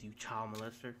kids, you child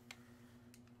molester.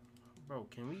 Bro,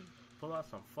 can we pull out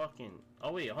some fucking...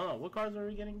 Oh, wait, hold on. What cars are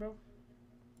we getting, bro?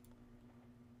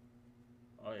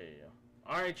 Oh, yeah.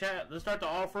 Alright, chat. Let's start the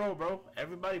off-road, bro.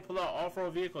 Everybody pull out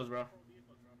off-road vehicles, bro.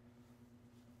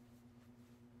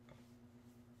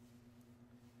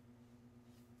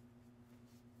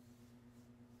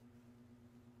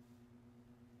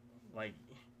 Like...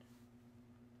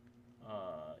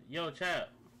 Yo, chat.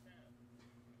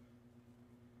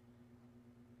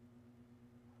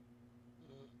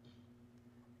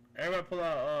 Everybody pull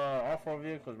out off-road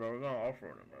vehicles, bro. We're going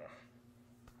off-road, bro.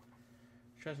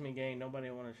 Trust me, gang. Nobody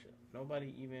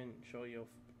even show your.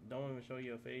 Don't even show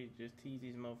your face. Just tease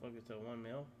these motherfuckers to 1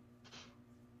 mil.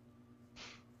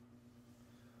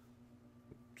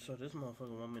 So this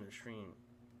motherfucker want me to stream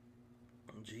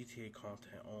GTA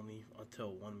content only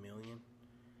until 1 million.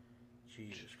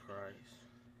 Jesus Christ.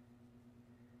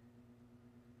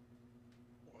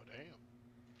 Well, damn.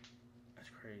 That's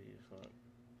crazy as fuck.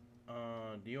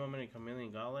 Do you want me to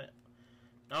Chameleon Gauntlet?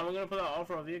 No, we're gonna put out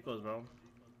off-road vehicles, bro.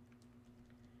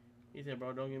 He said,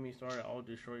 bro, don't get me started. I'll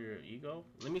destroy your ego.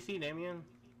 Let me see, Damien.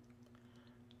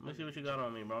 Let me see what you got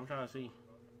on me, bro. I'm trying to see.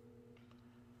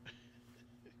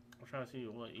 I'm trying to see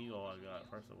what ego I got,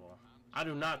 first of all. I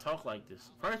do not talk like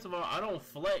this. First of all, I don't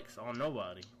flex on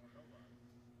nobody.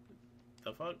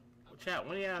 The fuck? Chat,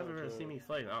 when do you ever see me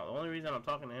flex? The only reason I'm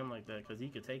talking to him like that, because he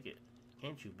could take it.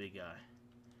 Can't you, big guy?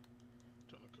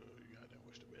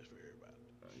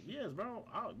 Yes, bro.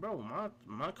 Bro,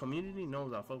 my community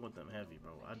knows I fuck with them heavy,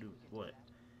 bro. I do what?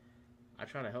 I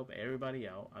try to help everybody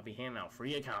out. I be handing out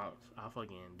free accounts. I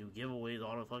fucking do giveaways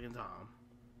all the fucking time.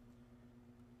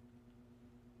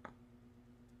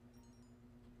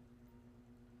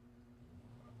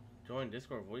 Join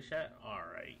Discord voice chat?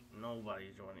 Alright.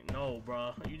 Nobody's joining. No,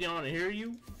 bro. You don't want to hear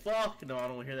you? Fuck no, I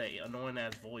don't want to hear that annoying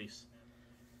ass voice.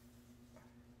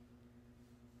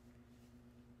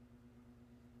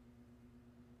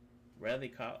 Rally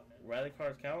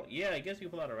cards count? Yeah, I guess you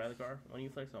pull out a rally card when you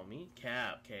flex on me.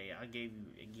 Cap, K. I gave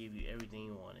you everything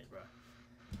you wanted, bro.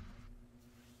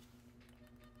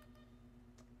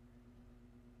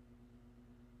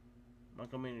 My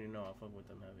community know I fuck with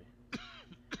them heavy.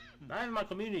 Not even my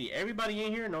community. Everybody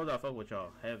in here knows I fuck with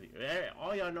y'all heavy.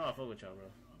 All y'all know I fuck with y'all,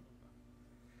 bro.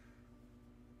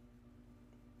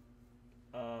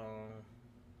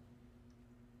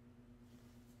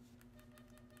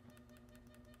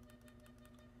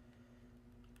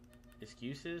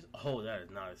 Excuses? Oh, that is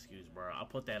not an excuse, bro. I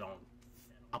put that on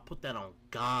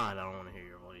God. I don't want to hear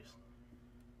your voice.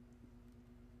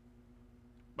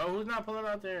 Bro, who's not pulling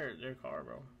out their car,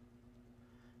 bro?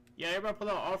 Yeah, everybody pull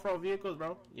out off-road vehicles,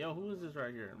 bro. Yo, who is this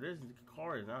right here? This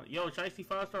car is not. Yo, Shiesty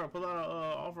 5-star, pull out a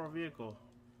off-road vehicle.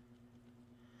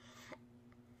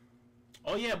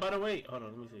 Oh yeah, by the way, hold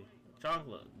on, let me see.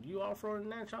 Chocolate, you off-roading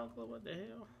that, Chocolate? What the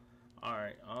hell?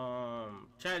 Alright,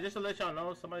 Chad, just to let y'all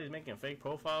know, somebody's making fake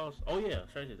profiles. Oh yeah,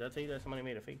 Shiesty, did I tell you that somebody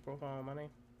made a fake profile on my name?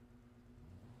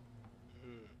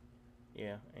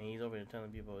 Yeah, and he's over here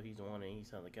telling people he's the one and he's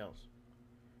selling the cows.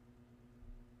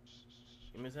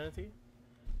 You miss that to you?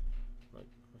 Look,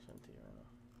 I'm sending to you right now.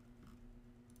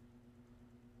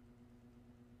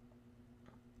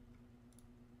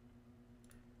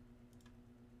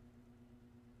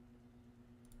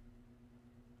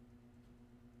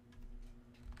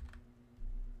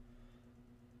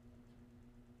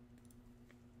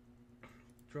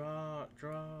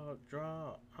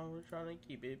 Draw. I was trying to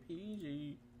keep it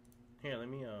PG. Here, let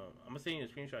me, I'm gonna send you a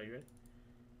screenshot. You ready?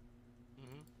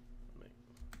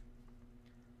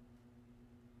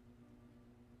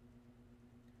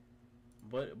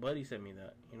 Buddy sent me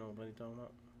that. You know what Buddy talking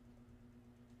about?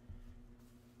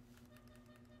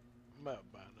 I'm about to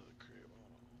buy another crib. Hold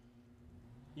on.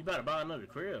 You about to buy another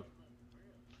crib?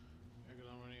 Yeah, because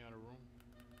I'm running out of room.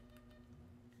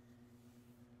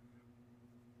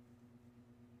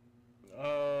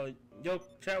 Yo,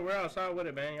 chat, we're outside with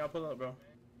it, man. Y'all pull up, bro.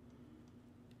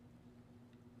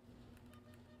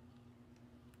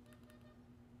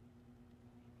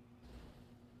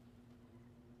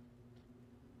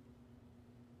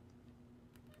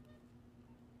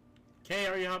 Kay,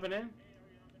 are you hopping in?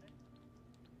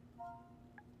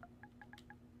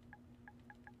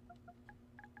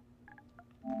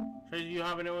 Tracy, you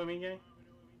hopping in with me, Kay?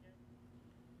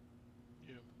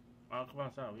 Yeah. Oh, come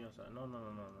outside. We outside. No, hop in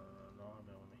with me.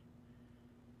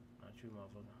 Not you,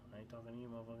 motherfucker. I ain't talking to you,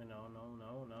 motherfucker. No, not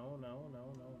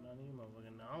you,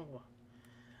 motherfucker.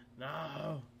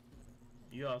 No.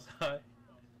 You outside?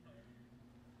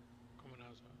 Coming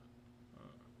outside.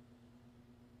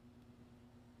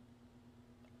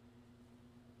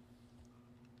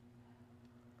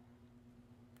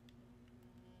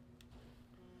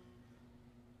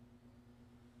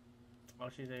 Oh,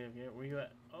 she's there. Where you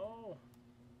at? Oh.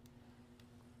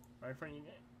 Right in front of you,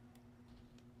 gang.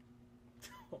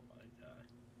 Oh my god.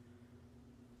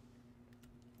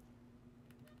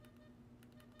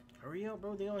 Hurry up,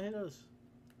 bro. They gonna hit us.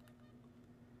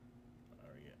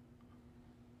 Hurry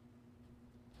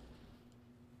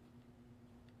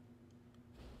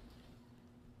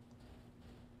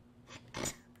up.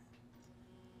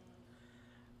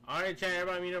 Alright, chat.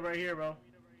 Everybody meet up right here, bro.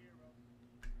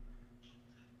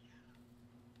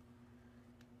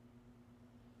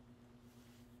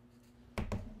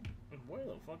 Where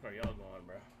the fuck are y'all going,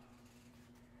 bro?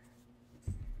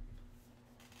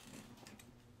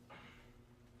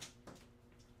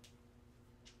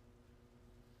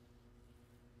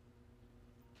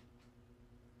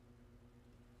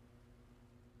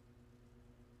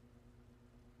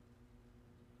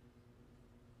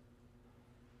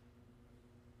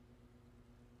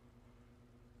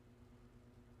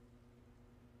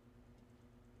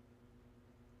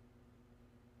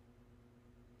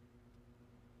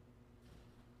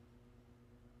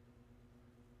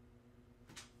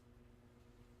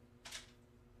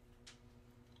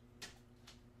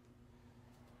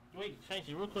 Wait,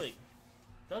 Shanky, real quick.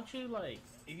 Don't you, like,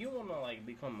 if you want to, like,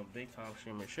 become a big time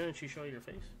streamer, shouldn't you show your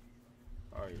face?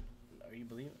 Are you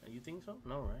believe? You think so?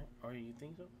 No, right? Or you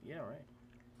think so? Yeah, right.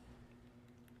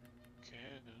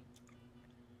 Can.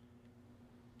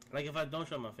 Like, if I don't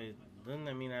show my face, doesn't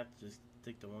that mean I have to just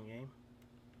stick to one game?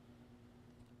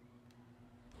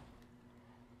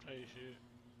 Hey, shit.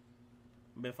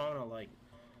 But if I want to, like,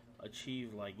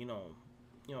 achieve, like, you know,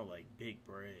 like, big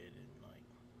bread and, like,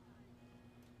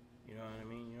 you know what I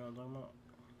mean? You know what I'm talking about?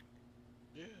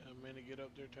 Yeah, I mean to get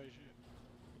up there type shit.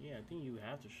 Yeah, I think you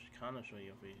have to kind of show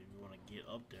your face if you want to get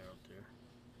up there.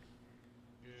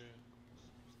 Yeah.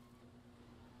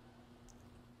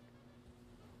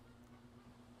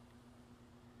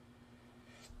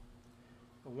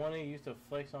 one that used to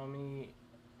flex on me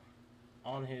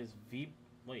on his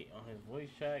on his voice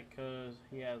chat because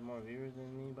he has more viewers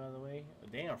than me, by the way.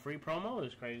 Damn, free promo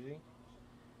is crazy.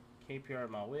 KPR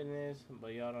my witness,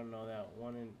 but y'all don't know that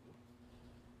one in...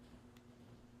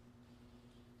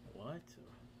 What?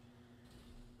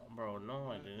 Bro,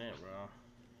 no I didn't, bro.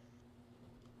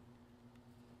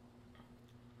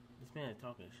 This man is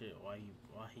talking shit why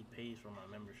he pays for my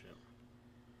membership.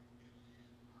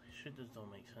 Shit just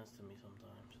don't make sense to me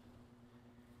sometimes.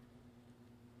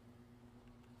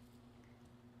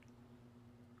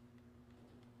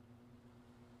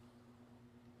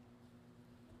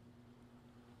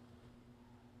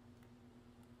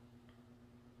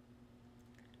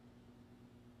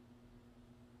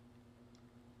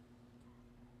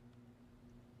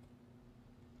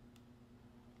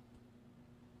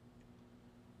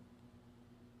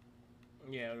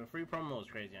 Yeah, the free promo is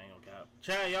crazy, I ain't gonna cap.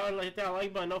 Chat, y'all hit that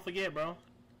like button, don't forget, bro.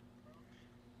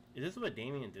 Is this what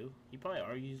Damien do? He probably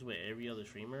argues with every other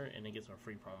streamer and then gets a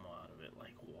free promo out of it.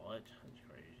 Like, what? That's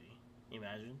crazy.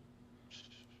 Imagine.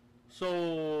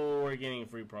 So, we're getting a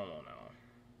free promo now.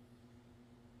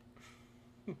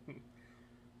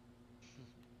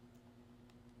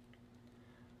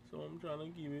 So, I'm trying to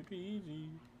keep it PG.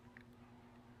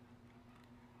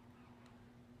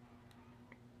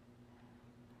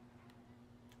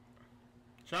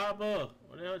 Chopper!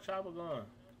 Where the hell Chopper going?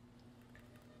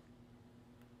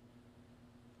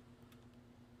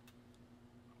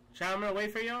 Chat, I'm gonna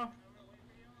wait for y'all.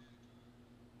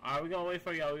 Alright, we gonna wait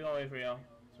for y'all. 20, 19.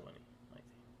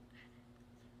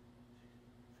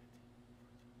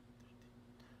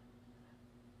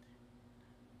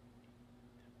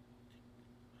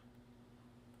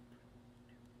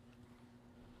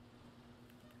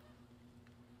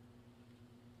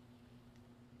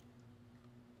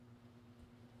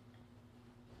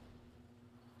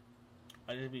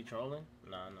 I just be trolling?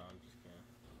 Nah, I'm just kidding.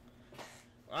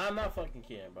 I'm not fucking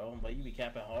kidding, bro. But you be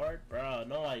capping hard? Bro,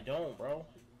 no I don't, bro.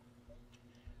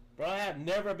 Bro, I have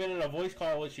never been in a voice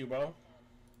call with you, bro.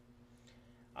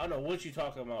 I don't know what you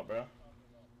talking about, bro.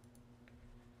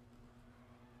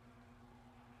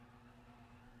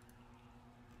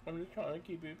 I'm just trying to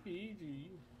keep it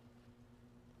PG.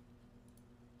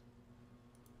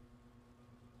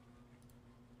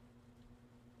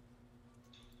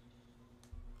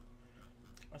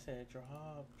 I said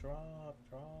drop.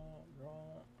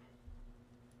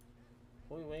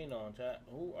 Who we waiting on, chat?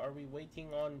 Who are we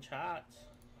waiting on, chat?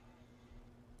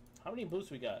 How many boosts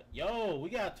we got? Yo, we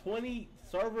got 20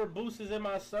 server boosts in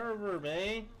my server,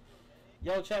 man.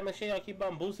 Yo, chat, make sure y'all keep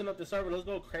on boosting up the server. Let's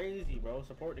go crazy, bro.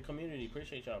 Support the community.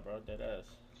 Appreciate y'all, bro. Deadass.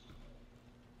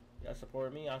 Y'all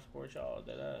support me, I support y'all.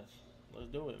 Deadass. Let's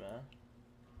do it, man.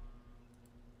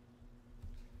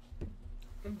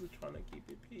 I'm just trying to keep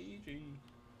it PG.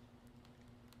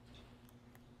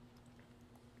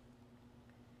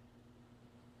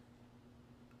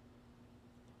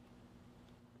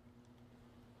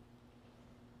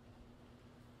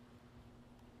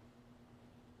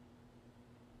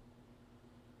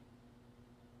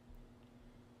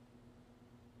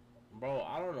 Bro,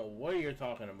 I don't know what you're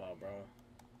talking about, bro.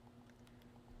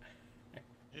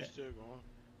 It's still going.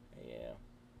 Yeah.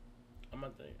 I'm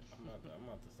about to stop talking to him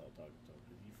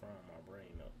because you frying my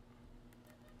brain up.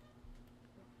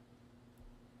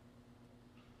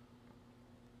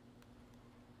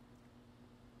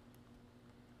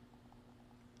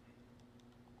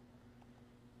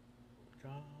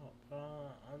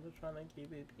 I'm just trying to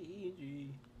keep it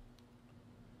PG.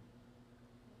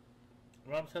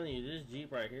 Well, I'm telling you, this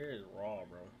Jeep right here is raw,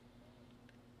 bro.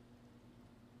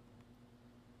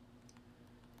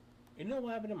 You know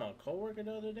what happened to my coworker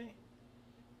the other day?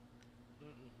 I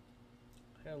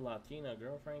had a Latina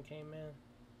girlfriend came in,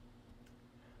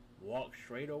 walked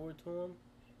straight over to him,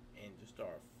 and just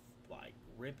started like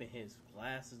ripping his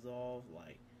glasses off,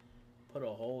 like put a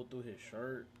hole through his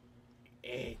shirt,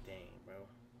 everything, bro.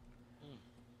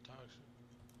 Toxic.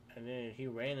 And then he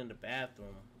ran in the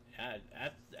bathroom at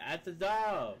the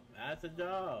job.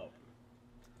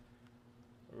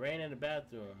 Ran in the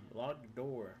bathroom, locked the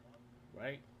door,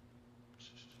 right?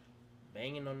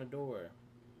 Banging on the door.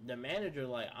 The manager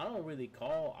like, I don't really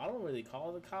call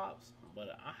the cops, but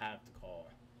I have to call.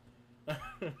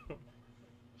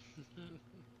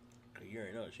 You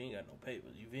already know she ain't got no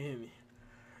papers, you feel me?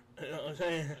 You know what I'm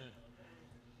saying?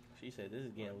 She said this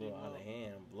is getting a little out of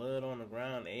hand. Blood on the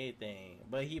ground, everything.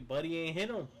 But Buddy ain't hit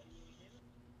him.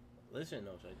 Listen,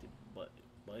 no, but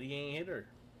Buddy ain't hit her.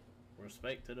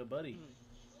 Respect to the buddy.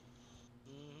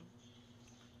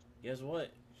 Guess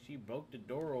what? She broke the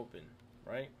door open,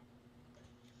 right?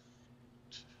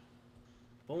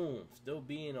 Boom, still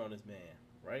being on this man,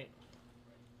 right?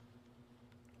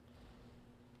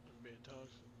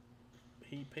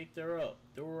 He picked her up,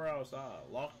 threw her outside,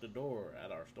 locked the door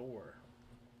at our store,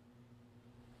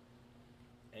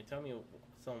 and tell me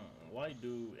some white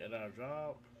dude at our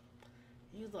job.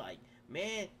 He was like,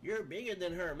 "Man, you're bigger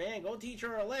than her, man. Go teach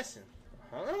her a lesson."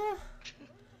 Huh?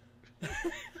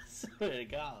 Swear to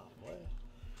God, boy.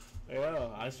 Yeah,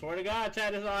 I swear to God,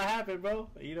 Chad, this all happened, bro.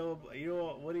 You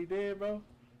know what he did, bro?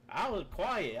 I was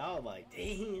quiet. I was like,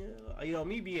 damn. You know,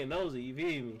 me being nosy, you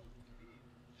feel me?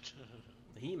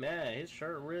 He mad. His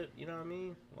shirt ripped, you know what I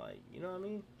mean? Like, you know what I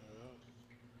mean?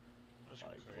 That's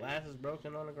Like, crazy. glasses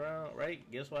broken on the ground, right?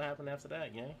 Guess what happened after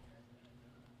that, gang?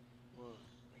 What?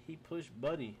 He pushed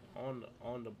Buddy on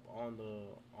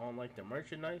like the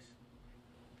merchandise.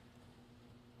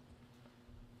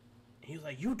 He was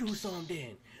like, "You do something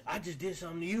then. I just did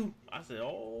something to you." I said,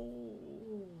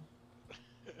 "Oh."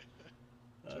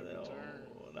 I said,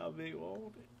 "Oh, that big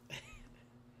won't it?"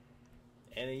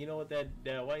 And then you know what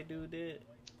that white dude did?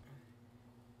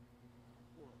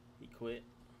 He quit.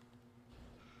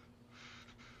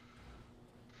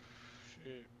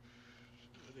 Shit.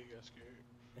 I think I got scared.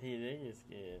 He did get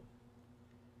scared.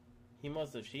 He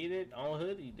must have cheated on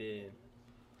Hood. He did.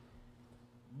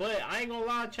 But I ain't gonna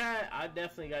lie, Chad. I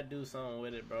definitely got to do something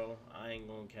with it, bro. I ain't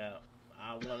gonna cap.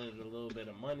 I wanted a little bit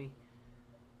of money.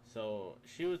 So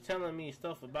she was telling me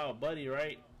stuff about Buddy,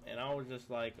 right? And I was just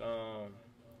like,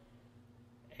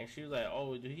 and she was like,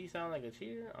 "Oh, do he sound like a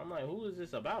cheater?" I'm like, "Who is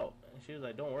this about?" And she was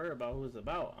like, "Don't worry about who it's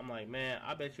about." I'm like, "Man,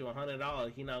 I bet you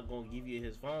 $100 he not gonna give you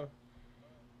his phone."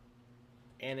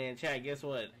 And then, Chad, guess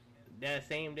what? That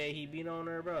same day he beat on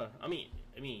her, bro. I mean,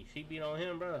 she beat on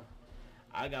him, bro.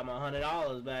 I got my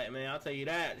 $100 back, man. I'll tell you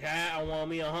that. Chad, I want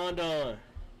me a Honda.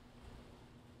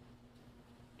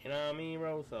 You know what I mean,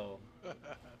 bro? So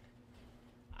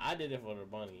I did it for the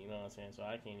bunny. You know what I'm saying? So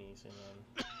I can't even say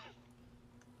nothing.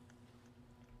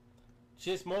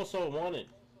 Chismoso wanted.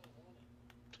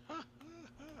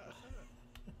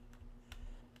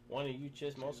 One of you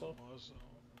Chismoso?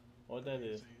 What that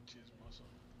is?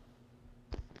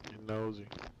 You nosy.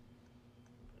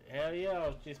 Hell yeah, I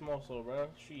was Chismoso, bro.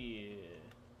 Shit.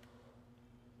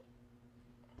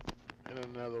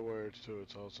 In other words, too,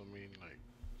 it's also mean like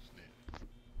snitch.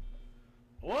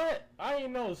 What? I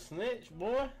ain't no snitch,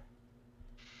 boy.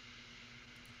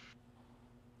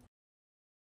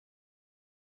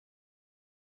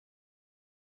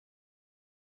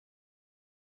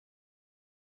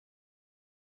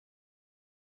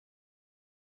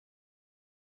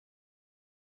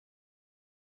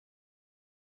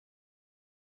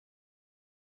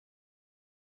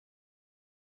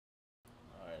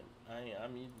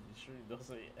 I'm used to the street, don't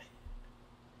say it.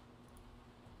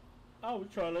 I was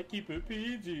trying to keep it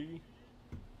PG.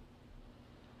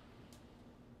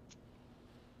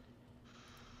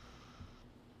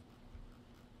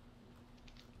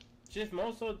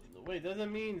 Chismoso, wait, it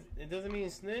doesn't mean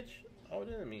snitch? Oh,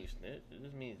 it doesn't mean snitch. It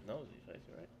just means nosy, right?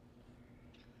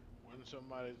 When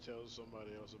somebody tells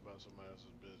somebody else about somebody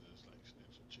else's business, like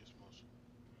snitch or chismoso.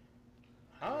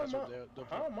 How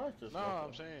am I just? No,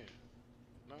 I'm saying.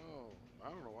 No, I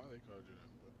don't know why they called you that,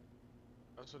 but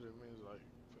that's what it means, like,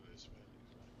 for the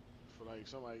Hispanics. Like, for, like,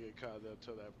 somebody get caught, they'll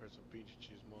tell that person, peach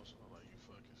chismoso, like, you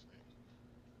fucking snitch.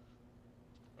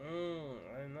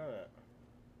 I didn't know that.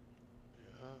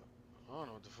 Yeah, I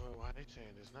don't know what the fuck, why they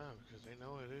saying this now, because they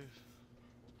know it is.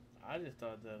 I just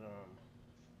thought that,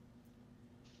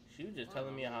 she was just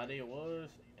telling me how they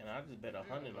was, and I just bet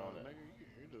 100 on it. Nigga,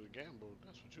 you just gambled,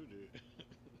 that's what you did.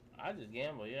 I just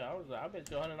gambled, yeah. I bet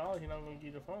you $100 he's not gonna give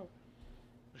you the phone.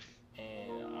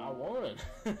 And I won.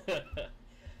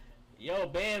 Yo,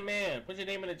 Bandman, put your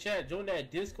name in the chat. Join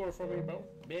that Discord for me, bro.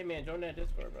 Bandman, join that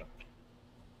Discord, bro.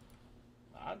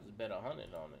 I just bet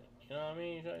 100 on it. You know what I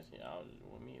mean, Tracy? I was just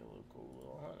with me a little cool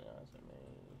little 100. I said,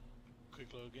 man.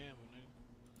 Quick little gamble, nigga.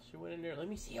 She went in there. Let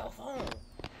me see your phone.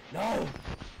 No.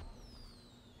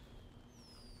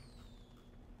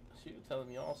 She was telling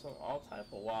me all type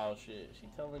of wild shit. She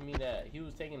telling me that he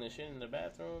was taking the shit in the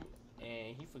bathroom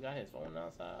and he forgot his phone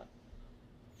outside.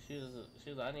 She was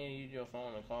like, I need to use your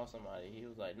phone to call somebody. He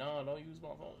was like, no, don't use my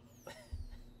phone.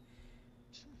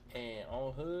 And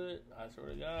on Hood, I swear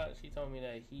to God, she told me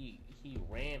that he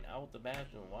ran out the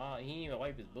bathroom. Wow, he didn't even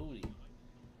wipe his booty.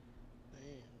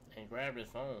 Damn. And grabbed his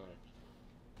phone.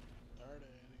 Dirty.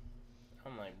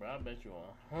 I'm like, bro, I bet you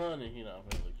 100 he not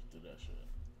gonna look you through that shit.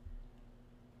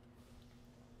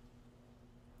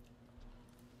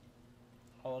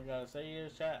 All I gotta say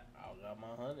is, chat, I got my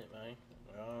 100, man.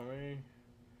 You know what I mean?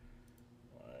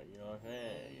 Like, you know what I'm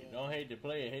saying? You don't hate the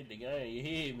player, hate the game. You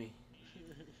hear me?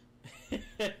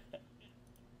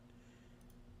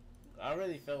 I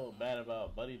really felt bad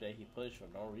about Buddy that he pushed for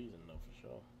no reason, though, for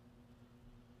sure.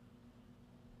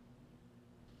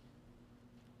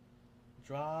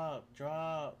 Drop,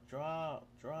 drop, drop,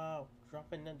 drop.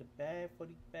 Dropping in the bag for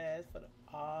the bags for the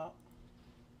op.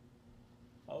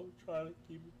 I'm trying to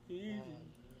keep it easy.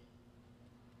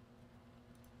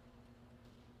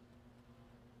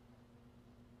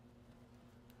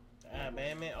 Ah,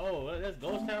 man. Oh, that's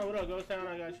Ghost Town. What up, Ghost Town?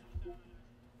 I got you.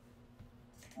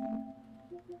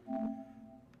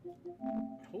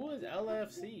 Who is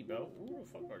LFC, bro? Who the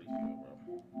fuck are these people,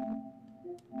 bro?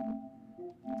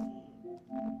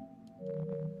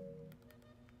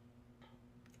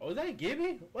 Oh, is that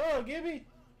Gibby? Whoa, Gibby!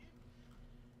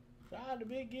 Shout out to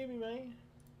Big Gibby, man.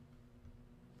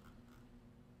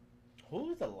 Who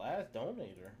was the last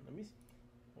donator? Let me see.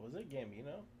 Was it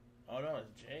Gambino? Oh, no,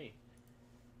 it's Jay.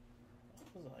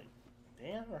 I was like,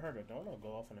 damn, I haven't heard a donor go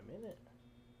off in a minute.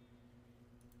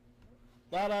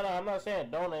 No, I'm not saying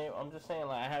donate. I'm just saying,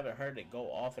 like, I haven't heard it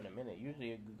go off in a minute.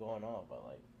 Usually it going off, but,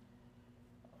 like,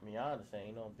 I mean, I understand,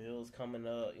 you know, bills coming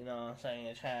up, you know what I'm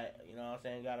saying, chat, you know what I'm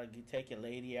saying, gotta take your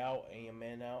lady out and your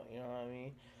man out, you know what I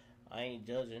mean? I ain't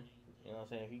judging, you know what I'm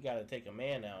saying, if you gotta take a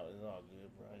man out, it's all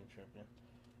good, bro, I ain't tripping.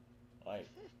 Like,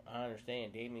 I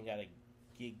understand, Damien gotta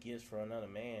get gifts for another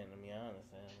man, I mean, I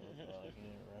understand, it's all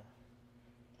good, bro.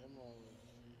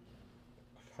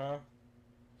 Huh?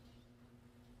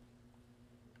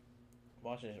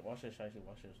 Watch this, Shicey,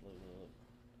 watch this, look.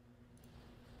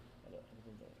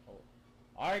 Oh.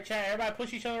 Alright, chat, everybody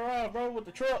push each other off, bro, with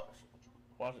the trucks.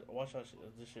 Watch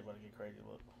this shit about to get crazy,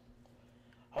 look.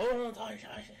 Hold on tight,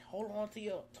 Shicey. Hold on to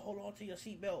your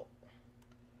seatbelt.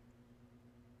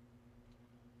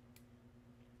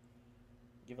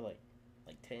 Give it like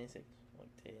 10 seconds.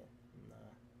 Like 10, 9,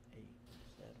 8,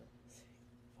 7, 6,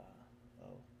 5, 4,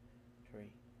 3,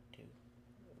 2,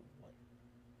 1.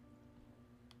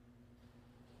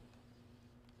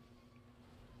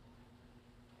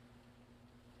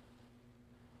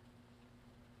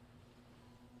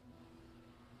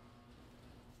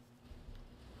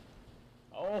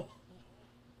 Oh!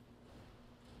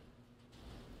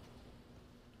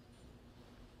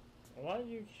 Why did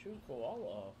you shoot Koala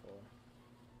off for?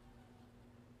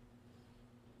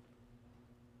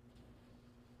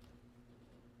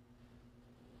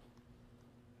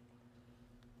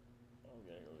 I'm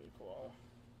gonna go get Koala.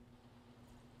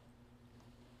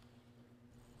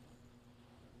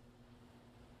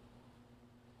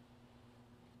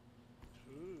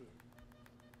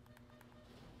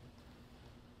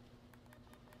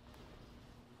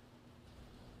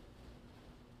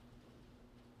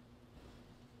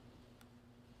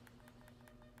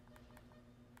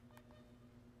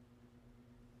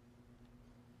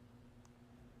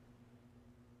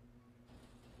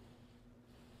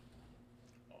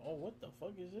 Oh, what the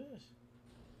fuck is this?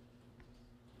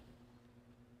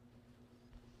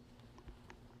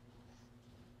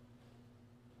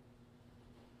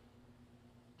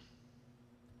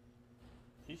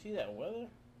 Do you see that weather?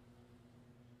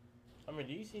 I mean,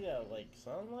 do you see that, like,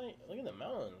 sunlight? Look at the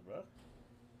mountains, bro.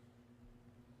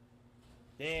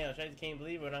 Damn, I can't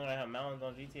believe we're not gonna have mountains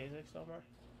on GTA 6 somewhere.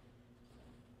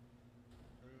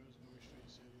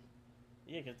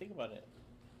 Yeah, cause think about it.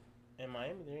 In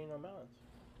Miami, there ain't no mountains.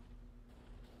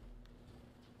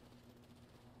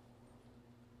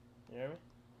 You hear me?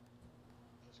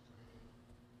 That's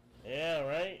crazy. Yeah,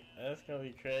 right? That's gonna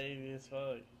be crazy as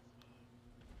fuck.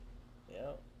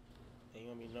 Yep. Ain't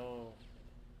gonna be no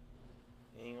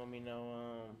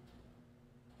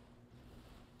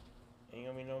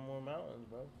more mountains,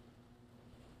 bro.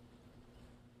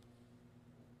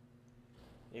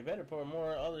 You better put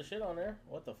more other shit on there.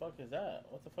 What the fuck is that?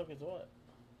 What the fuck is what?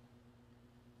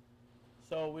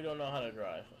 So we don't know how to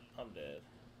drive. I'm dead.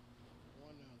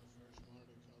 One now, the first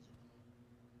monitor counts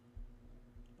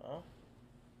are Huh?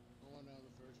 One now, the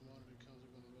first monitor counts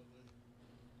are gonna look like.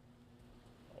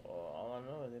 Well, all I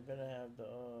know is they better have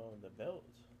the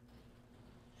belts.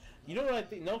 You know what I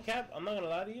think? No cap, I'm not gonna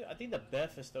lie to you. I think the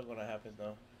BEF is still gonna happen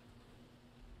though.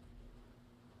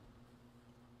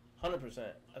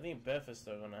 100%. I think BEF is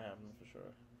still gonna happen for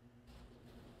sure.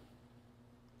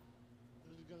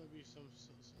 There's gonna be some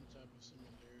type of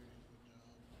similarities with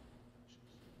job.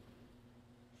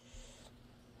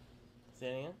 Say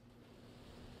it again?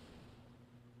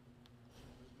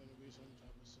 There's gonna be some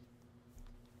type of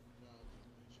job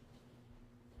simulations.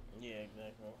 Yeah,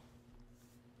 exactly.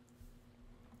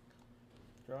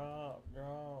 Drop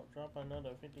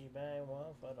another 50 bag,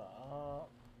 one for the op.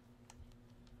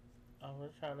 I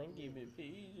was trying to keep it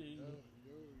PG.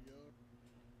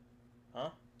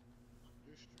 Huh?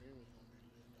 Your stream is gonna be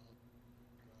lit,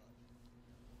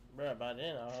 dog. Bruh, by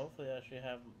then, hopefully I should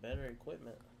have better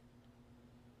equipment.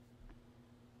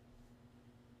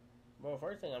 Bro,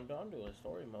 first thing I'm doing is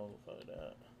story mode. Fuck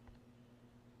that.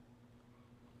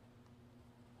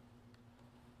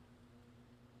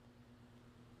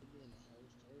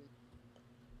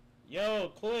 Yo,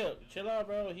 Clip, chill out,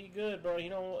 bro. He good, bro. He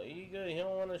good. He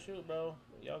don't want to shoot, bro.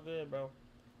 Y'all good, bro.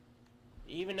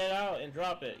 Even it out and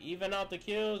drop it. Even out the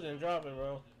kills and drop it,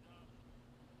 bro.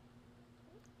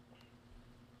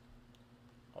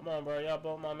 Come on, bro. Y'all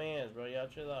both my mans, bro. Y'all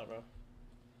chill out, bro.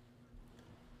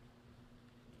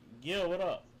 Gil, what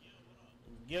up?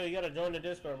 Gil, you gotta join the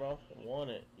Discord, bro. Want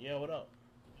it. Yeah, what up?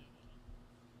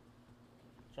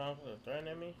 Chonka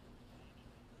threatening me?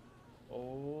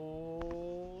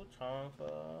 Oh,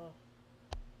 Chonka.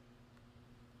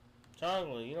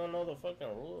 Chonka, you don't know the fucking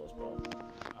rules, bro.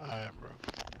 I am, bro.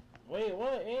 Wait,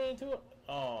 what? It ain't too...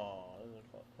 Oh,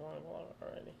 it's a 1 o'clock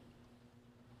already.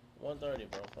 1:30,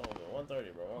 bro. Hold me.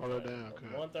 1:30, bro. Hold it down,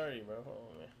 good. 1:30, bro.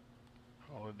 Hold me.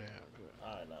 Hold it down, good.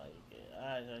 Alright, nah, you get it.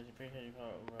 Alright, I appreciate you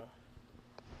calling, bro.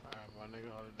 Alright, my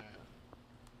nigga, hold it down.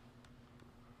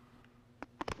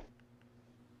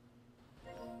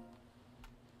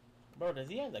 Bro, does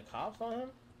he have the cops on him?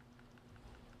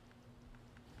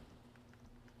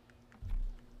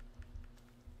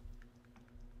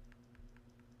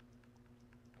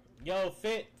 Yo,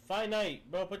 Fight Night,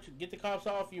 bro. Get the cops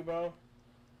off you, bro.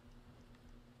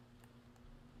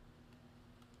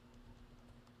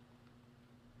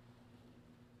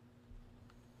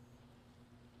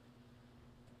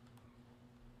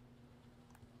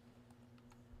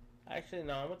 Actually,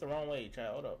 no, I went the wrong way, chat.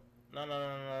 Hold up. No,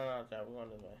 chat. We're going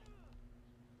this way.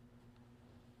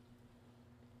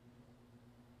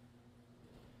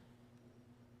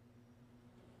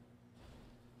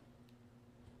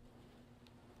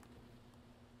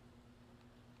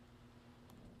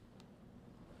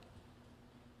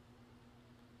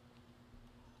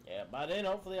 Yeah, by then,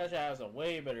 hopefully, I should have some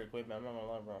way better equipment. I'm not gonna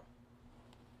lie, bro.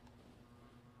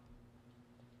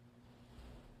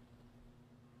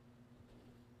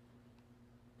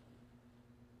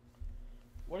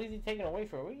 What is he taking away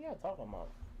from? What are y'all talking about?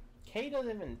 K doesn't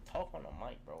even talk on the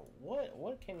mic, bro.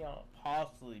 What can y'all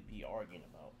possibly be arguing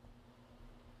about?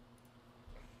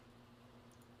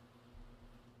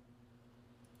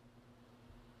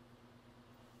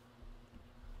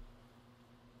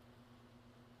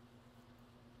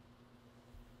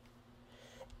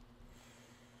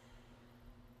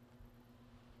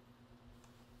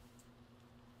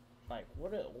 Like,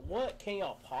 what can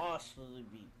y'all possibly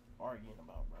be arguing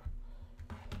about, bro?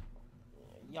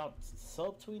 Y'all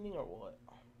subtweeting or what?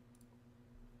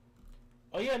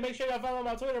 Oh yeah, make sure y'all follow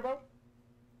my Twitter, bro.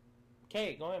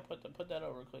 Okay, go ahead and put that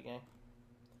over quick, gang.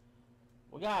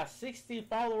 We got 60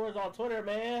 followers on Twitter,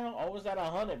 man. Almost at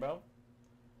 100, bro.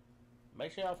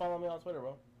 Make sure y'all follow me on Twitter,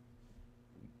 bro.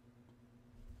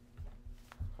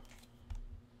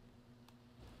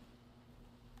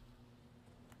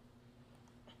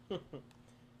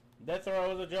 That's alright.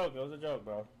 It was a joke. It was a joke,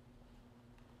 bro.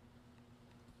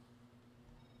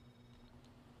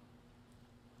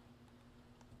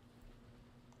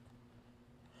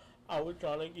 I was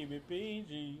trying to keep it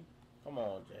PG. Come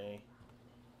on, Jay.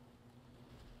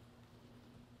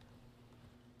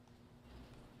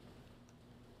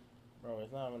 Bro,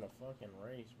 it's not even a fucking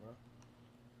race, bro.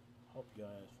 Hope you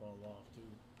guys fall off, too.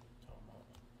 Talking about.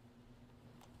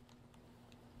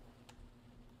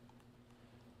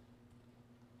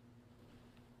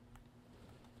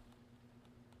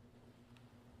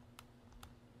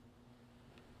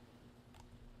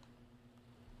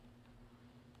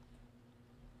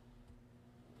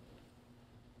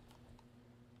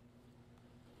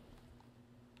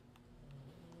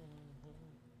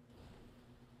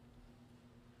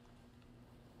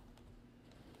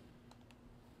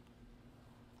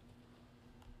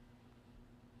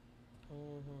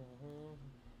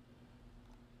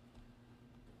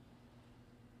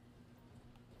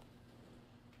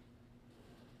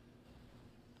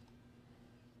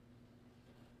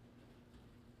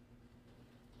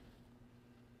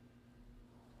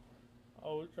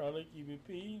 I was trying to keep it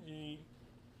PG.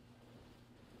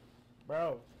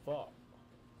 Bro, fuck.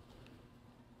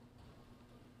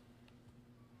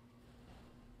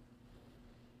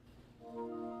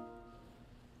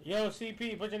 Yo,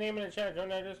 CP, put your name in the chat. Join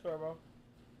that Discord, bro.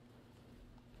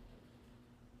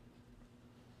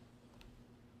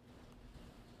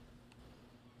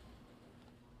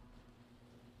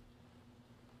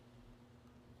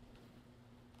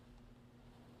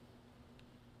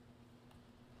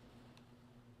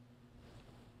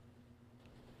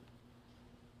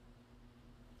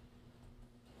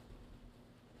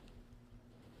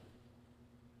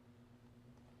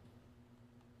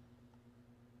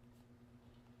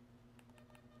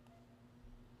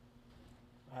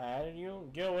 I added you.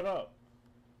 Gil, what up?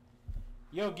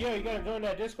 Yo, Gil, you gotta join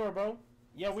that Discord, bro.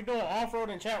 Yeah, we're doing off-road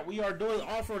in chat. We are doing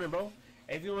off-roading, bro.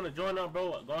 If you want to join up,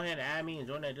 bro, go ahead and add me and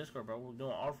join that Discord, bro. We're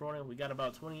doing off-roading. We got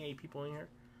about 28 people in here.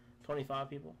 25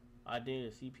 people. I did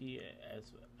a CP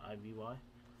as IVY.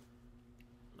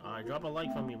 Alright, drop a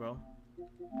like from me, bro.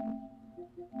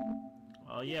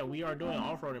 Oh, yeah, we are doing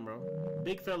off-roading, bro.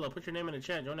 Big fella, put your name in the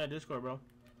chat. Join that Discord, bro.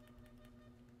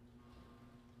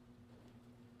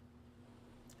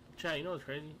 Chat, you know what's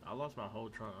crazy? I lost my whole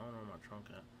trunk. I don't know where my trunk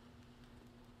at.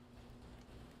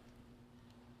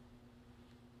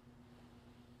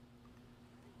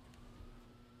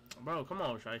 Bro, come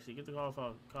on, Shicey. Get the cops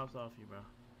off you, bro.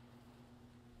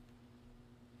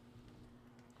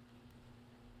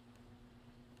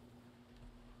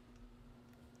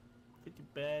 50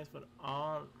 bags for the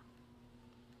arm.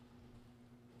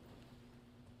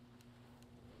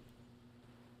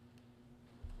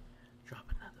 Drop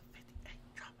another 58.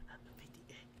 Drop another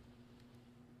 58.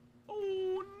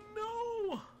 Oh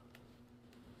no!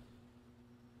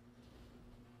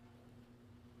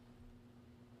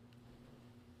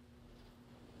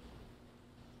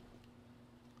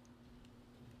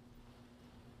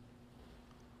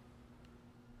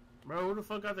 Bro, who the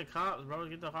fuck got the cops, bro?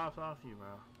 Get the cops off you, bro.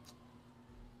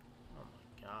 Oh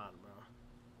my god, bro.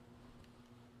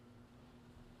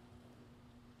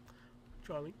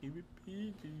 Trying to keep it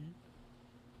PG.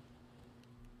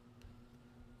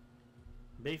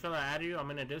 Big fella add you? I'm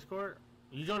in the Discord.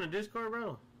 You join the Discord,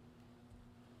 bro?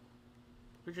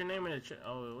 Put your name in the chat.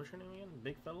 Oh, what's your name again?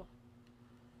 Big fella?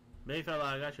 Big fella,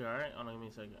 I got you, alright? Hold on, give me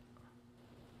a second.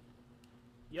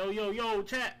 Yo,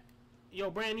 chat! Yo,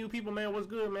 brand new people, man, what's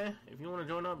good, man? If you want to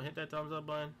join up, hit that thumbs up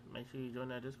button. Make sure you join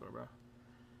that Discord, bro.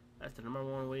 That's the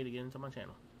 #1 way to get into my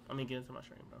channel. I mean, get into my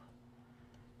stream, bro.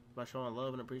 By showing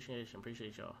love and appreciation.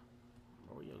 Appreciate y'all.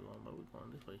 Where you going, bro? We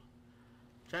going this way.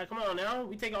 Chat, come on now.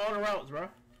 We taking all the routes, bro.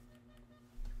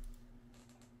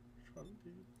 A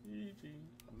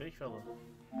big fella.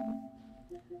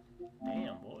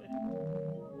 Damn, boy.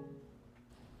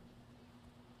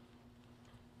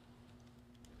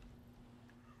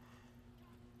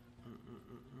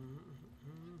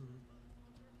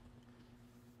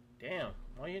 Damn,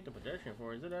 why you hit the pedestrian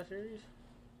for? Is it that serious?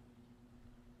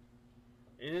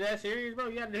 Is it that serious, bro?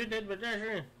 You gotta hit that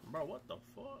pedestrian. Bro, what the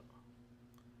fuck?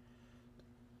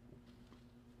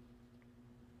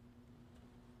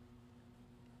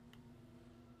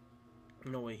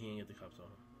 No way he ain't get the cops on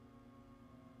him.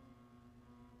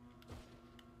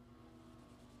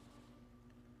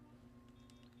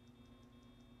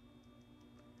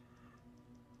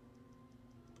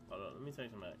 Hold on, let me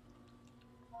take some back.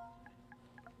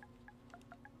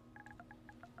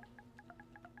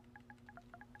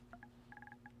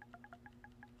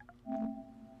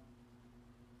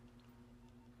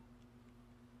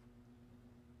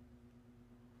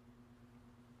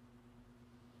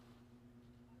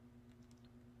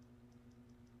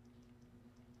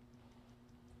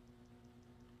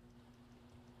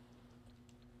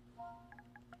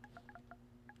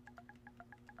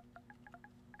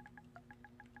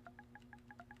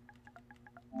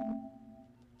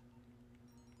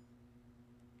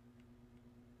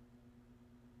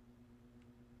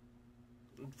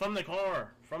 From the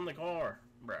car, bruh. From the car.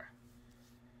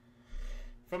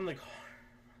 What the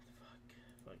fuck?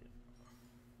 Fuck it.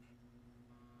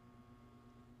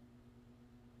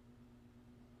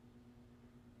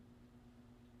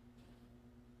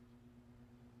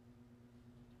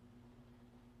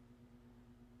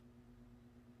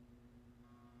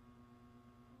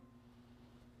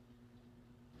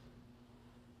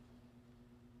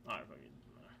 Alright, fuck it.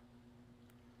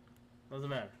 Doesn't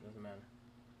matter. Doesn't matter.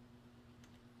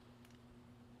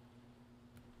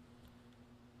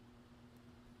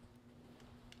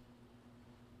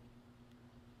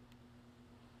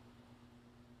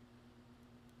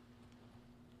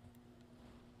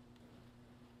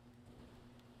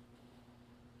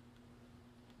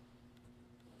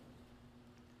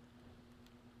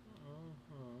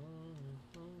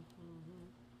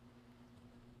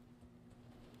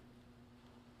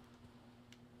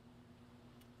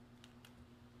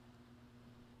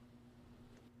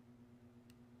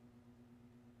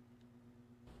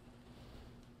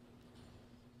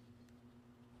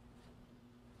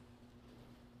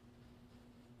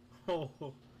 Oh.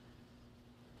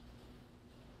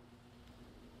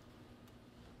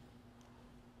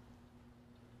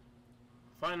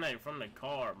 Find that from the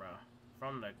car, bro.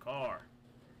 From the car.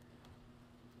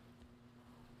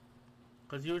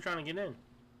 Cause you were trying to get in.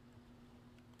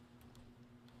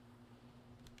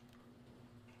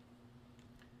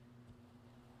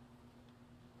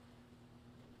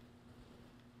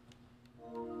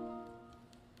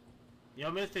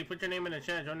 Yo, Mystic, put your name in the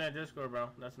chat. Join that Discord, bro.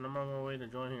 That's the #1 way to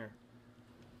join here.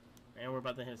 And we're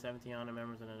about to hit 1,700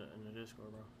 members in the Discord,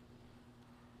 bro.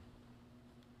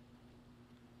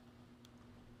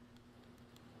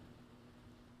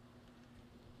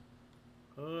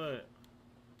 Good.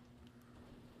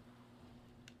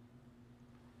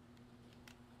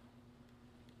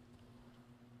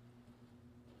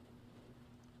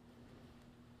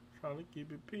 Trying to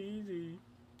keep it PG.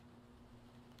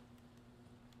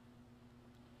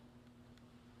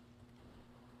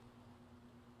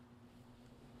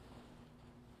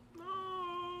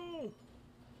 No.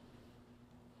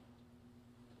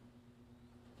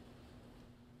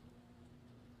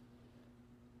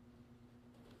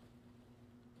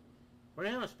 Where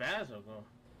the hell is Spazzo go?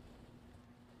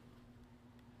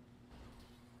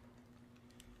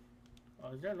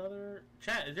 Oh, is there another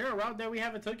chat? Is there a route that we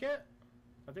haven't took yet?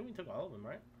 I think we took all of them,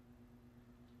 right?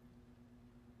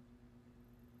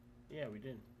 Yeah, we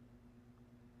did.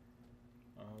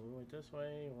 We went this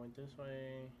way, we went this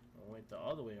way, we went the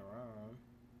other way around.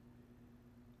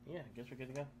 Yeah, I guess we're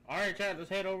good to go. Alright, chat,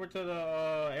 let's head over to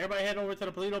the, everybody head over to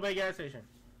the Polito Bay gas station.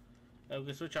 We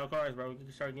can switch out cars, bro. We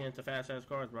can start getting into fast-ass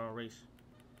cars, bro, and race.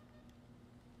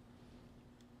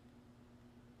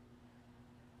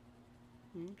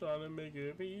 I'm trying to make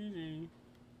it easy.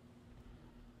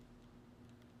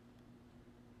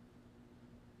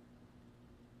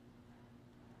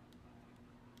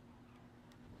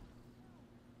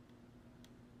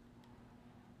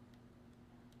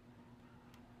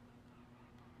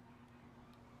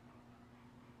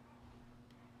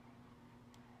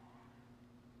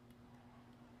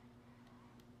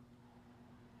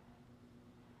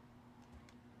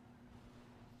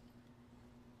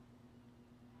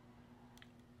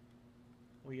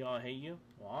 We all hate you?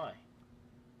 Why?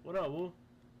 What up, Woo?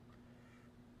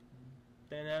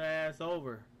 Bend that ass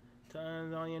over.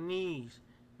 Turn on your knees.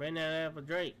 Bring that ass for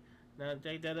Drake. Now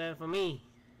take that ass for me.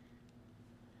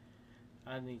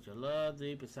 I need your love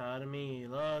deep inside of me.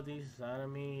 Love deep inside of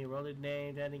me. Roll it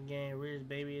down, daddy gang. Rich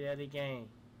baby, daddy gang.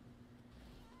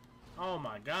 Oh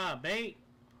my god, bait.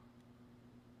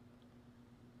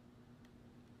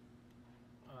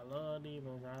 Love deep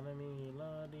inside of me,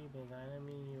 love deep inside of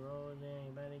me, roll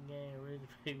gang, daddy gang, rich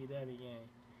baby daddy gang.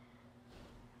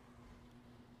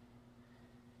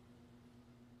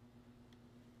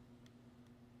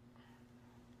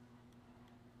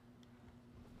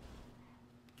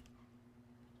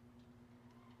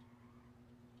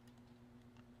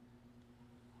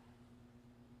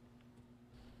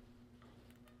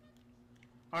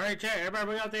 Alright, chat, everybody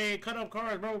bring out the cut up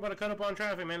cars, bro. We're about to cut up on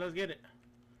traffic, man. Let's get it.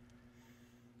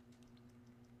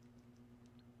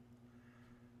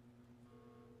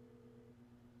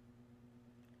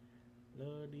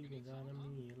 Love deep inside of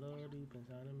me, love deep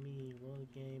inside of me, roll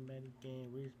the game, daddy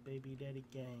gang, rich baby daddy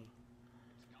gang.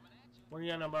 What do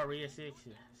y'all know about Red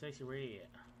 60? Sexy Red.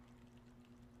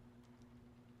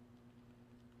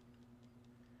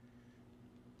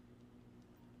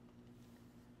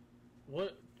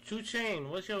 What? 2 Chain,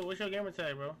 what's your gamer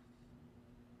tag, bro?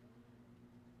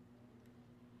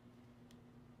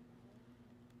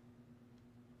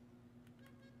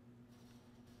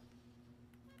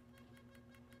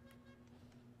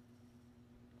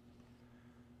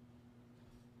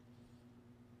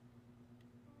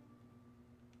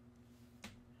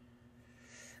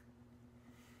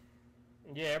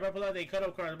 Yeah, everybody pull out they cut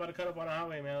up cards. About to cut up on the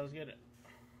highway, man. Let's get it.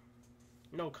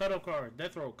 No, cut up cards.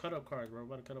 Death row, cut up cards, bro.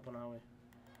 About to cut up on the highway.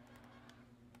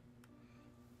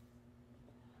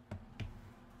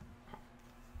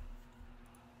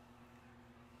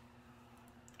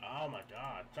 Oh my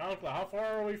god. Jonathan, how far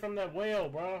are we from that whale,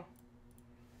 bro?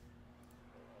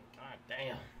 God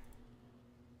damn.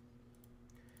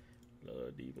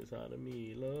 Love deep inside of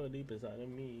me. Love deep inside of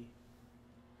me.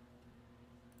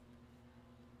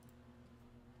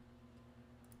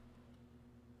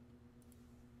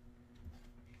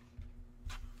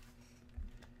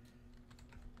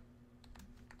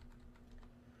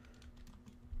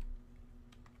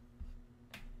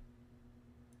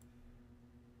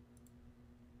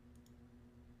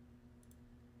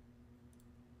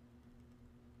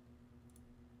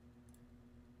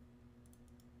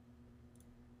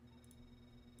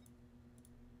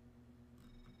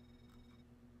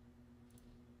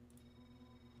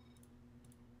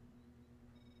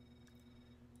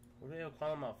 Who the hell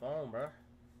calling my phone, bro?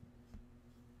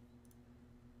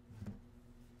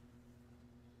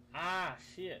 Ah,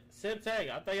 shit. Sip tag.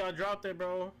 I thought y'all dropped it,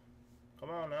 bro.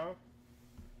 Come on now.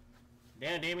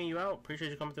 Damn, Damien, you out? Appreciate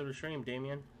you coming through the stream,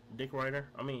 Damien. Dick Rider.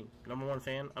 I mean, #1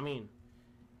 fan. I mean,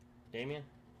 Damien.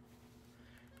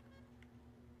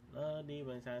 Love deep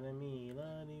inside of me.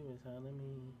 Love deep inside of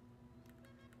me.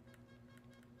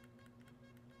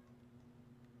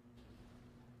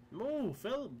 Move,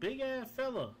 fella. Big ass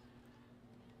fella.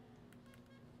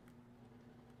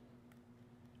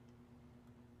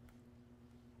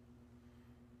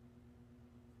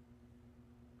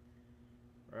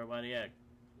 Where everybody at?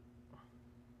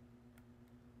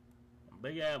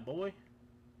 Big ass boy.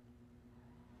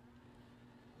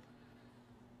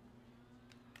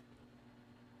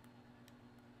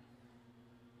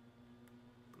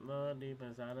 Love deep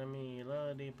inside of me,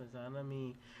 love deep inside of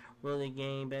me. Roll the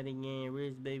game, bet again,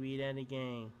 rich baby, that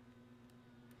again.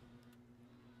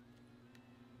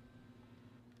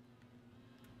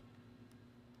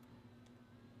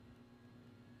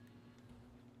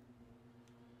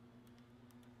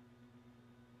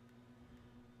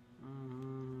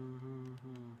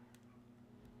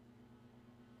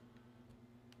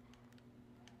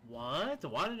 What?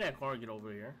 Why did that car get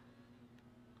over here?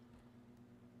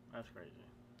 That's crazy.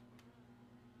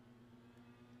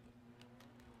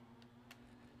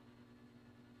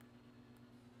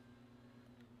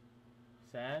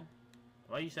 Sad?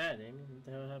 Why are you sad, Damien? What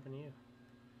the hell happened to you?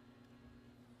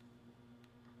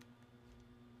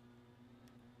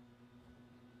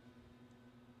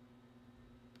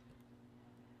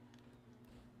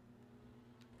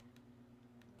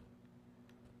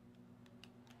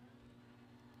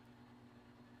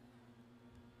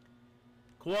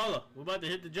 Koala, we're about to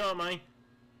hit the jump, man.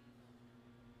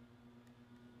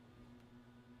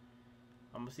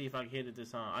 I'm gonna see if I can hit it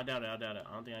this time. I doubt it, I doubt it.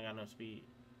 I don't think I got enough speed.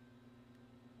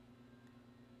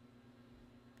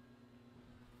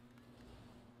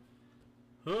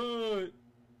 Hood.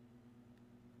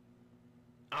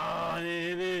 Oh, I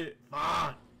didn't hit it.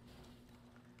 Fuck.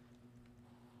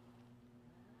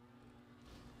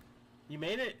 You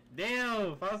made it?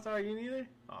 Damn, 5-star, you neither?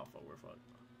 Oh, fuck, we're fucked.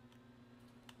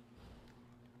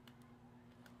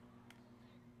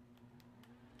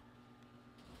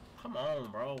 Come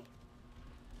on, bro.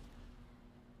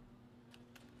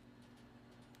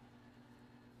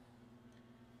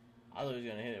 I thought he was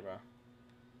gonna hit it, bro.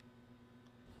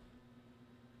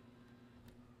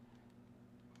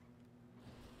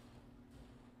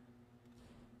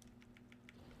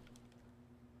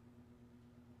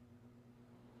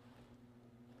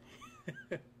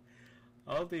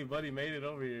 I don't think Buddy made it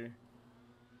over here.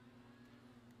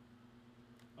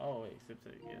 Oh wait, sip to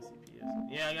yes,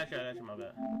 CPS. Yeah, I got you, my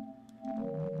bad.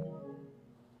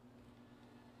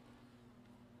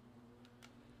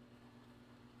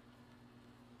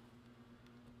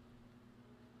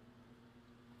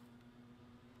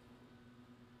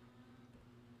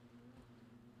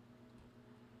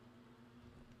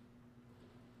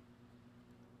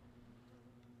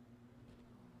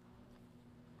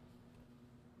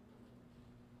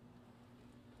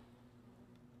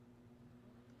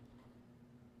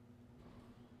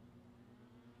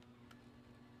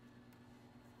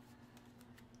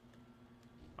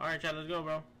 Alright, chat, let's go,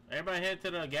 bro. Everybody head to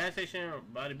the gas station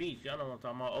by the beach. Y'all know what I'm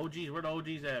talking about. OGs, where the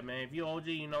OGs at, man? If you OG,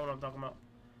 you know what I'm talking about.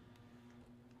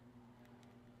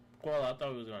 Cool, I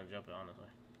thought we was gonna jump it, honestly.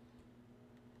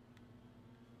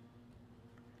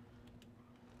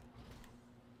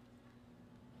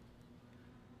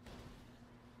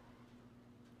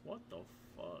 What the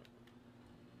fuck?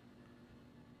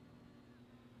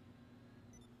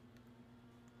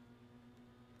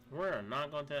 We're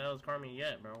not going to Ellis Carmi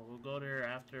yet, bro. We'll go there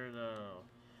after the...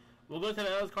 We'll go to the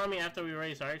Ellis Carmi after we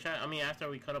race, alright, chat? I mean, after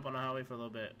we cut up on the highway for a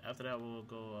little bit. After that, we'll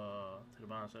go to the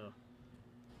Bonus Hill.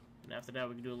 And after that,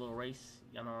 we can do a little race.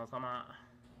 Y'all know what I'm talking about?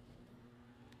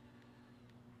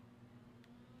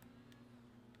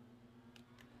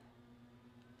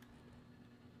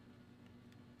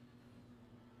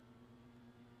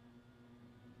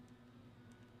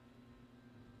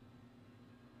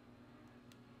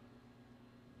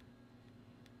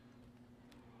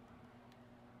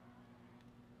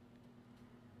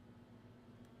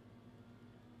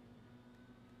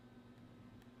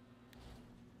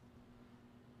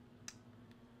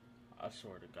 I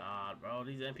swear to God, bro.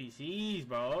 These NPCs,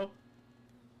 bro.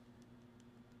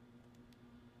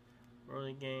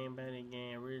 Rolling game, betting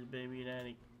game, rich baby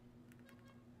daddy.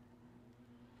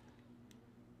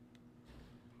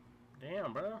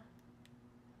 Damn, bro.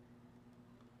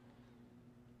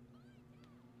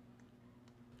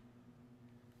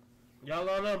 Y'all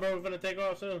don't know, bro. We're gonna take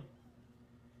off soon.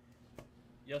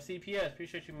 Yo, CPS,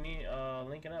 appreciate you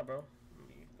linking up, bro.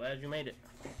 Glad you made it.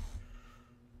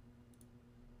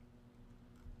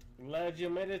 Glad you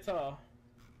made it tall.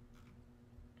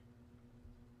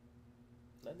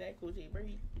 Let that coochie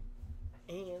breathe.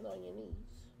 Hands on your knees.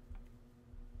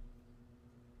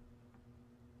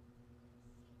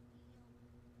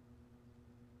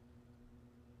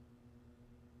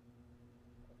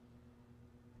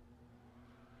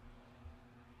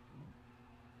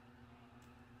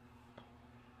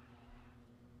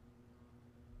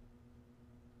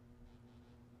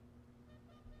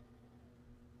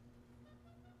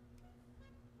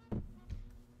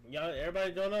 Y'all,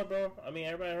 everybody join up, bro. I mean,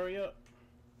 everybody hurry up.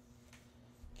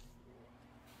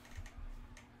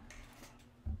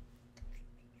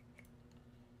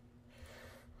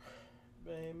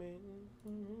 Baby.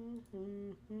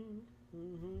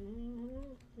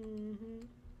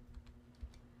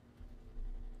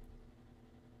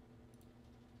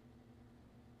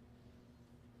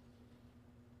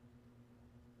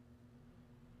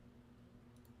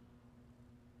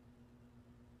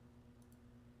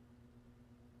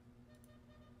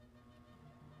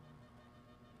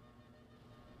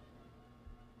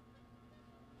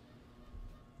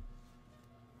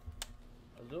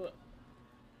 Let's do it.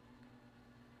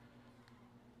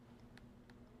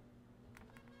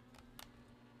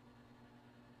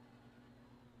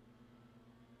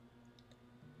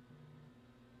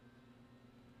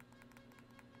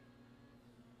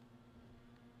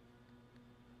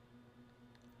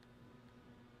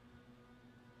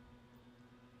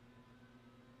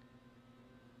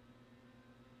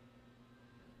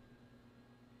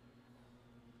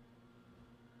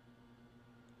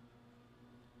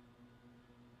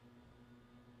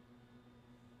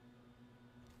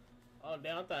 Oh,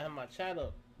 damn, I thought I had my chat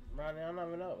up. Right now, I'm not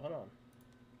even up. Hold on.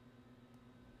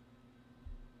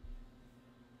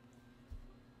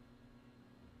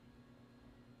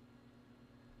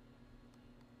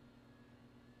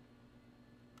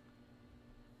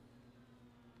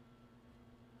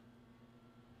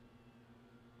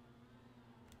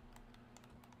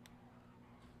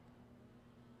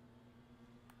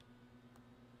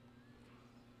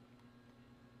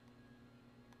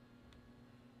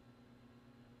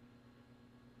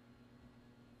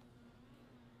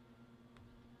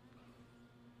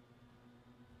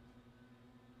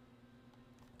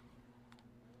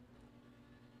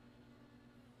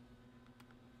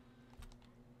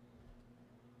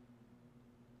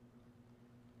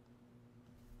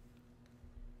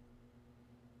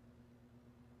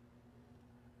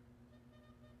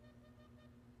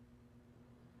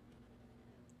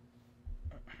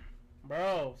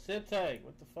 Bro, sit tight.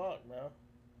 What the fuck, bro?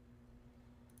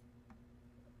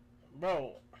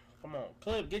 Bro, come on.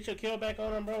 Clip, get your kill back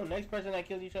on him, bro. Next person that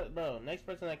kills each other, bro. Next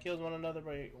person that kills one another,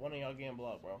 bro, one of y'all getting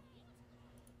blocked, bro.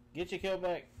 Get your kill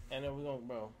back, and then we gonna,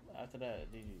 bro. After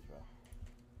that, DG's, bro.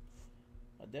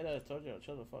 I did. I told you,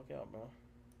 chill the fuck out, bro.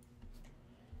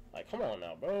 Like, come on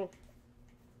now, bro.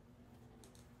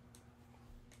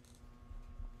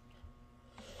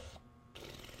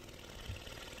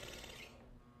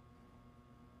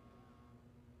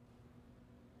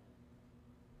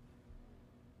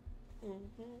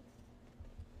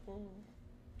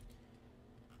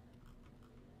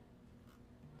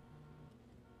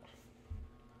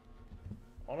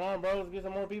 Hold on, bro. Let's get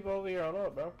some more people over here. Hold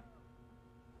up, bro.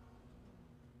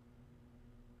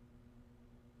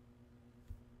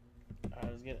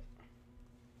 Alright, let's get it.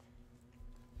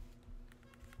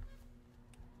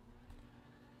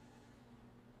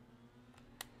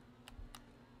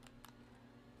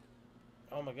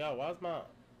 Oh my god, why's my...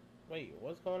 Wait,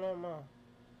 what's going on, my...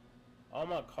 All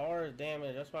my car is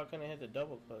damaged. That's why I couldn't hit the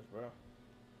double clutch, bro.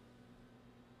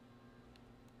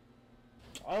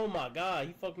 Oh my god,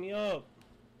 he fucked me up.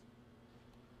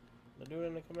 The dude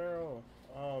in the Camaro.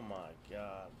 Oh my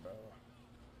god, bro.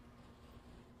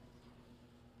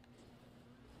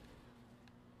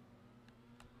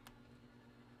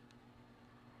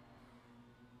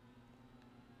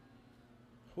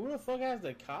 Who the fuck has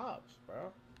the cops,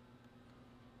 bro?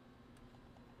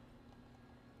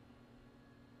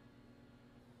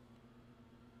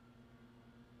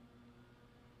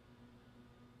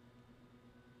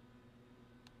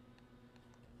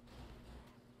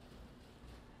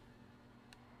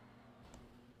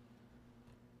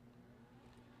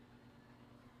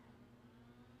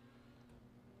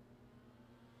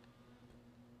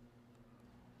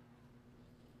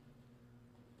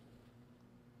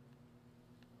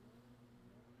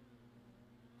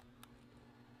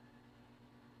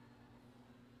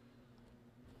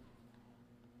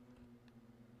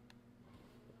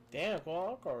 Damn,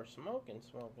 well, that car was smoking.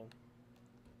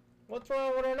 What's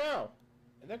wrong with her now?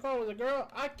 If that car was a girl,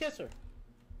 I'd kiss her.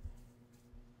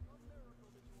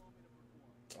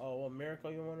 Oh, what miracle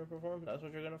you want to perform? That's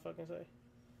what you're gonna fucking say?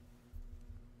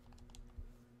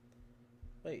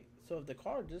 Wait, so if the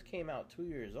car just came out 2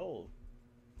 years old,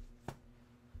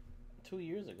 2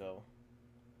 years ago,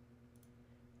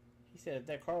 he said if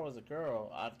that car was a girl,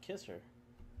 I'd kiss her.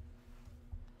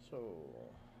 So,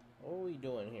 what are we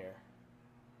doing here?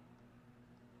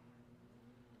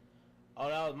 Oh,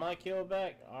 that was my kill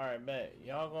back? Alright, bet.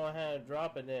 Y'all go ahead and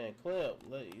drop it then. Clip.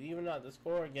 Even out the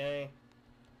score, gang.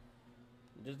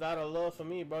 Just out of love for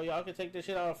me, bro. Y'all can take this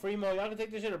shit out of free mode. Y'all can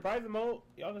take this shit to private mode.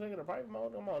 Y'all can take it to private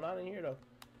mode. Come on, not in here though.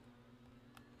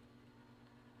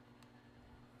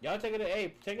 Y'all take it to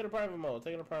take it to private mode.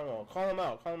 Take it to private mode. Call him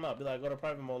out. Call him out. Be like, go to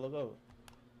private mode. Look over.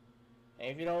 And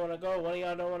if you don't want to go, one of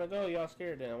y'all don't want to go. Y'all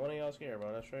scared then. One of y'all scared,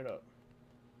 bro. That's straight up.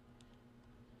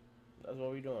 That's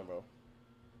what we doing, bro.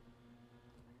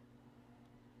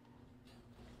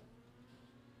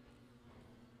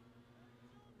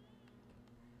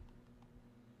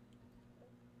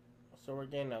 So we're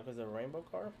getting now because of a rainbow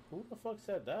car? Who the fuck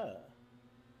said that?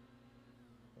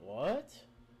 What?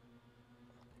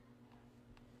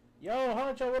 Yo,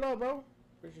 Honcho, what up, bro?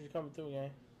 Appreciate you coming through,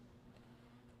 gang.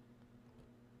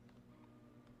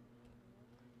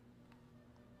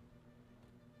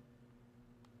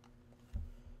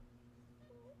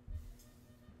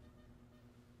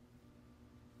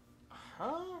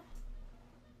 Huh?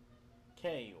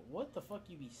 Okay, what the fuck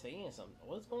you be saying something?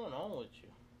 What's going on with you?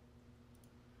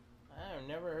 I have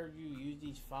never heard you use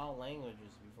these foul languages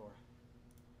before.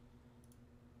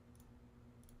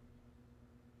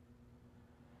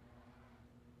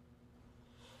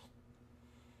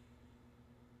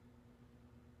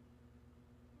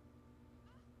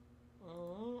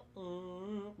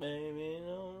 Baby,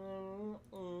 no,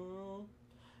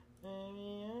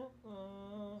 baby,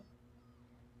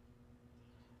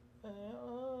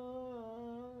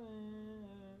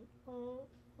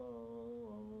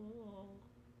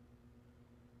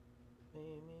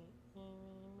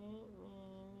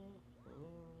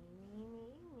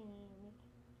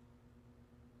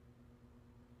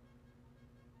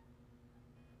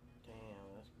 damn,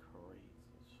 that's crazy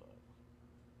as fuck.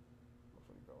 If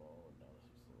we go all the way down to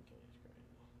 16K, it's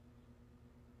crazy.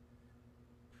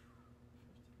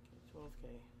 15K, 12K,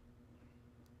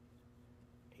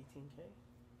 18K.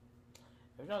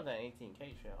 If it's not that 18K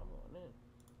shit, I'm going in.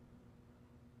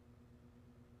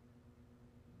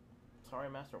 Sorry,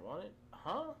 Master Wanted?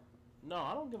 Huh? No,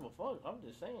 I don't give a fuck. I'm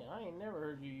just saying, I ain't never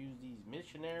heard you use these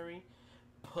missionary,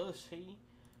 pussy,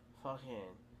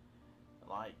 fucking,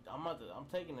 like, I'm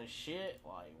taking a shit,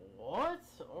 like, what?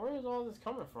 Where is all this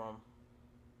coming from?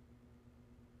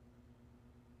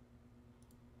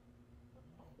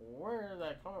 Where is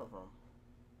that coming from?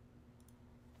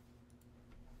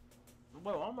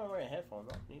 Wait, why am I wearing headphones?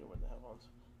 I don't need to wear the headphones.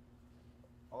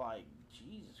 Like,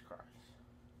 Jesus Christ.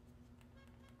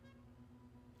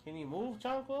 Can you move,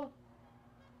 Chancla?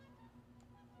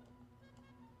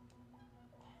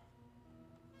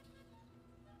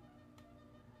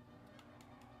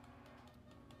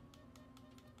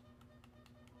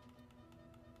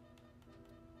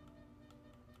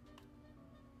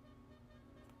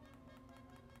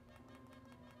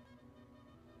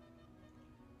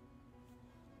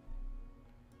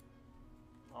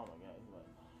 Oh my god, he's like...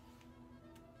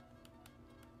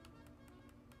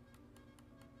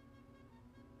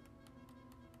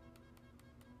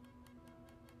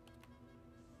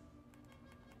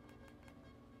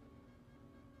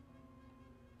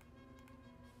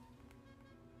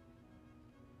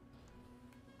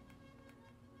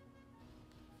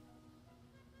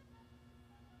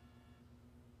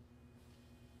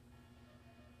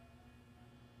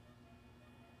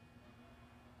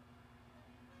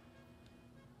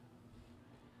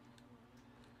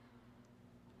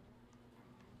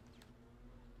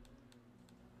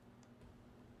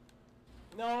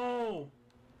 No!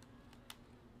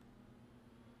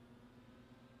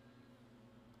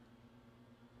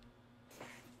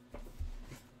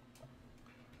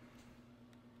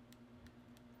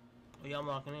 Oh yeah, I'm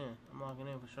locking in. I'm locking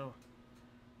in for sure.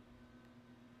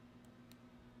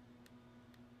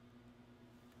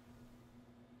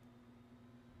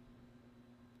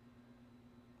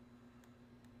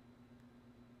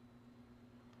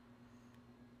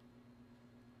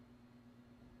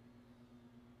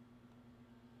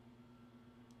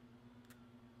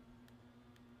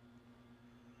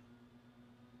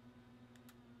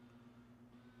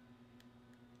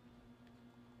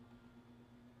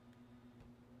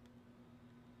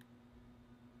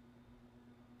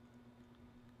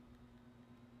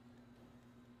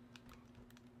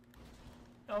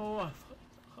 Oh, I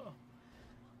fucked up.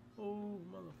 Oh,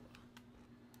 motherfucker.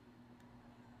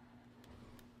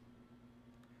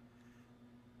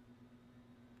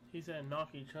 He said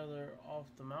knock each other off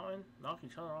the mountain? Knock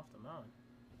each other off the mountain.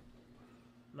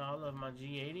 No, I love my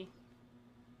G80.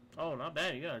 Oh, not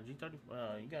bad. You got a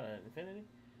G30. You got an Infinity?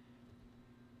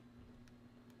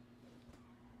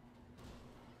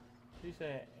 He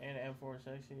said, and M4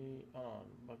 sexy.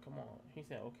 But come on. He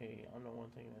said, okay, I'm the one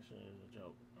thinking that shit is a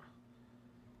joke.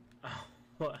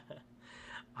 What?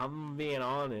 I'm being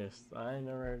honest. I ain't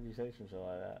never heard you say some shit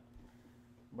like that.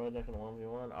 Bro, deck in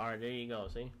 1v1. Alright, there you go.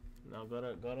 See? Now go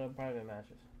to private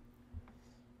matches.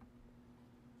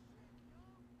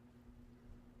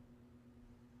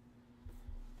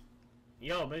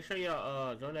 Yo, make sure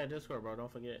y'all join that Discord, bro.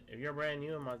 Don't forget. If you're brand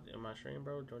new in my stream,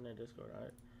 bro, join that Discord,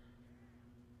 alright?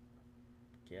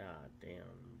 God damn.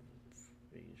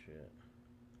 Big shit.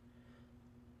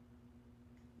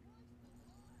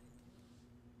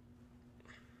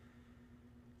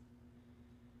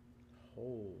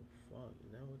 Oh, fuck.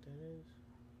 Is that what that is?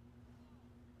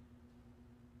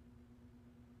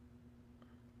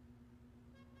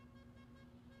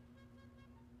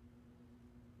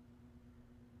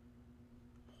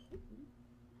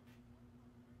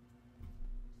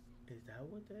 Is that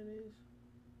what that is?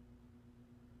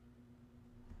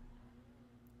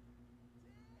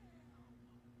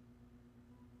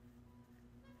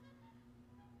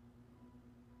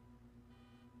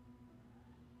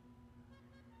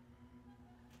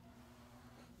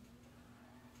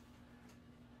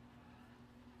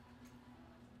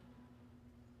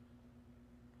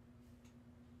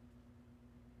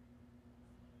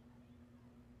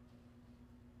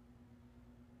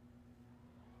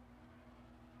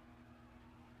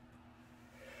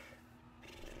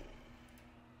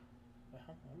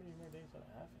 How many more days do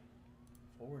I have?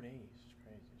 4 days. It's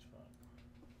crazy as fuck.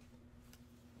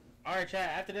 Alright, chat.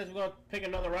 After this, we're going to pick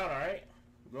another round, alright?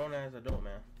 Grown as adult,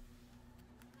 man.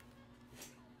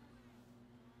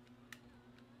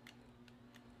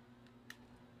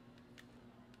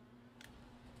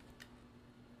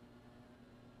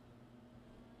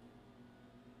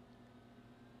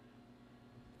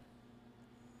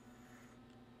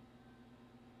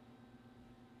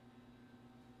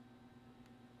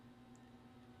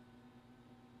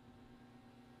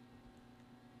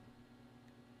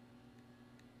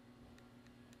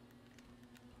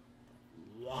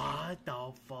 What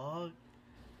the fuck?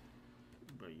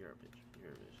 Bro, you're a bitch.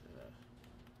 You're a bitch. Ass.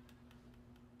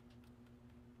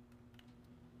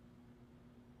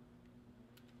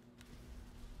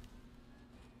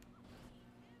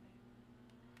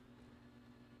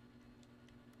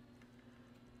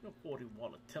 No 40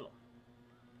 water, tell him.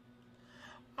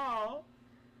 Oh.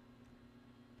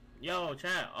 Yo,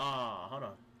 chat. Hold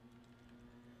on.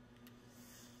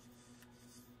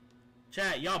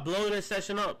 Chat, y'all blow this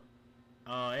session up.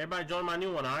 Everybody join my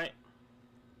new one, alright?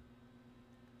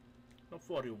 No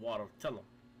 40 water, tell them.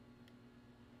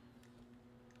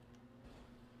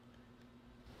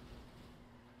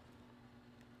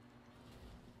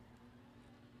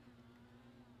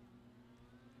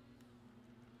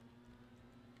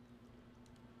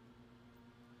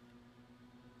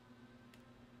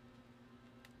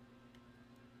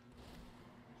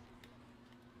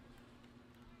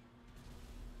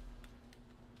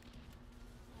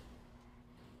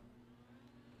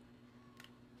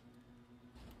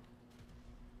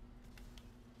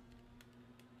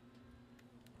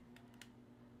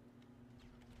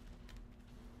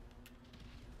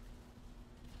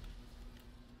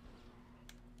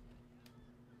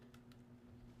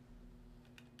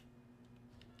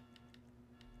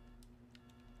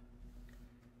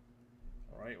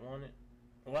 Right one it.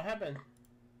 What happened?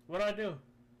 What'd I do?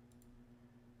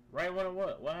 Right one and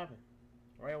what? What happened?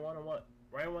 Right one and what?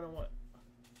 Right one and what?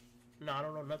 No, I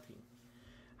don't know nothing.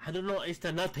 I don't know. It's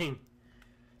the nothing.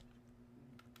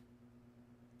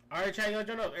 Alright, chat, y'all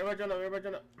join up. Everybody join up. Everybody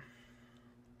join up.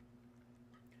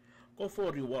 Go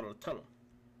forward, you water. Tell them.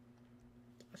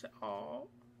 I said, oh.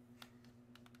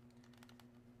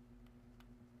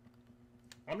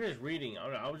 I'm just reading.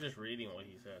 I was just reading what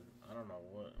he said. I don't know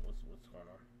what's going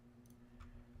on.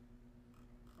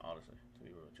 Honestly, to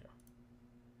be real with you.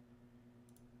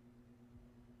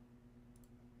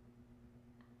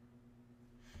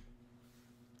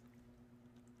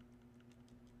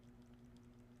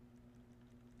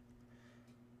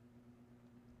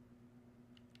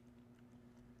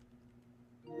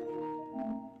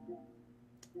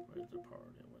 Where's the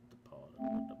party? What the party?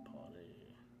 What the party?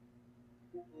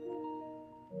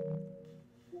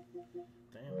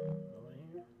 Damn, nobody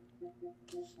here?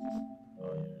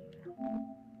 Oh, yeah,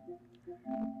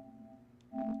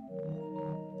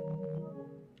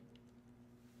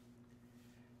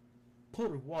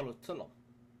 Put water to them.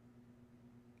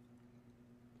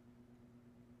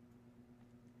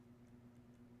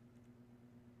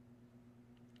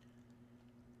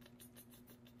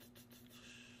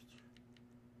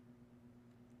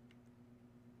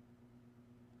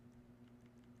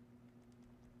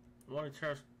 Want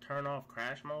to turn off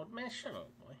crash mode? Man, shut up,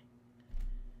 boy.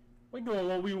 We doing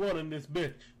what we want in this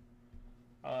bitch.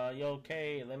 Yo,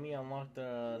 okay, let me unlock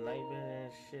the night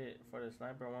vision shit for the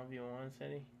sniper 1v1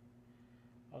 city.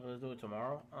 Okay, let's do it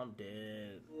tomorrow. I'm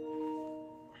dead.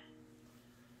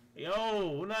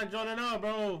 Yo, we're not joining up,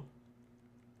 bro.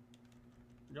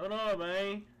 Join up,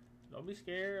 man. Don't be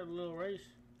scared of a little race.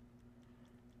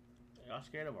 Y'all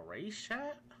scared of a race,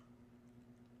 chat?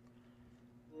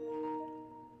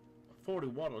 40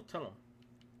 water, tell them.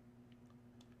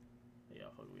 Yeah,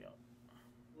 fuck me out.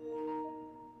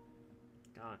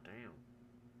 God damn.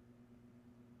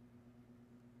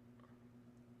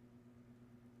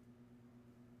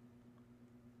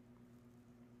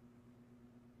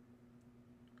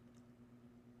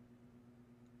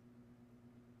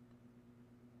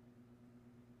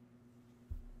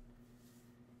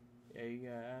 Yeah, you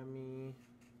got me.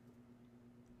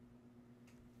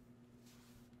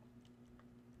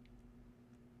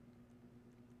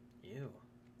 Ew.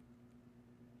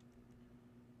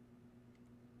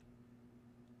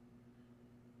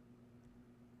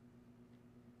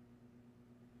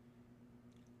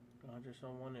 I just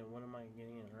wondering, when am I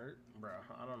getting hurt? Bro,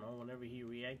 I don't know, whenever he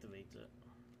reactivates it.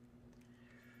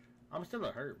 I'm still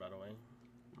a hurt, by the way.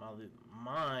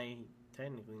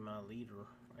 Technically my leader,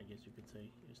 I guess you could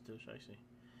say, is still shicey.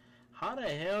 How the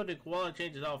hell did Koala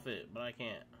change his outfit, but I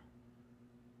can't?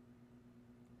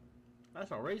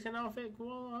 That's a racing outfit,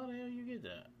 Koala? How the hell you get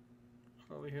that?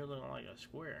 I'm over here looking like a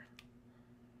square.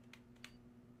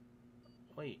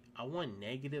 Wait, I won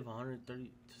negative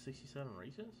 167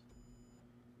 races?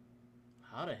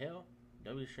 How the hell?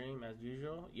 W stream as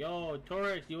usual. Yo,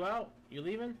 Torex, you out? You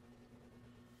leaving?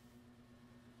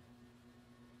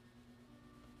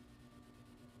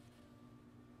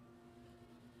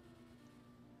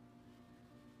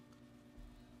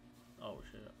 Oh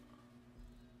shit.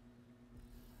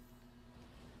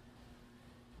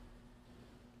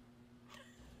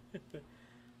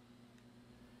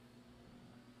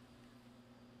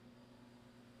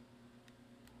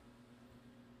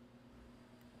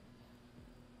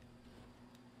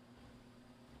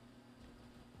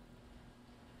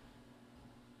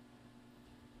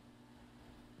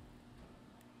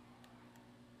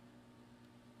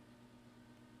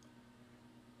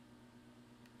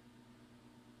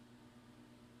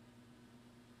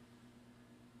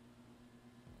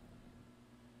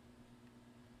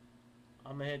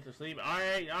 I'm gonna head to sleep.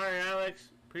 Alright, Alex.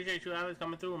 Appreciate you, Alex,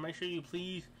 coming through. Make sure you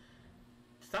please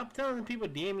stop telling people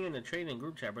DM you in the trading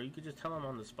group chat, bro. You could just tell them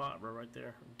on the spot, bro, right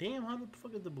there. Damn, how the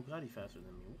fuck is the Bugatti faster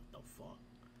than me? What the fuck?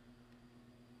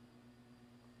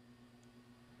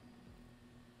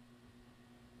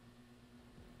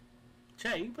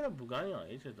 Chat, you can put a Bugatti on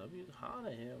HSW? How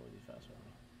the hell was he faster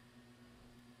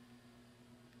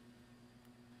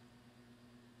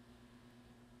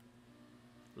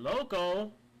than me?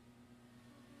 Loco?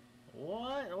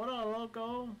 What? What up,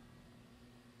 Loco?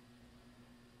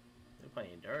 They're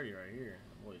playing dirty right here.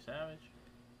 Boy, Savage.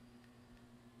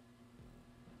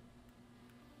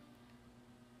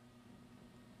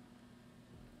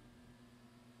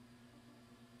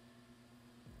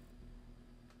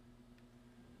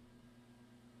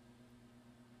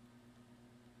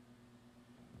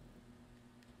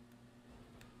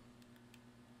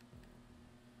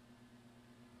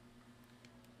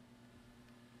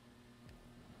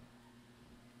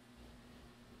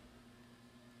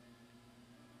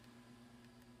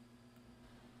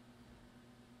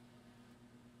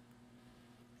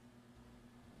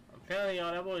 I'm telling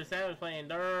y'all, that boy Savage playing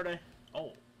dirty.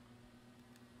 Oh.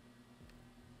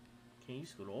 Can you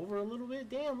scoot over a little bit?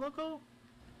 Damn, Loco.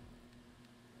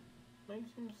 Make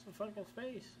some fucking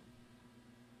space.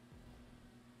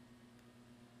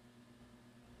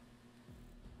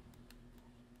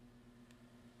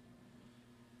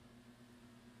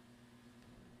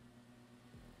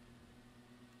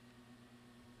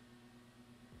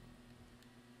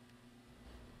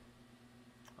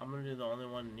 I'm gonna do the only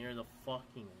one near the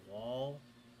fucking wall.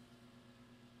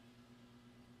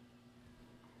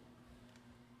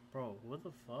 Bro, what the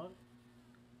fuck?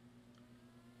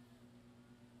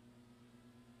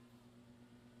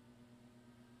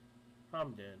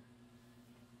 I'm dead.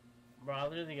 Bro, I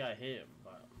literally got hit,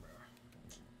 bro.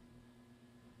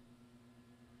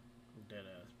 Dead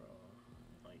ass, bro.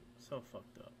 Like, so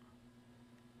fucked up.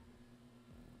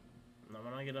 Now,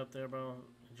 when I get up there, bro,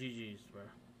 GG's, bro.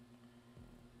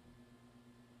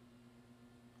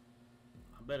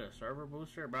 I bet a server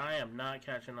booster, bro. I am not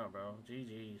catching up, bro.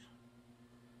 GG's.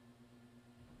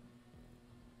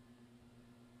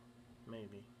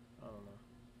 Maybe. I don't know.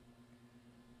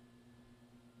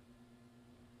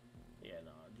 Yeah,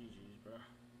 nah, GG's, bro.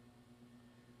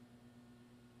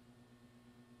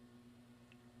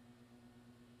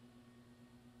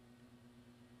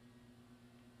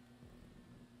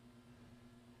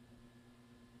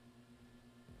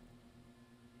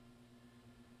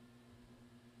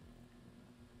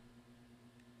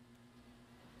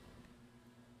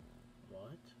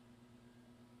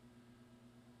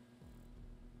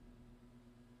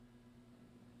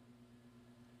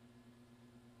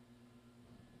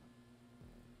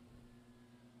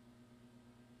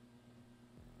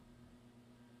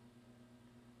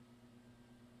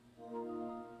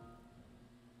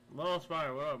 Lone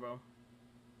Spire, what up, bro?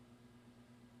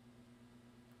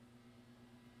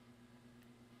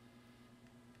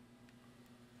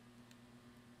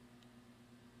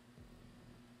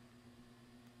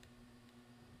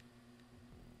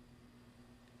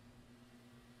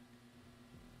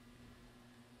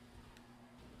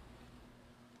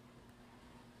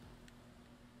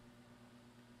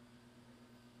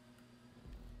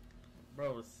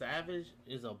 Bro, Savage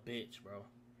is a bitch, bro.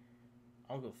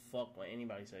 I don't give a fuck what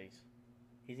anybody says.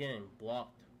 He's getting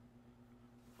blocked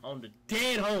on the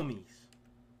dead homies.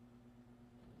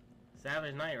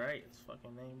 Savage Knight, right? It's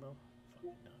fucking name, bro.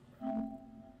 Fucking dumb, bro.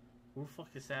 Who the fuck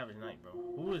is Savage Knight, bro?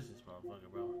 Who is this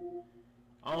motherfucker, bro?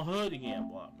 On Hood again,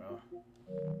 blocked, bro.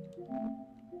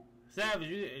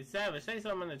 Savage, say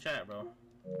something in the chat, bro.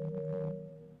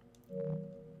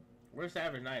 Where's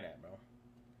Savage Knight at, bro?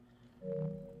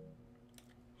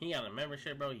 He got a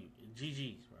membership, bro. You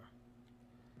GG's, bro.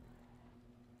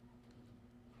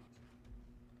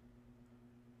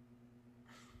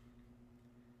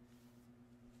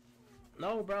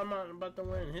 No, bro, I'm not about to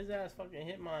win. His ass fucking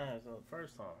hit my ass the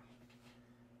first time.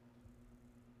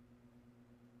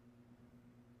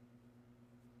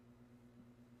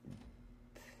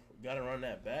 Gotta run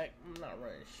that back? I'm not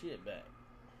running shit back.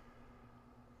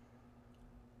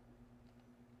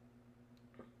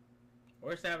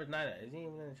 Where's Savage Knight at? Is he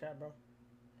even in the chat, bro?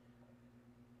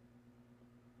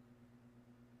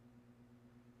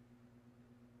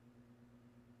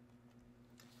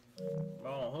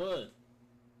 Bro, Hood.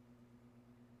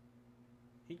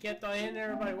 He kept on hitting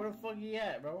everybody. Where the fuck he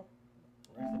at, bro?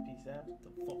 Rest in peace, Savage. Get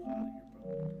the fuck out of here,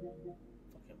 bro.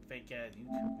 Fucking fake ass YouTube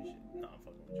and shit. Nah, I'm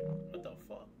fucking with you. What the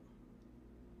fuck?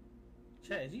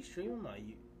 Chat, is he streaming my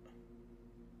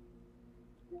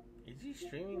Is he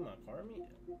streaming my car meet?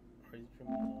 Or is he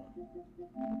streaming his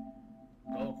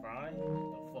own? Go cry?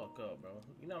 The fuck up, bro.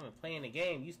 You not even playing the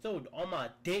game. You still on my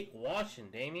dick watching,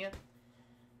 Damien.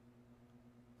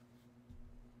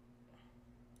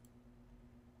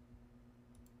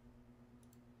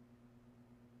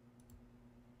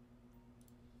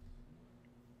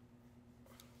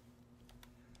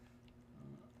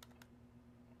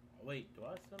 Wait, do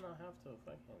I still not have to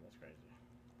affect him? That's crazy.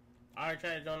 Alright,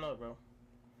 chat, don't know, bro.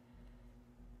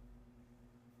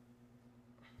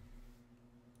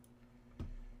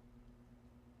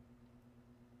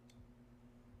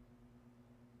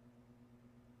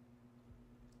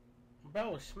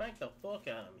 Bro, smack the fuck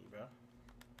out of me, bro.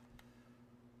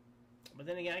 But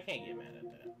then again, I can't get mad at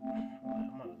that.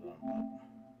 I'm on his own,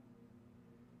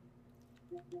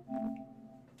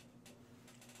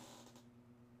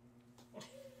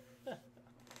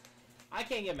 I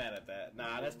can't get mad at that.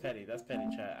 Nah, that's petty. That's petty,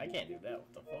 chat. I can't do that.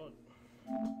 What the fuck?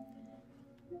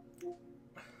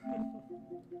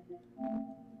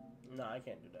 Nah, I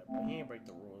can't do that, bro. He ain't break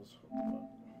the rules. What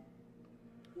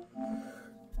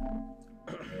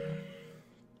the fuck?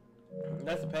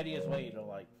 That's the pettiest way to,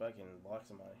 like, fucking block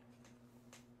somebody.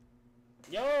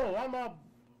 Yo, I'm up.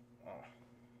 Oh.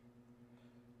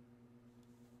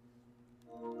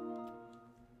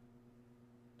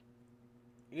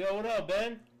 Yo, what up,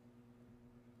 Ben?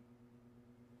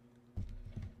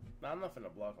 Nah, I'm not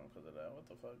finna block him because of that. What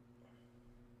the fuck?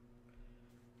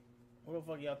 Who the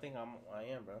fuck y'all think I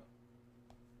am, bro?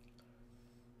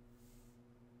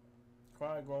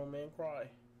 Cry, grown man, cry.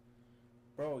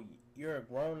 Bro, you're a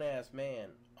grown-ass man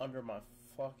under my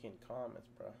fucking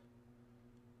comments, bro.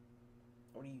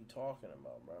 What are you talking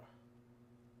about, bro?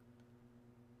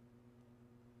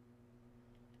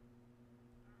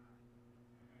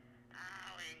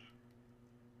 Owie.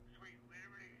 Sweet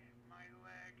liberty, my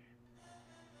leg.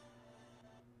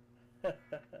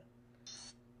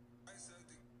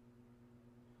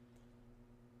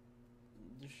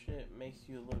 This shit makes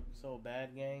you look so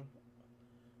bad, gang.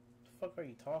 What the fuck are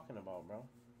you talking about, bro?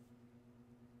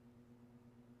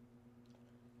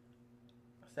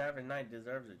 Savage Knight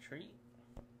deserves a treat.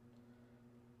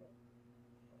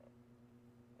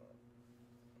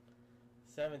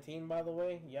 $17, by the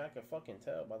way. Yeah, I can fucking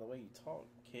tell by the way you talk,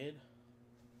 kid.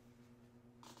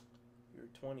 You're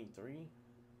 23.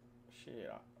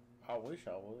 Shit, I wish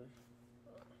I was.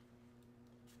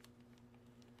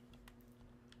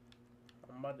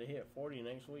 I'm about to hit 40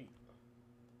 next week.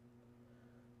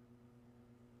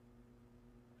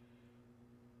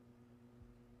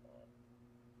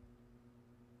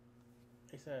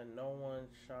 He said no one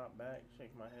shot back.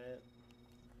 Shake my head.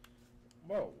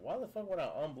 Bro, why the fuck would I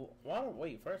unblock?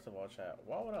 Wait, first of all, chat.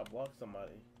 Why would I block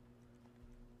somebody?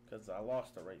 Because I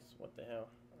lost the race. What the hell?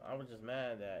 I was just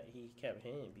mad that he kept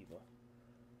hitting people.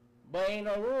 But ain't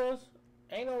no rules.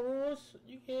 Ain't no rules.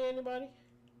 You can hit anybody.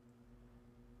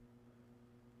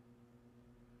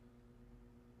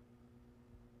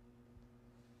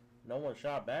 No one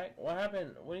shot back? What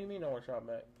happened? What do you mean no one shot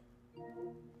back?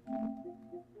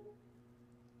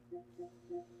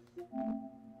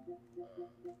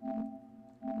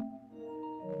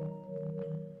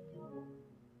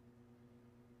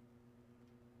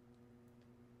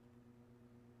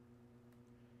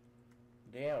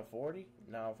 Damn, 40?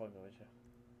 Nah, I'm fucking with you.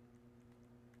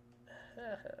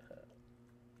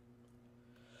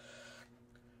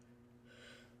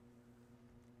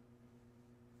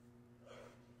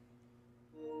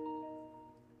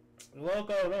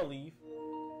 Loco, don't leave.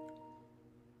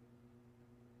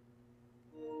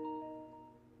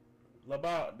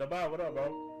 Labar, what up, bro?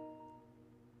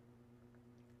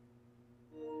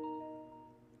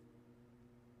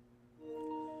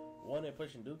 One that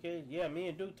pushing Duke? Yeah, me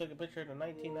and Duke took a picture in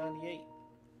 1998.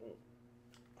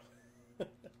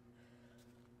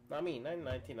 I mean, not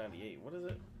 1998. What is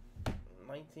it?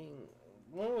 19.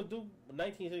 When was Duke?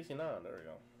 1969. There we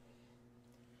go.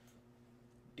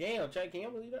 Damn, Chad, can you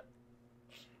believe that?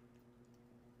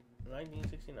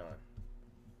 1969.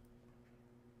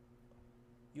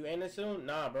 You ending soon?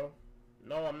 Nah, bro.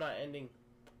 No, I'm not ending.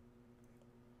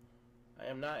 I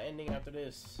am not ending after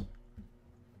this.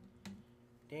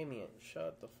 Damien,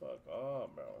 shut the fuck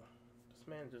up, bro. This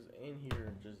man just in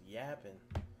here, just yapping.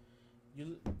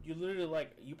 You literally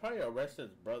like, you probably arrested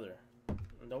his brother.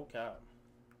 No cap.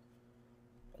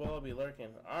 Koala be lurking.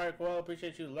 Alright, Koala,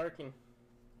 appreciate you lurking.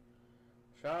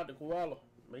 Shout out to Koala.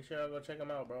 Make sure y'all go check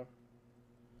him out, bro.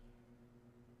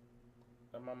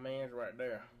 That's my man's right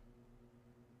there.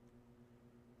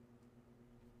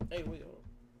 Hey, wait.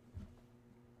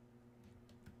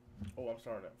 Oh, I'm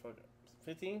starting at fuck it.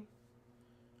 15?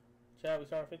 Chad, we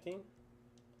starting 15?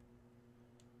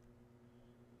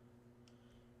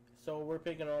 So we're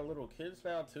picking on little kids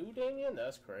now too, Damien?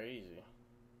 That's crazy.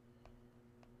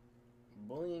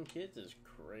 Bullying kids is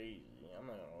crazy. I'm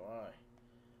not gonna lie.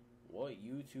 What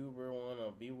YouTuber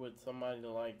wanna be with somebody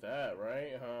like that,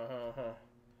 right?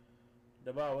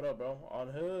 Deba, what up, bro? On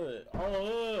hood. On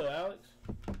hood, Alex.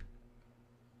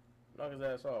 Knock his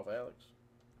ass off, Alex.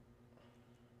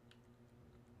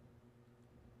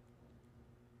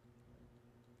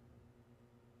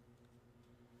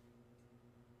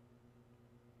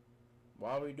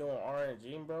 Why are we doing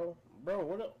RNG, bro?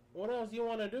 Bro, what else do you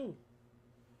want to do?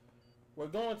 We're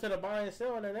going to the buy and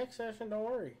sell in the next session, don't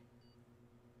worry.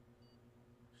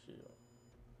 Shit.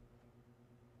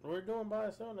 We're doing buy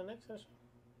and sell in the next session.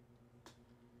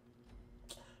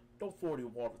 Don't 40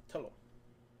 water, tell him.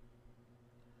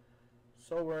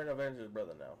 So we're in Avengers,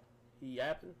 brother, now. He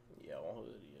yapping? Yeah, on who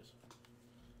it is.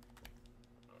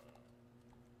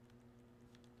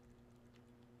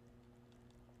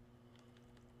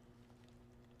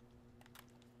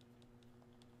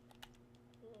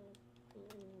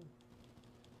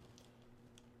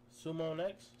 Sumo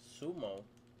next? Sumo.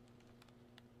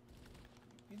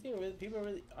 You think really, people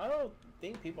really... I don't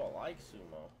think people like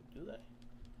sumo. Do they?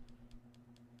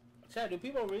 Chad, do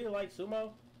people really like sumo?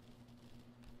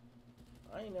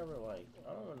 I ain't never like...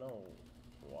 I don't know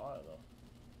why, though.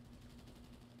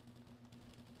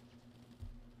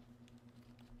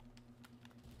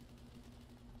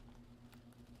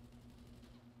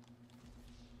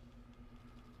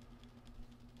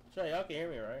 Chad, y'all can hear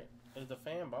me, right? Is the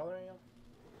fan bothering y'all?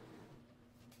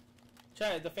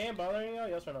 Chad, is the fan bothering y'all?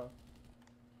 Yes or no?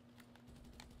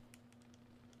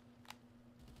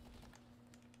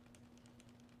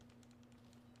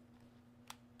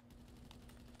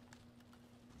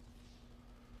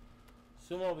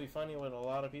 Sumo will be funny with a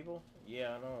lot of people.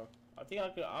 Yeah, I know. I think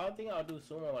I'll do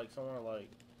sumo like somewhere like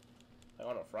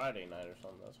on a Friday night or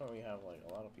something. That's when we have like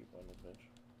a lot of people in this bitch.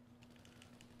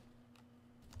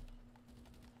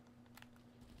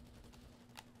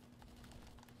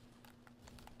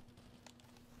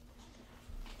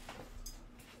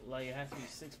 Like it has to be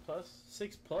 6 plus?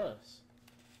 6 plus?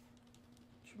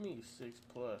 What you mean 6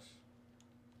 plus?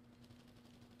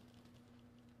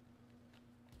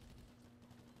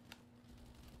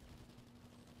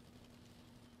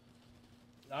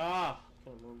 Ah!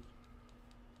 Can't move.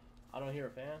 I don't hear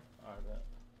a fan? Alright, bet.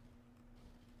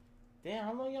 Damn,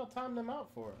 how long y'all timed them out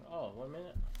for? Oh, 1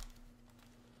 minute.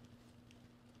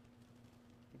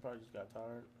 You probably just got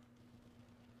tired.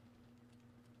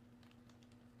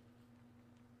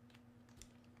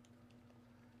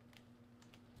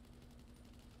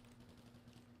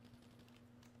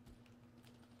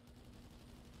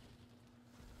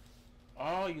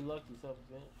 Oh, you lucky son of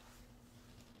a bitch.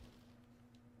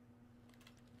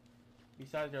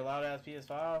 Besides your loud ass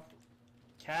PS5?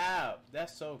 Cap.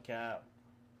 That's so cap.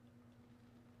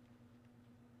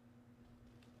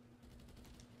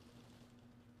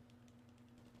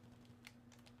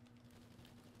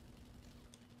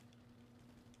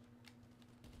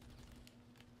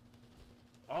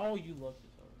 Oh, you lucky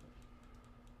son of a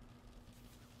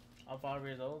bitch. I'm 5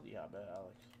 years old? Yeah, I bet,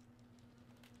 Alex.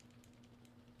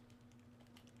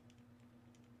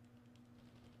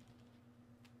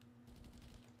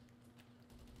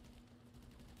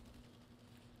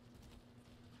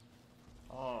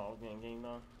 Oh, getting game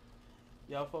done.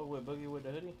 Y'all fuck with Boogie with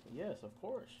the hoodie? Yes, of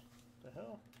course. The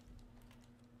hell?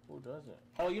 Who doesn't?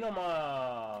 Oh, you know my...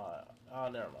 Oh,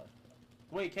 never mind.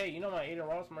 Wait, Kate, you know my Aiden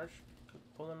Ross merch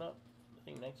pulling up? I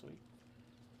think next week.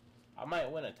 I might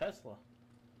win a Tesla.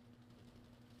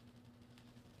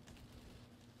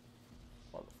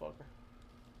 Motherfucker.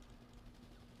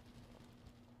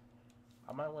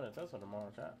 I might win a Tesla tomorrow,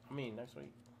 chat. I mean, next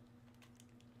week.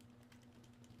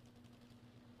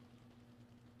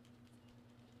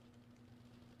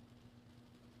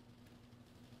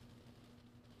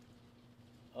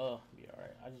 Oh, be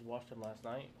alright. I just watched him last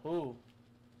night. Who?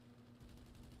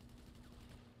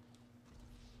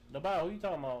 Nobody, who you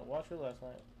talking about? Watched her last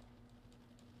night.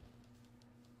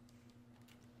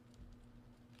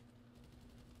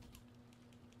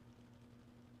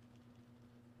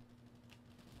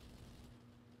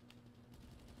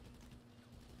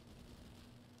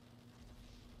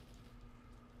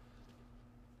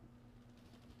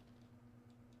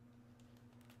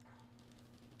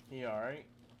 He alright?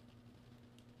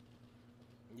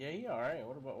 Yeah, he alright.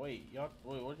 What about, wait,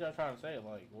 what y'all trying to say?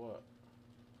 Like, what?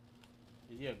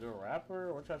 Is he a good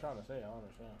rapper? What y'all trying to say? I don't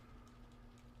understand.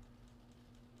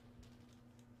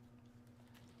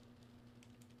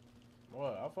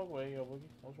 What? I fuck with Ayo Boogie.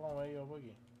 What's wrong with Ayo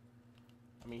Boogie?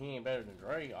 I mean, he ain't better than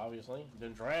Drake, obviously.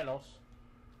 Than Dranos.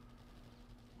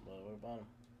 But what about him?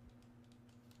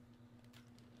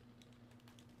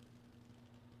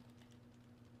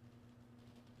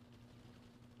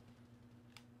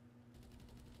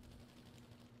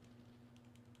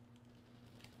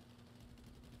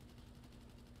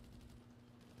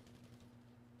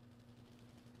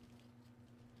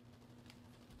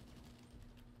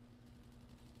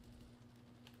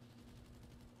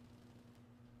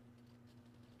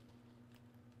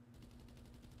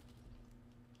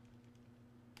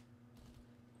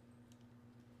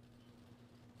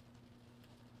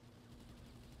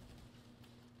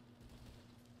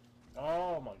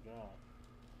 Oh my god.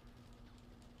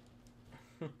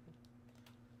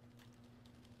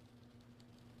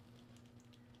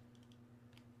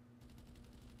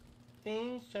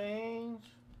 Things change.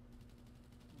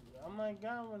 I'm like,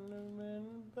 God, when new men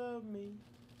above me.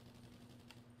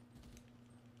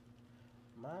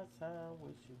 My time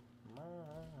with you. My.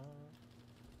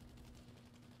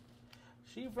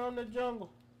 She from the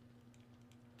jungle.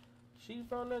 She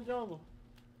from the jungle.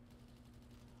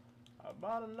 I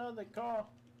bought another car.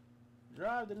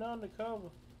 Driving undercover.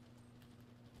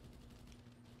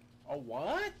 Oh,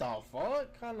 what the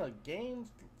fuck? Kind of games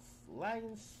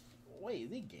lagging? Wait,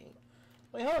 is he game?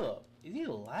 Wait, hold up. Is he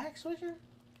lag switching?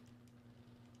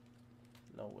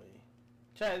 No way.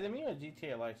 Chat, is it me or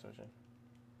GTA lag switching?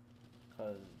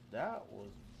 Cause that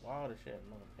was wild as shit.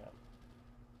 No cap.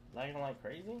 Lagging like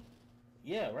crazy?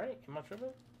 Yeah, right? Am I tripping?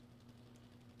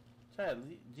 Chat,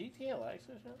 GTA lag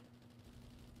switching?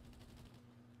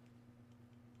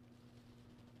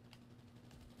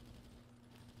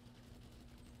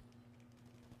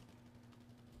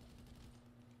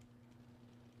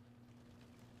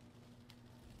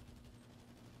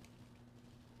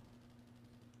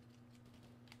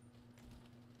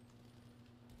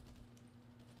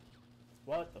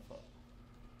 What the fuck?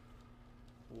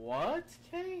 What,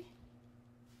 K?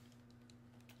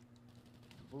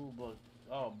 Blue Bucks.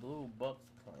 Oh, Blue Bucks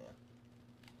clan.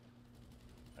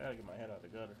 I gotta get my head out of the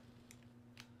gutter.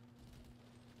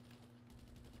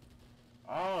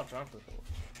 Oh, Trump Report.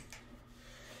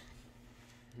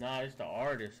 Nah, it's the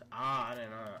artist. Ah, I didn't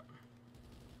know that.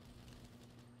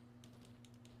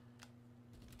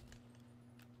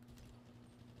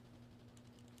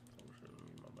 Oh shit, let me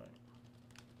get my back.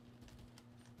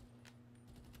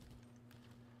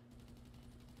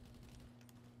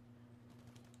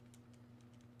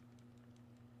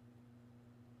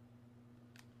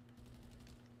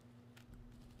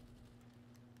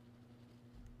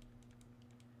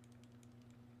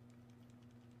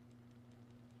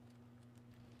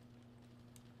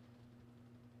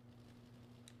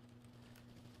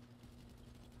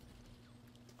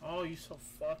 Oh, you so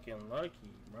fucking lucky,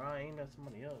 bro. I ain't that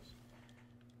somebody else.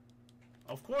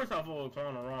 Of course I fuck with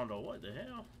Cristiano Ronaldo. What the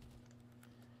hell?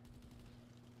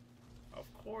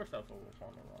 Of course I fuck with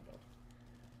Cristiano Ronaldo.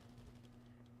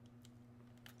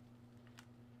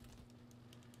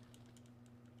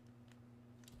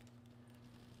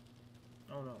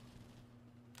 Oh no.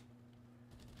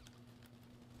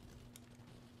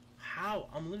 How How?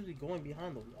 I'm literally going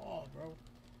behind the wall, bro.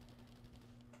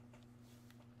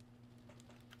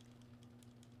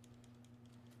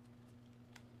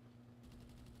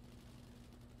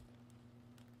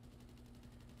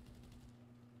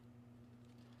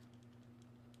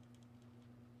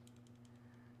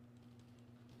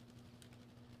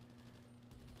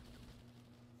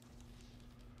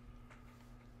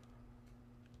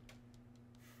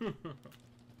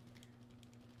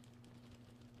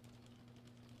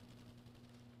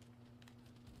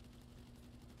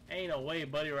 Ain't no way,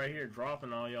 buddy, right here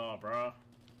dropping all y'all, bro.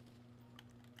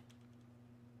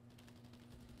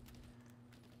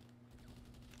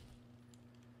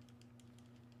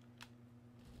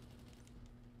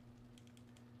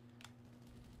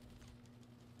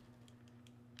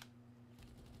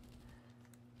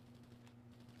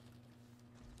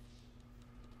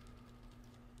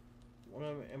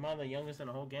 Am I the youngest in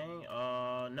the whole gang?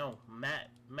 No.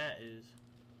 Matt is.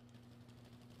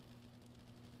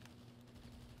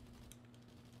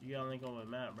 You gotta link up with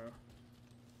Matt, bro.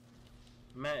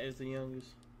 Matt is the youngest.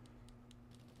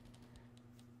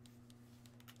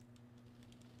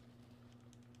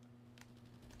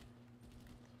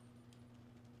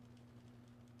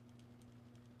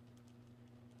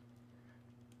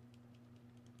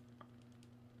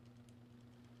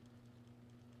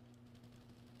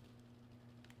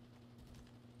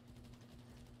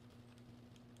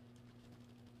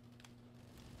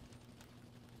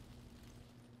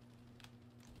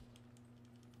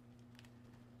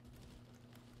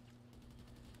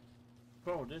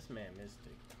 Bro, this man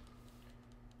Mystic.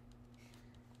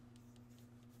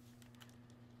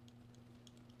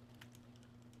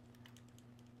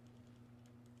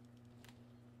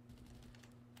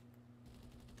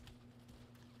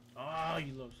 Oh,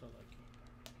 you look so lucky.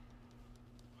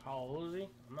 How old is he?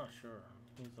 I'm not sure.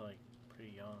 He's like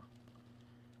pretty young.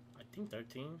 I think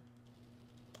 13.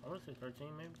 I want to say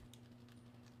 13 maybe.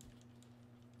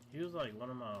 He was like one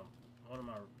of my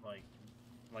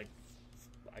like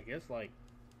I guess like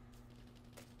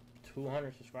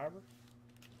 200 subscribers.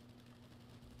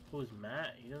 Who is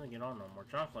Matt? He doesn't get on no more.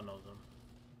 Chocolate knows him.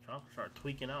 Chocolate started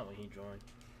tweaking out when he joined.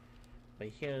 But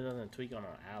he doesn't tweak on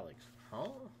Alex. Huh?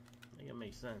 I think it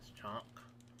makes sense, Chonk.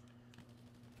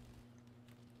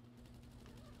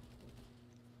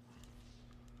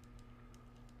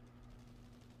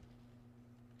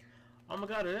 Oh my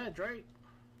god, is that Drake?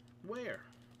 Where?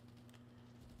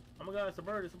 Oh my god, it's a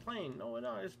bird, it's a plane. No, it's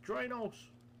not, it's Dranos.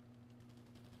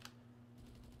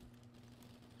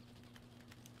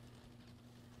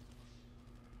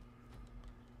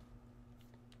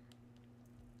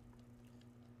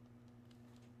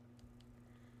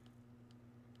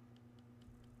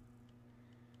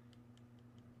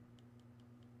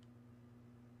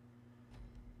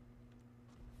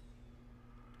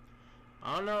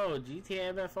 I don't know,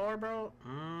 GTA MF4, bro?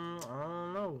 I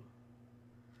don't know.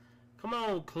 Come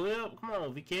on, Clip. Come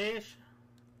on, Vikesh.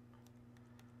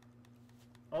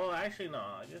 Oh, actually, no.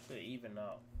 I guess they even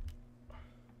out.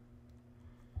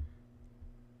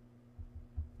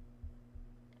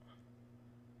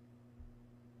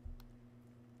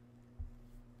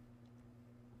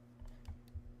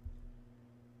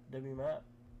 W Map.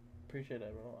 Appreciate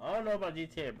that, bro. I don't know about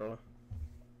GTA, bro.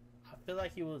 I feel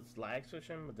like he was lag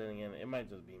switching, but then again, it might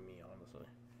just be me, honestly.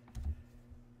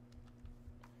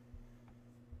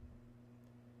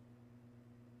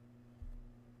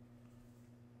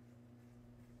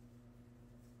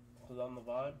 Was on the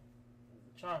vibe?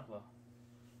 Chocolate.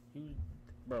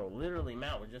 Bro, literally,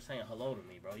 Matt was just saying hello to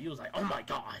me, bro. He was like, oh my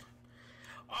god.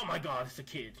 Oh my god, it's a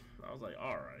kid. I was like,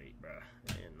 alright, bro.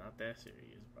 Yeah, not that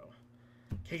serious, bro.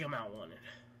 Kick him out wanted.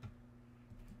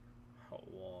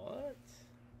 What?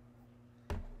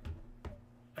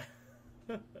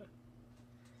 I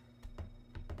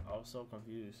was so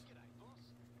confused.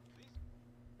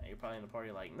 And you're probably in the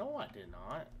party like, no, I did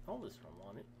not. Don't listen to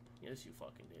want it. Yes, you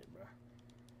fucking did, bro.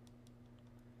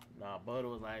 Nah, Bud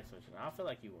was lag switching. I feel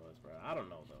like he was, bro. I don't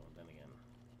know, though. Then again,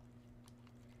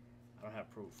 I don't have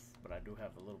proof, but I do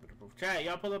have a little bit of proof. Chat,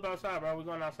 y'all pull up outside, bro. We're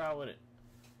going outside with it.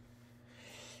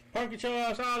 Park your chill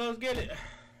outside. Let's get it.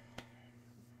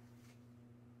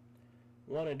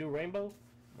 Want to do Rainbow?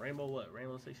 Rainbow what?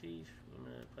 Rainbow Six Siege? You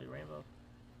want to play Rainbow?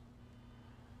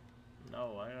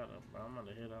 No, I gotta. I'm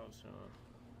gonna hit out soon.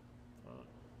 Fuck.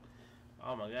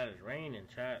 Oh my god, it's raining,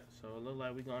 chat. So it looks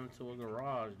like we going into a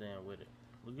garage then with it.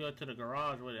 We go to the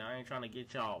garage with it. I ain't trying to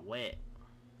get y'all wet.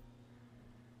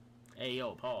 Hey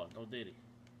yo, pause. No diddy.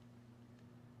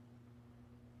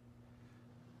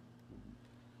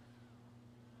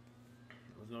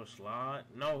 Let's go slide.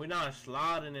 No, we're not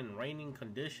sliding in raining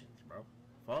conditions, bro.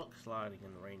 Fuck sliding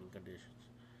in raining conditions.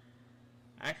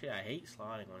 Actually, I hate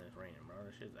sliding when it's raining, bro.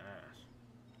 That shit's ass.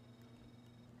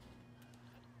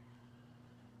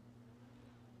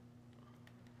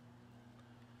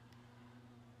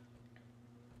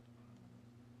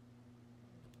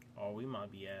 Oh, we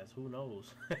might be ass. Who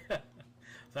knows?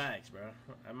 Facts, bro.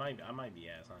 I might be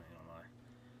ass. I ain't gonna lie.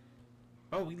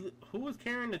 Oh, who was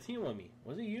carrying the team with me?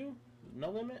 Was it you? No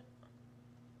limit.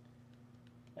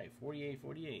 Like 48.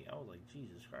 I was like,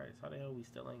 Jesus Christ. How the hell we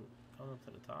still ain't coming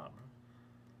to the top, bro?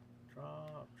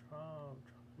 Drop.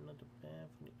 Another band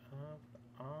for the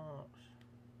arms.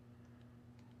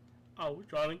 Oh, we're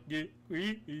trying to get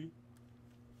greedy.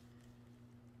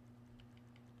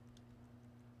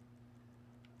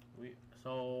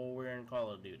 So we're in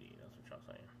Call of Duty. That's what y'all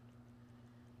saying.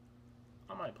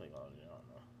 I might play Call of Duty. I don't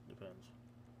know. Depends.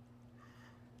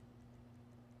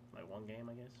 Like one game,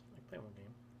 I guess. Like play one game.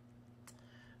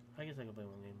 I guess I can play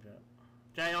one game, Jack.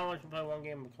 Jay, y'all want to play one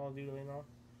game of Call of Duty right now?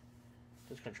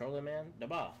 Just control it, man. The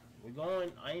ball. We're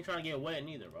going. I ain't trying to get wet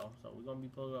neither, bro. So we're gonna be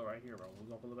pulled up right here, bro. We're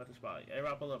gonna pull up at the spot.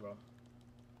 Everybody pull up, bro.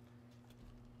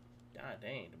 God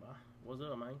dang, the ball. What's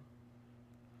up, man?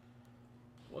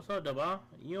 What's up, Daba?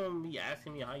 You don't be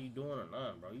asking me how you doing or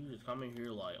nothing, bro. You just come in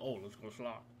here like, oh, let's go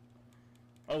slot.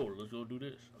 Oh, let's go do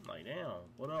this. I'm like, damn.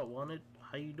 What up, Wanted?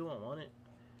 How you doing, Wanted?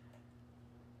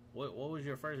 What was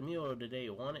your first meal of the day,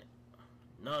 Wanted?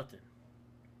 Nothing.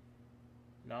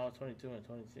 No, 22 and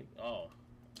 26. Oh,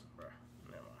 bro.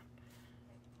 Never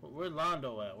mind. Where's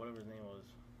Londo at? Whatever his name was.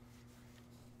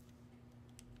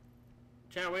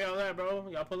 Chat, where y'all at, bro?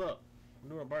 Y'all pull up. I'm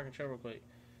doing a barking chair real quick.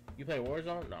 You play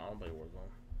Warzone? No, I don't play Warzone.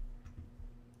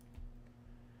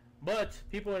 But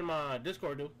people in my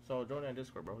Discord do. So join that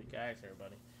Discord, bro. You can ask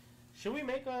everybody. Should we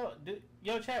make a...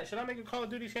 Yo, chat, should I make a Call of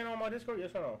Duty channel on my Discord?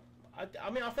 Yes or no? I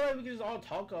mean, I feel like we can just all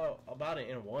talk about it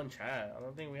in one chat. I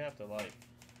don't think we have to, like,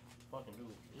 fucking do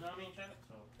it. You know what I mean, chat?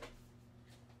 So,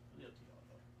 it's up to y'all,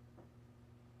 though.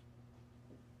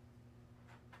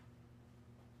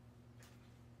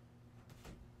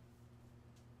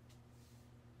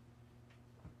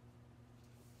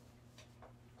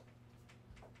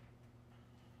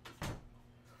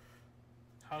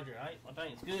 How's your night? My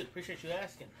night is good. Appreciate you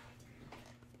asking.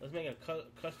 Let's make a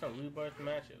custom loot burst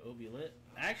match. It'll be lit.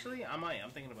 Actually, I might.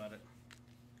 I'm thinking about it.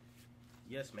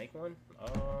 Yes, make one.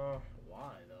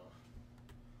 Why though?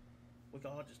 We can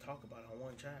all just talk about it on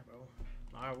one chat, bro.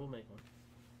 All right, we'll make one.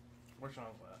 Where's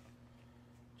Chocolate at?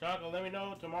 Chocolate, let me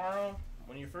know tomorrow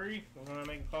when you're free. We're gonna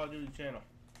make a Call of Duty channel.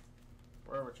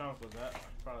 Wherever Chocolate's at,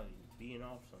 probably being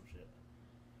off some shit.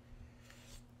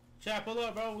 Chat, pull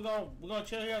up, bro. We're gonna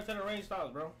chill here until the rain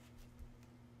stops, bro.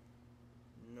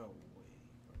 No way, bro.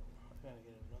 I gotta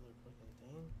get another fucking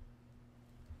thing.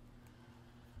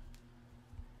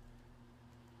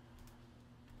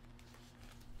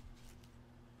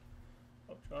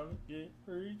 I'm trying to get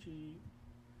pretty cheap.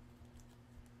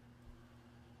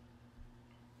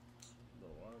 No,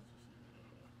 why is this even in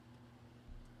there?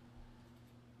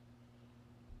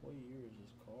 What year is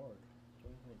this card?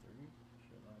 2023?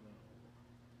 Shit, I don't know.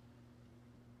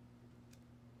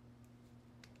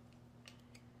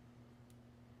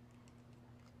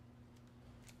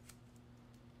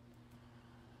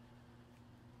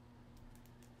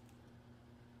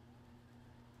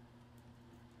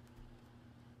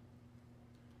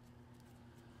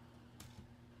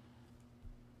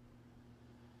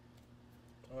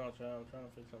 Hold on, child. I'm trying to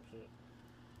fix some shit.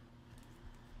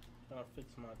 Trying to fix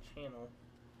my channel.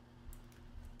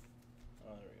 Oh,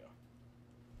 there we go.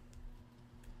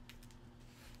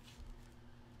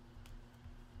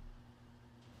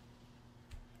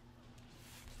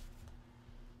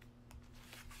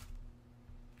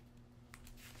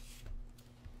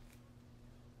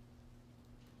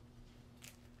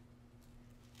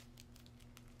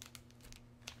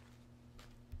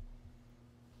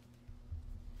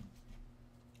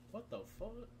 What the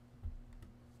fuck?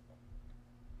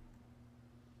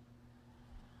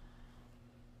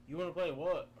 You wanna play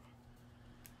what?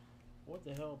 What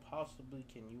the hell possibly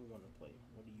can you wanna play?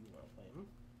 What do you wanna play?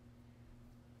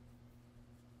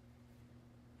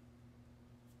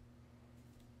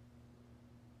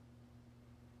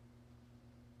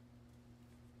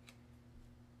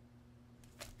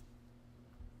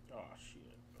 Oh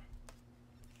shit.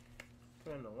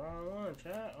 Putting the wrong one,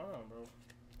 chat. Hold on, bro.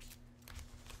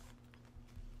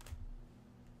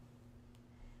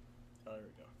 Oh, there we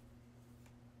go.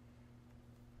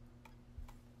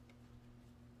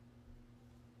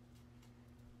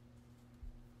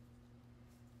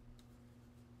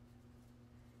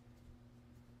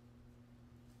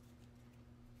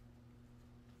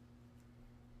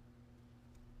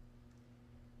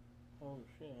 Oh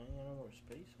shit, I ain't got no more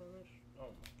space on this? Oh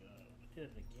my god, I did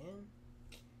it again?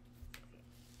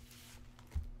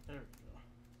 There we go.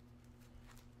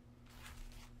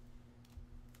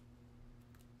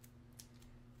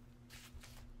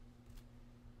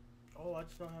 Oh, I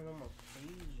just don't have no more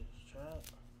pages, chat.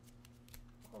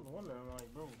 I was wondering,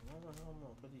 like, bro, where the hell am I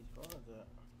gonna put these cards at?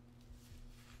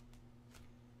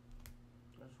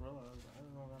 I just realized I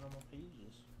don't got no more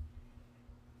pages.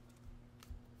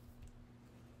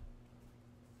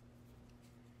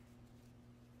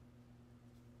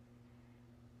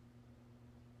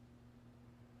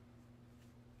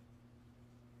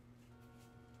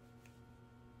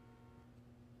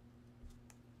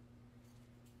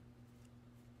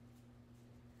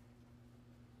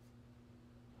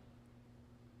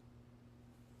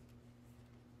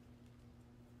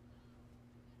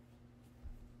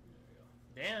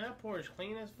 Damn, that Porsche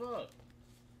clean as fuck.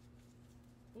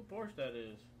 Who Porsche that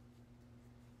is?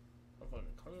 I'm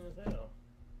fucking clean as hell.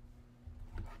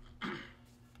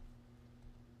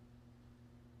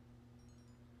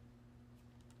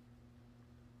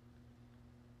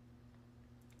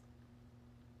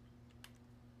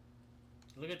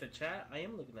 Look at the chat. I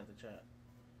am looking at the chat.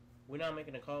 We're not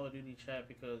making a Call of Duty chat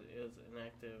because it's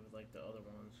inactive like the other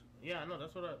ones. Yeah, I know.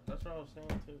 That's what I was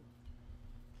saying too.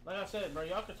 Like I said, bro,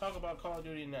 y'all can talk about Call of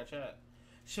Duty in that chat.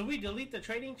 Should we delete the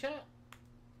trading chat?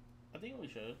 I think we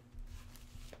should.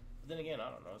 But then again, I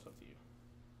don't know. It's up to you.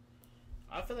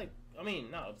 I feel like, I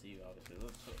mean, not up to you, obviously.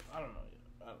 I don't know yet.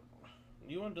 I don't know.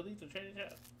 You want to delete the trading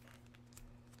chat?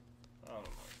 I don't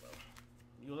know, bro.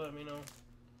 You let me know.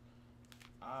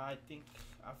 I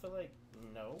feel like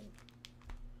no.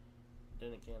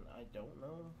 Then again, I don't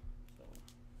know. So,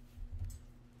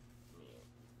 yeah.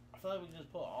 I feel like we can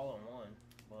just put all in one.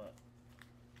 But,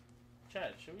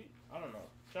 chat, should we? I don't know.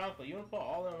 Jonathan, you want to put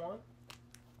all in one?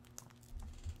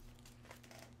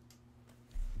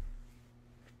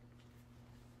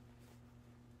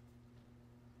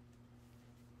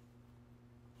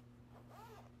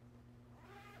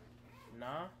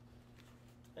 Nah.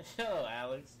 Shut up,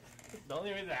 Alex. The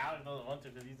only reason Alex doesn't want to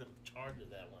is because he's in charge of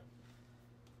that one.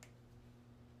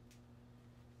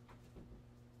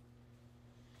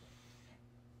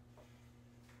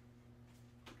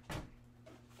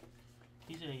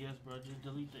 He said yes, bro. Just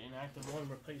delete the inactive one,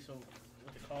 replace it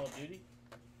with the Call of Duty.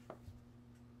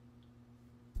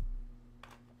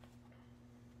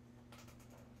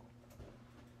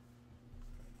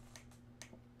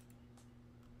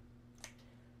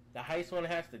 The heist one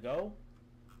has to go?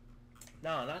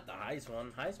 No, not the heist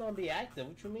one. Heist one be active.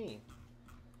 What you mean?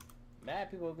 Mad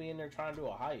people will be in there trying to do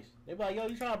a heist. They be like, yo,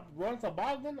 you trying to run to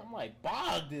Bogdan? I'm like,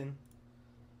 Bogdan?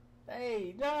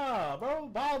 Hey, nah, bro.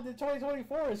 Bogdan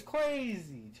 2024 is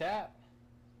crazy, chat.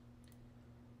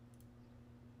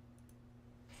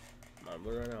 Come on,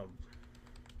 we're right now.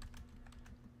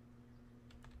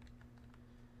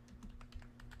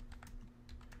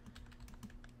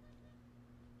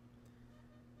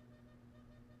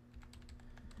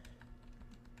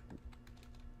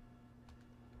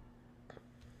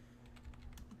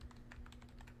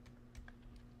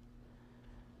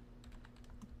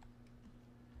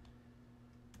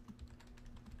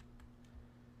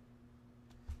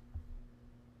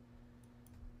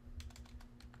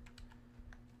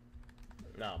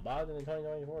 No, Bogdan in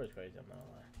 2024 is crazy. I'm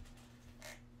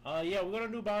not lying. Yeah, we're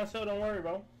gonna do buy and sell. Don't worry,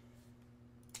 bro.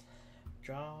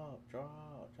 Drop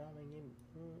and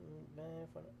give me man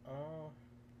for the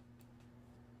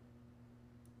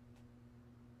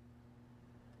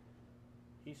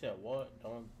He said, "What?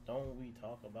 Don't we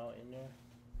talk about in there?"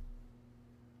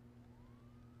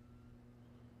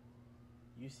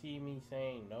 You see me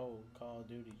saying no Call of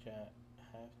Duty chat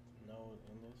have no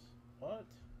in this? What?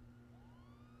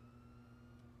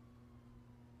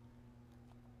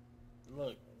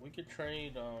 Look, we could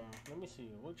trade, let me see,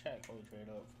 what chat can we trade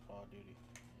up for Call of Duty?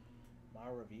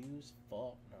 My reviews?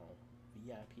 Fuck no.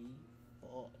 VIP?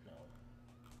 Fuck no.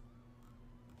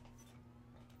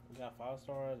 We got 5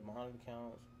 stars, 100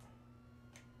 accounts.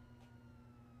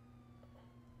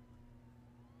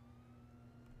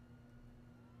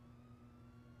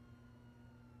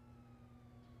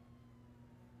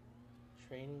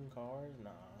 Trading cards?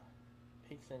 Nah.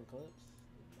 Pics and clips?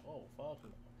 Oh, fuck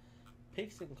no.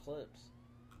 Pics and clips.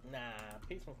 Nah,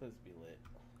 pics and clips be lit.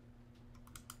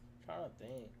 Trying to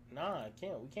think. Nah, I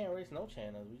can't. We can't erase no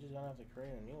channels. We just gonna have to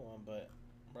create a new one. But,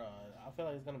 bro, I feel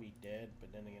like it's gonna be dead.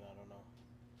 But then again, I don't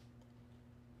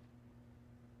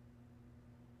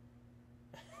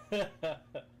know.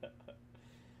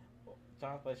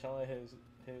 Jonathan showing his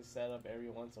setup every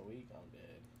once a week. I'm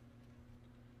dead.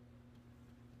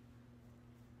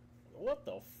 What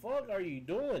the fuck are you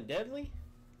doing, Deadly?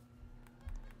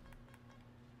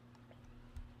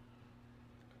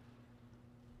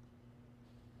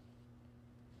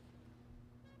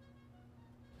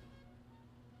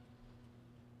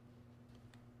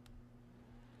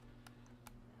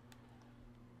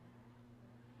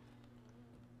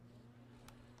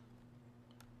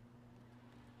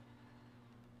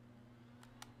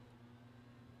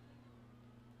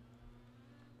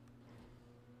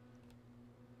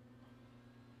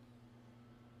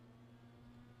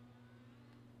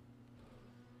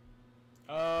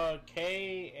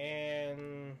 K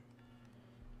and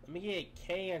let me get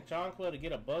K and Chonkla to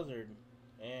get a buzzard,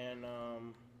 and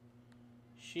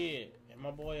shit, and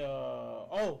my boy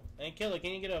oh, and Killer,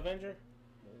 can you get an Avenger?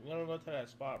 We're gonna go to that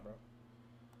spot, bro.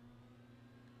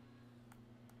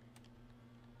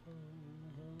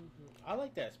 I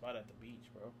like that spot at the beach,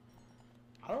 bro.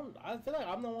 I feel like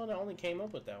I'm the one that only came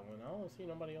up with that one. I don't see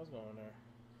nobody else going there.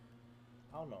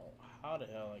 I don't know how the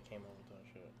hell I came up with that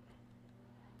shit.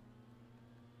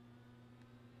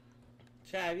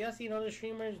 Chat, have y'all seen other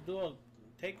streamers do a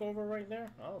takeover right there?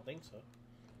 I don't think so.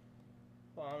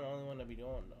 Well, I'm the only one to be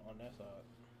doing on that side.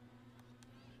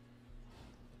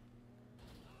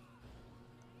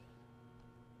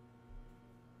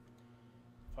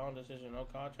 Final decision, no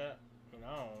call chat. I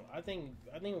mean,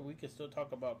 I think we could still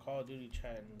talk about Call of Duty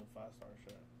chat in the 5-star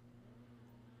shit.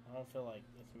 I don't feel like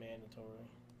it's mandatory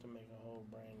to make a whole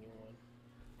brand new one.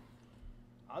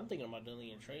 I'm thinking about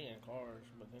deleting trading cars,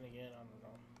 but then again, I don't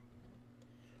know.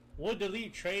 We'll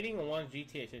delete trading once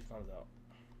GTA 6 comes out.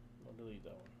 We'll delete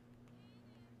that one.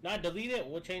 Not delete it,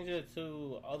 we'll change it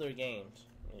to other games.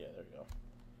 Yeah, there we go.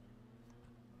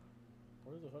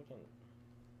 Where's the fucking...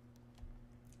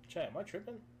 Chat, am I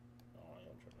tripping? Oh, I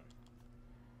am tripping.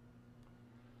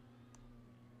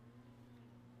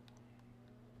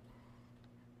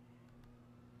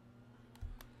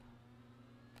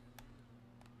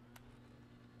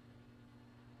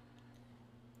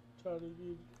 Try to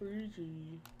get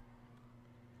crazy.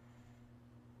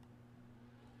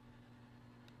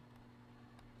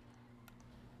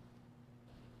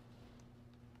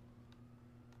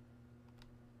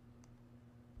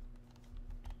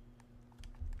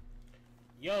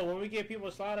 Yo, when we get people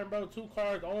sliding, bro, 2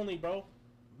 cards only, bro.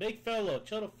 Big fella,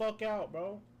 chill the fuck out,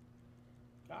 bro.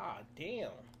 God damn.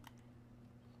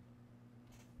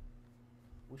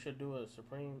 We should do a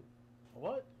Supreme...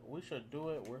 What? We should do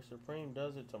it where Supreme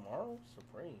does it tomorrow?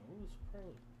 Supreme? Who is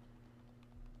Supreme?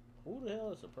 Who the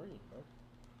hell is Supreme, bro?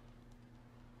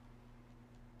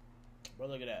 Bro,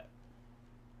 look at that.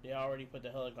 They already put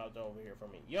the helicopter over here for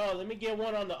me. Yo, let me get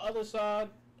one on the other side.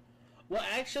 Well,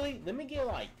 actually, let me get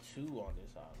like 2 on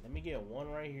this side. Let me get one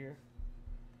right here.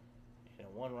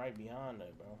 And one right behind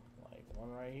it, bro. Like,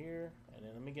 one right here. And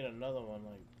then let me get another one,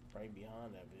 like, right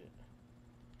behind that bit.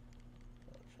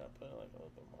 Should I put like a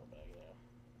little bit more back there?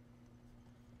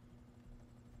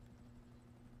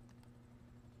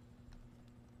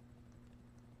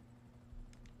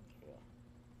 There you go.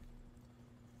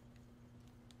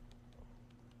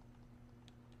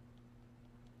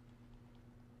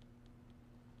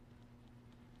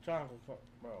 Chocolate,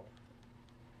 bro.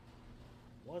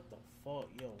 What the fuck?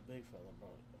 Yo, big fella, bro.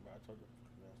 I told you,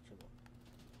 that's true.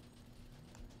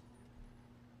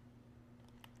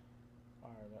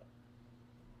 Alright, man.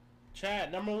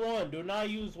 Chat, number 1, do not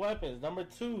use weapons. Number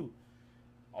 2,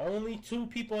 only 2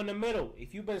 people in the middle.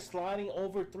 If you've been sliding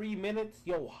over 3 minutes,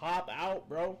 yo, hop out,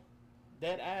 bro.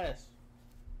 Dead ass.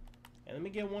 And let me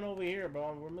get one over here,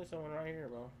 bro. We're missing one right here,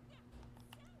 bro.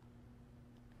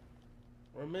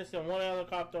 We're missing one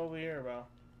helicopter over here, bro.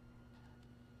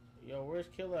 Yo, where's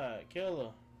Killer at?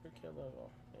 Killer. Where's Killer? Oh,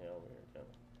 yeah, over here, Killer.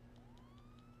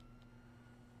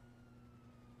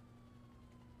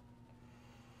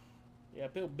 Yeah, I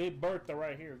feel Big Bertha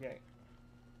right here, gang.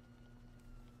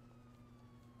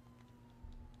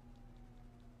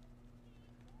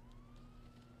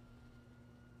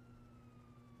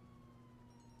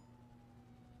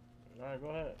 Alright, go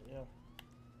ahead, yeah.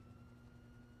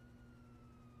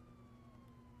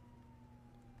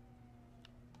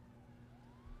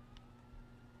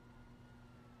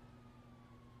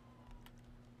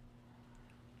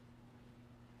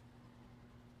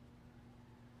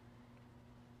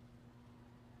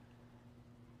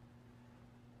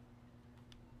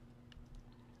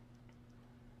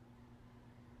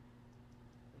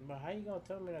 But how you gonna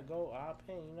tell me to go hop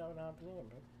in? You know what hopping in,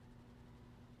 bro.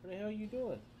 What the hell you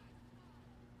doing?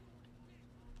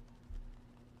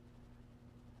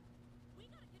 We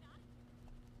gotta get out of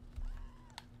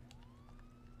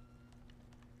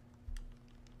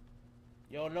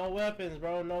Yo, no weapons,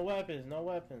 bro. No weapons. No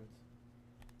weapons.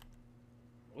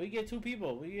 We get 2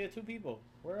 people. We get 2 people.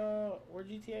 Where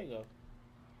GTA go?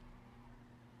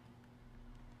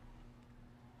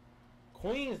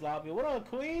 Queen's lobby. What up,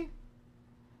 Queen?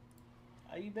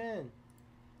 How you been?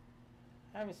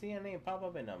 I haven't seen your name pop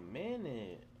up in a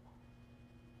minute.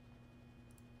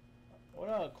 What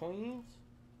up, Queens?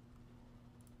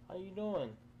 How you doing?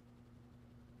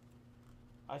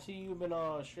 I see you've been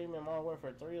streaming Modern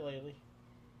Warfare 3 lately.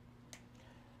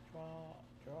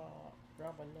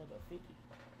 Drop another 50.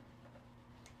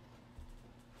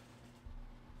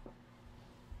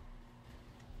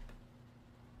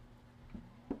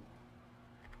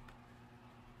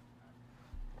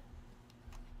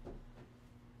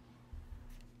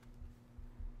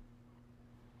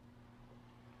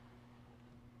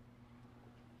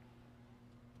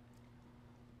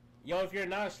 Yo, if you're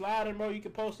not sliding, bro, you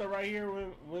can post up right here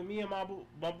with me and my boo.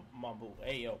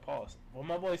 Hey, yo, pause. With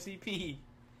my boy CP.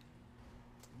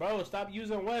 Bro, stop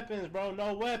using weapons, bro.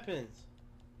 No weapons.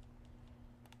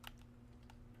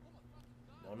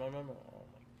 No. Oh, my God.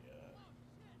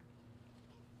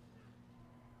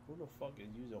 Who the fuck is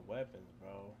using weapons,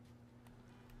 bro?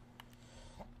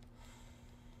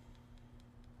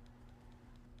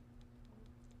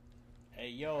 Hey,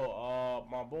 yo,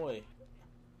 my boy.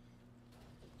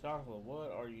 Chocolate,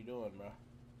 what are you doing, bro?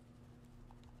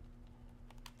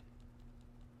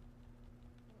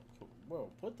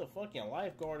 Bro, put the fucking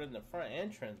lifeguard in the front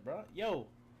entrance, bro. Yo,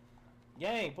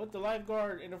 gang, put the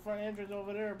lifeguard in the front entrance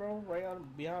over there, bro. Right on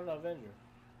behind the Avenger.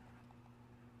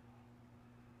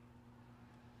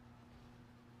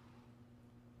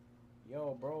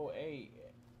 Yo, bro, hey,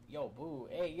 yo, boo,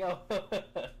 hey, yo. You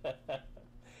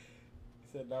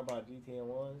said not about GTN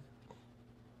ones.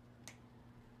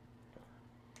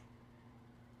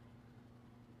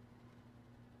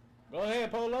 Go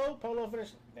ahead, Polo. Polo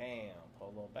finish. Damn,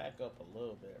 Polo, back up a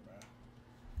little bit, bro.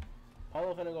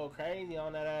 Polo finna go crazy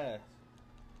on that ass.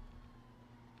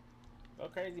 Go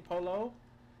crazy, Polo.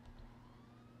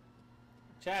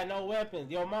 Chat, no weapons.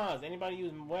 Yo, Maz, anybody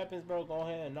using weapons, bro? Go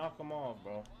ahead and knock them off,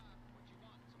 bro.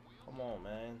 Come on,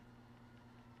 man.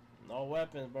 No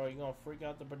weapons, bro. You gonna freak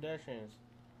out the pedestrians.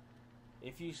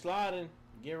 If you sliding,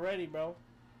 get ready, bro.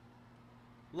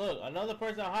 Look, another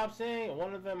person hops in,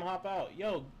 one of them hop out.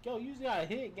 Yo, you just got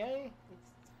hit, gang.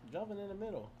 It's jumping in the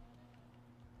middle.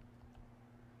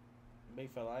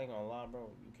 Big fella, I ain't gonna lie, bro.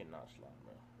 You cannot slide,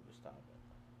 bro. Just stop it.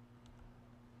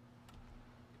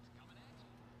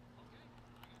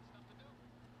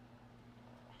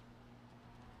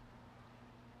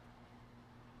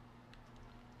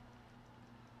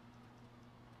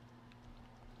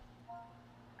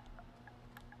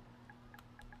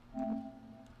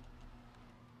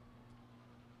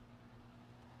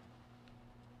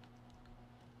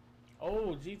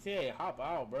 Oh, GTA, hop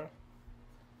out, bro.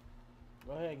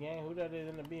 Go ahead, gang. Who that is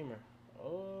in the Beamer?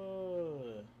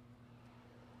 Oh.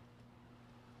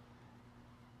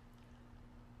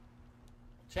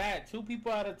 Chat, 2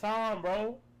 people at a time,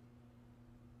 bro.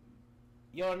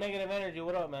 Yo, Negative Energy,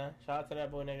 what up, man? Shout out to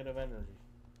that boy, Negative Energy.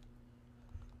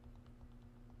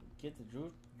 Get the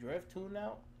drift tune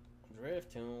out?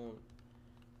 Drift tune.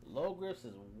 Low grips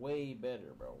is way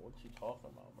better, bro. What you talking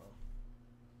about, bro?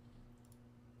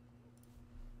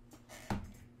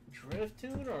 Drift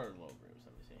tune or low grips?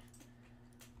 Let me see.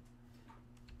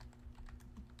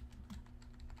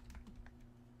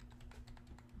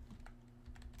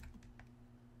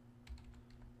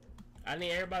 I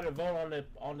need everybody to vote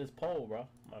on this poll, bro. I'm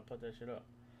gonna put that shit up.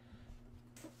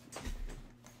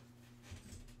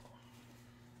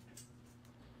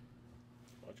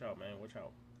 Watch out, man. Watch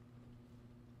out.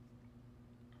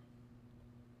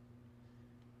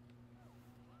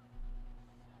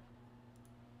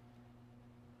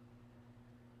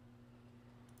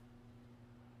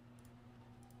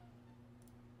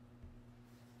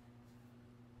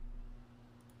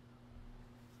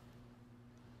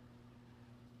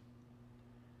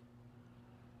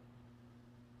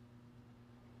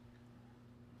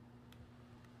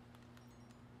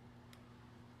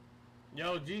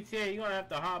 Yo, GTA, you gonna have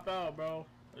to hop out, bro.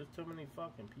 There's too many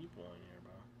fucking people in here,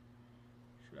 bro.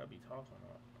 Should I be talking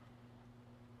about?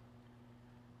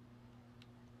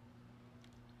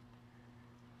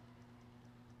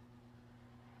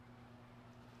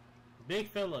 Big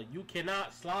fella, you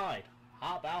cannot slide.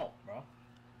 Hop out, bro.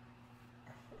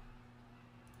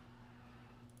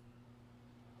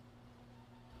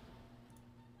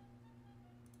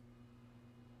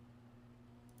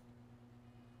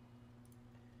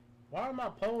 Why are my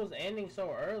polls ending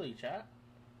so early, chat?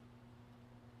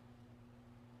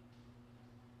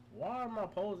 Why are my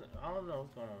polls... I don't know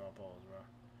what's going on with my polls, bro.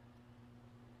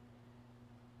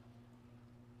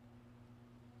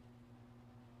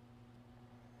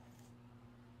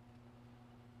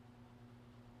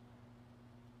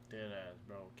 Dead ass,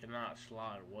 bro. Cannot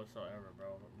slide whatsoever,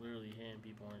 bro. Literally hitting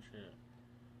people and shit.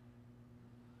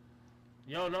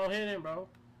 Yo, no hitting, bro.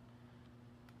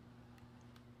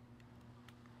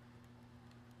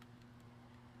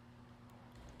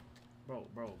 Bro.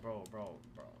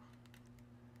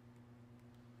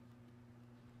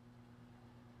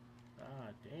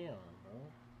 God damn, bro.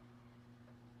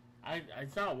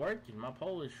 It's not working. My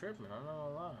poll is tripping. I'm not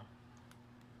gonna lie.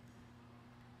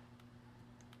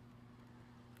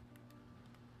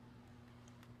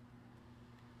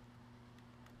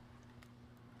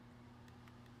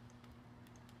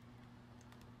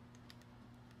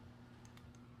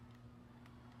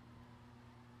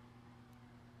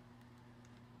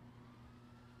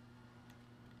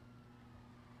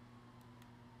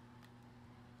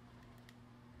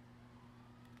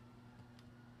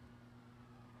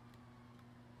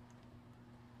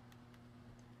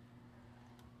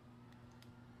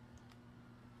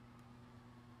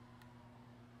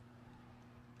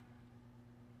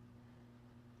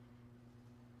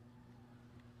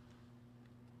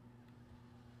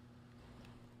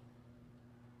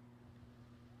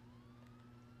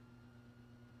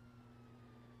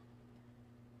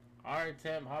 Alright,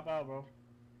 Tim, hop out, bro.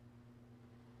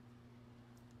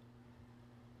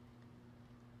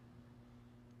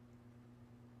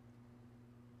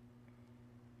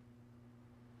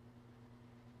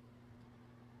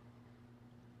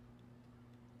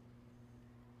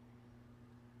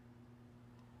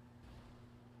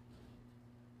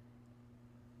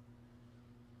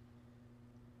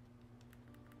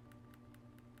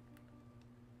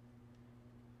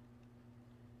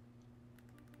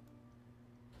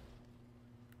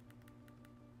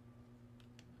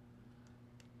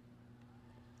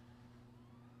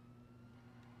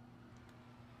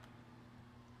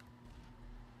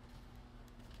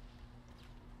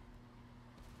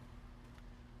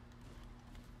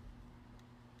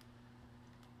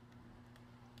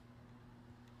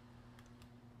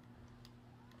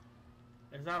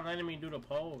 It's not letting me do the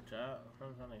poll, chat.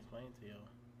 I'm trying to explain to you.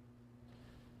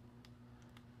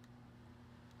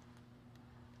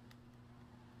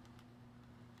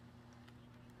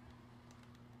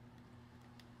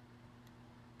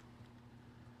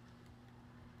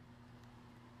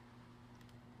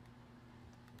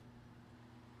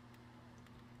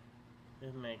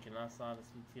 This man cannot solve the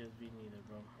CTSV neither,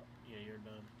 bro. Yeah, you're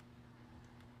done.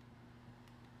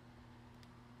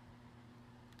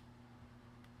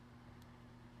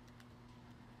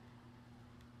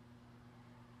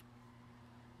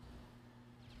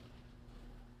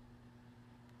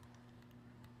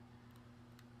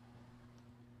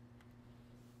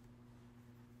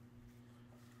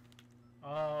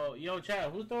 Oh, yo,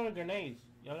 chat, who's throwing grenades?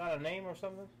 Y'all got a name or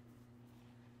something?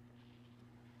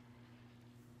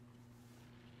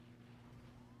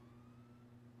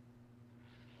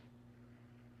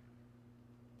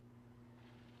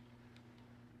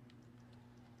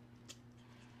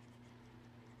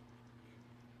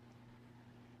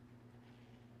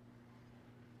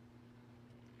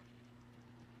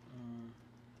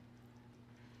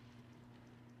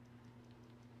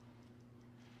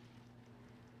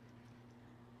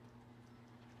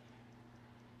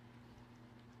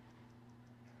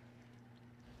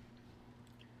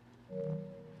 Let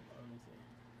me see.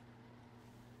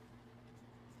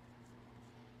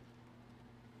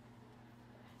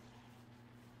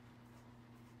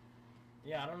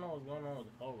 Yeah, I don't know what's going on with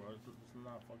the poll, bro. It's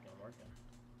not fucking working.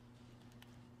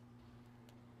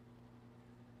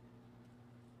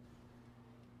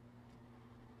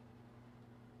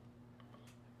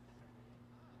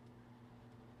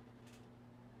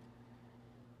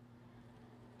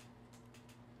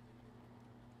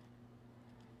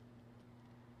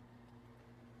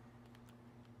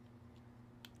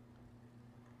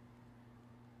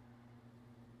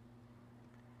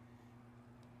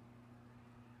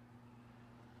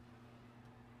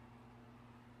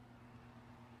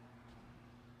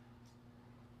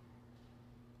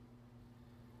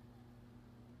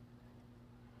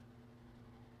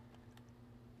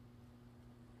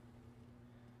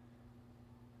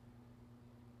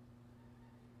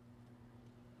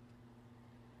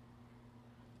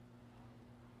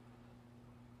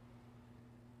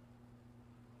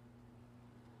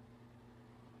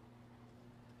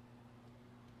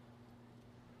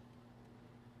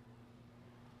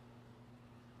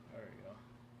 There we go.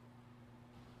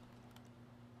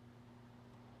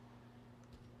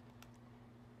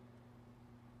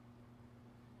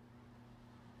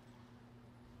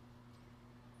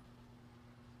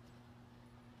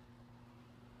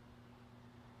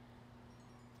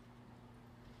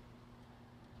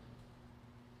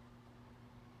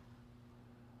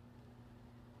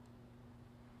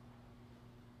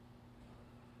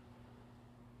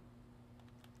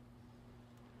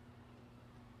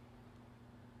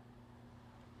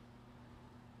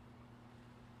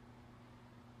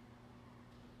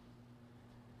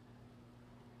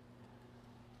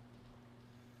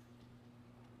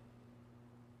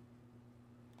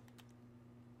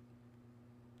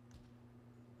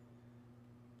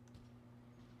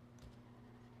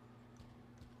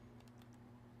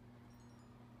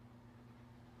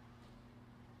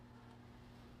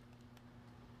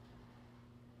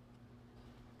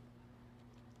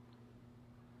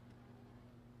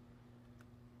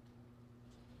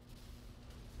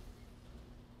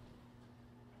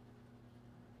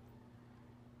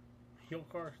 Your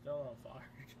car's still on fire,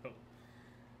 Joe.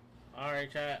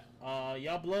 Alright, chat.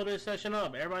 Y'all blow this session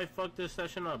up. Everybody fuck this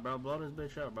session up, bro. Blow this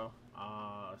bitch up, bro.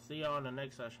 See y'all in the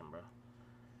next session, bro.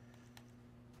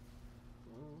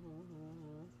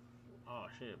 Oh,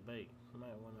 shit, bait. You might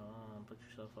want to put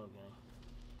yourself up, gang.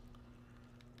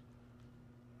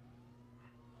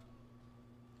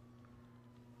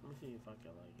 Let me see if I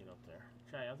can, like, get up there.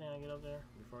 Chat, y'all think I can get up there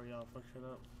before y'all fuck shit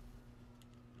up?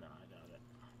 Nah, I got it.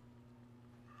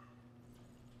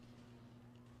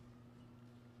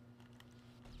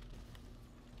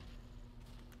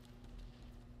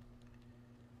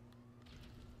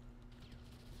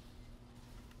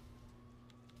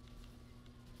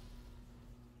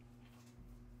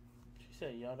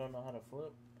 said y'all don't know how to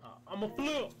flip. I'm a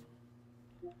flip.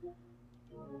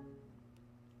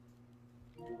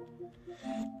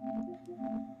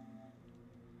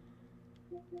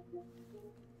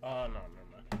 Oh no.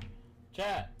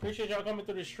 Chat, appreciate y'all coming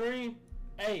through the stream.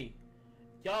 Hey,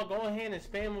 y'all go ahead and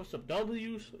spam with some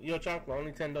W's. Yo, Chocolate,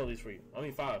 only 10 W's for you. I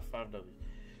mean 5 W's.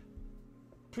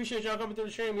 Appreciate y'all coming through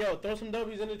the stream. Yo, throw some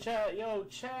W's in the chat. Yo,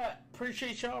 chat,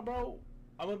 appreciate y'all, bro.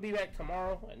 I'm gonna be back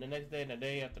tomorrow and the next day and the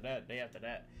day after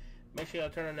that. Make sure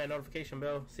y'all turn on that notification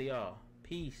bell. See y'all.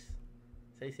 Peace.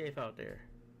 Stay safe out there.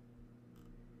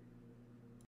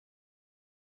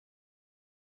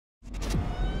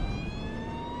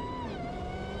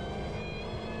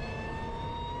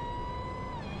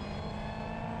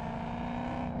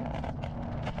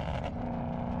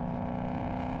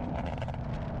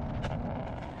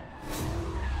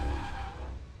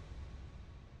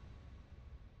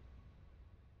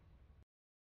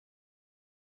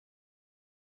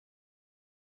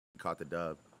 Caught the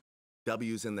dub.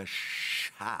 W's in the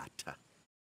shot.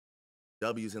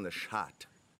 W's in the shot.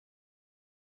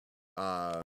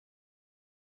 For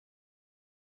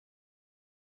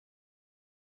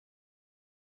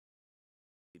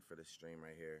the stream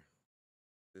right here.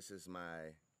 This is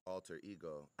my alter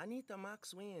ego. Anita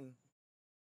Maxwin.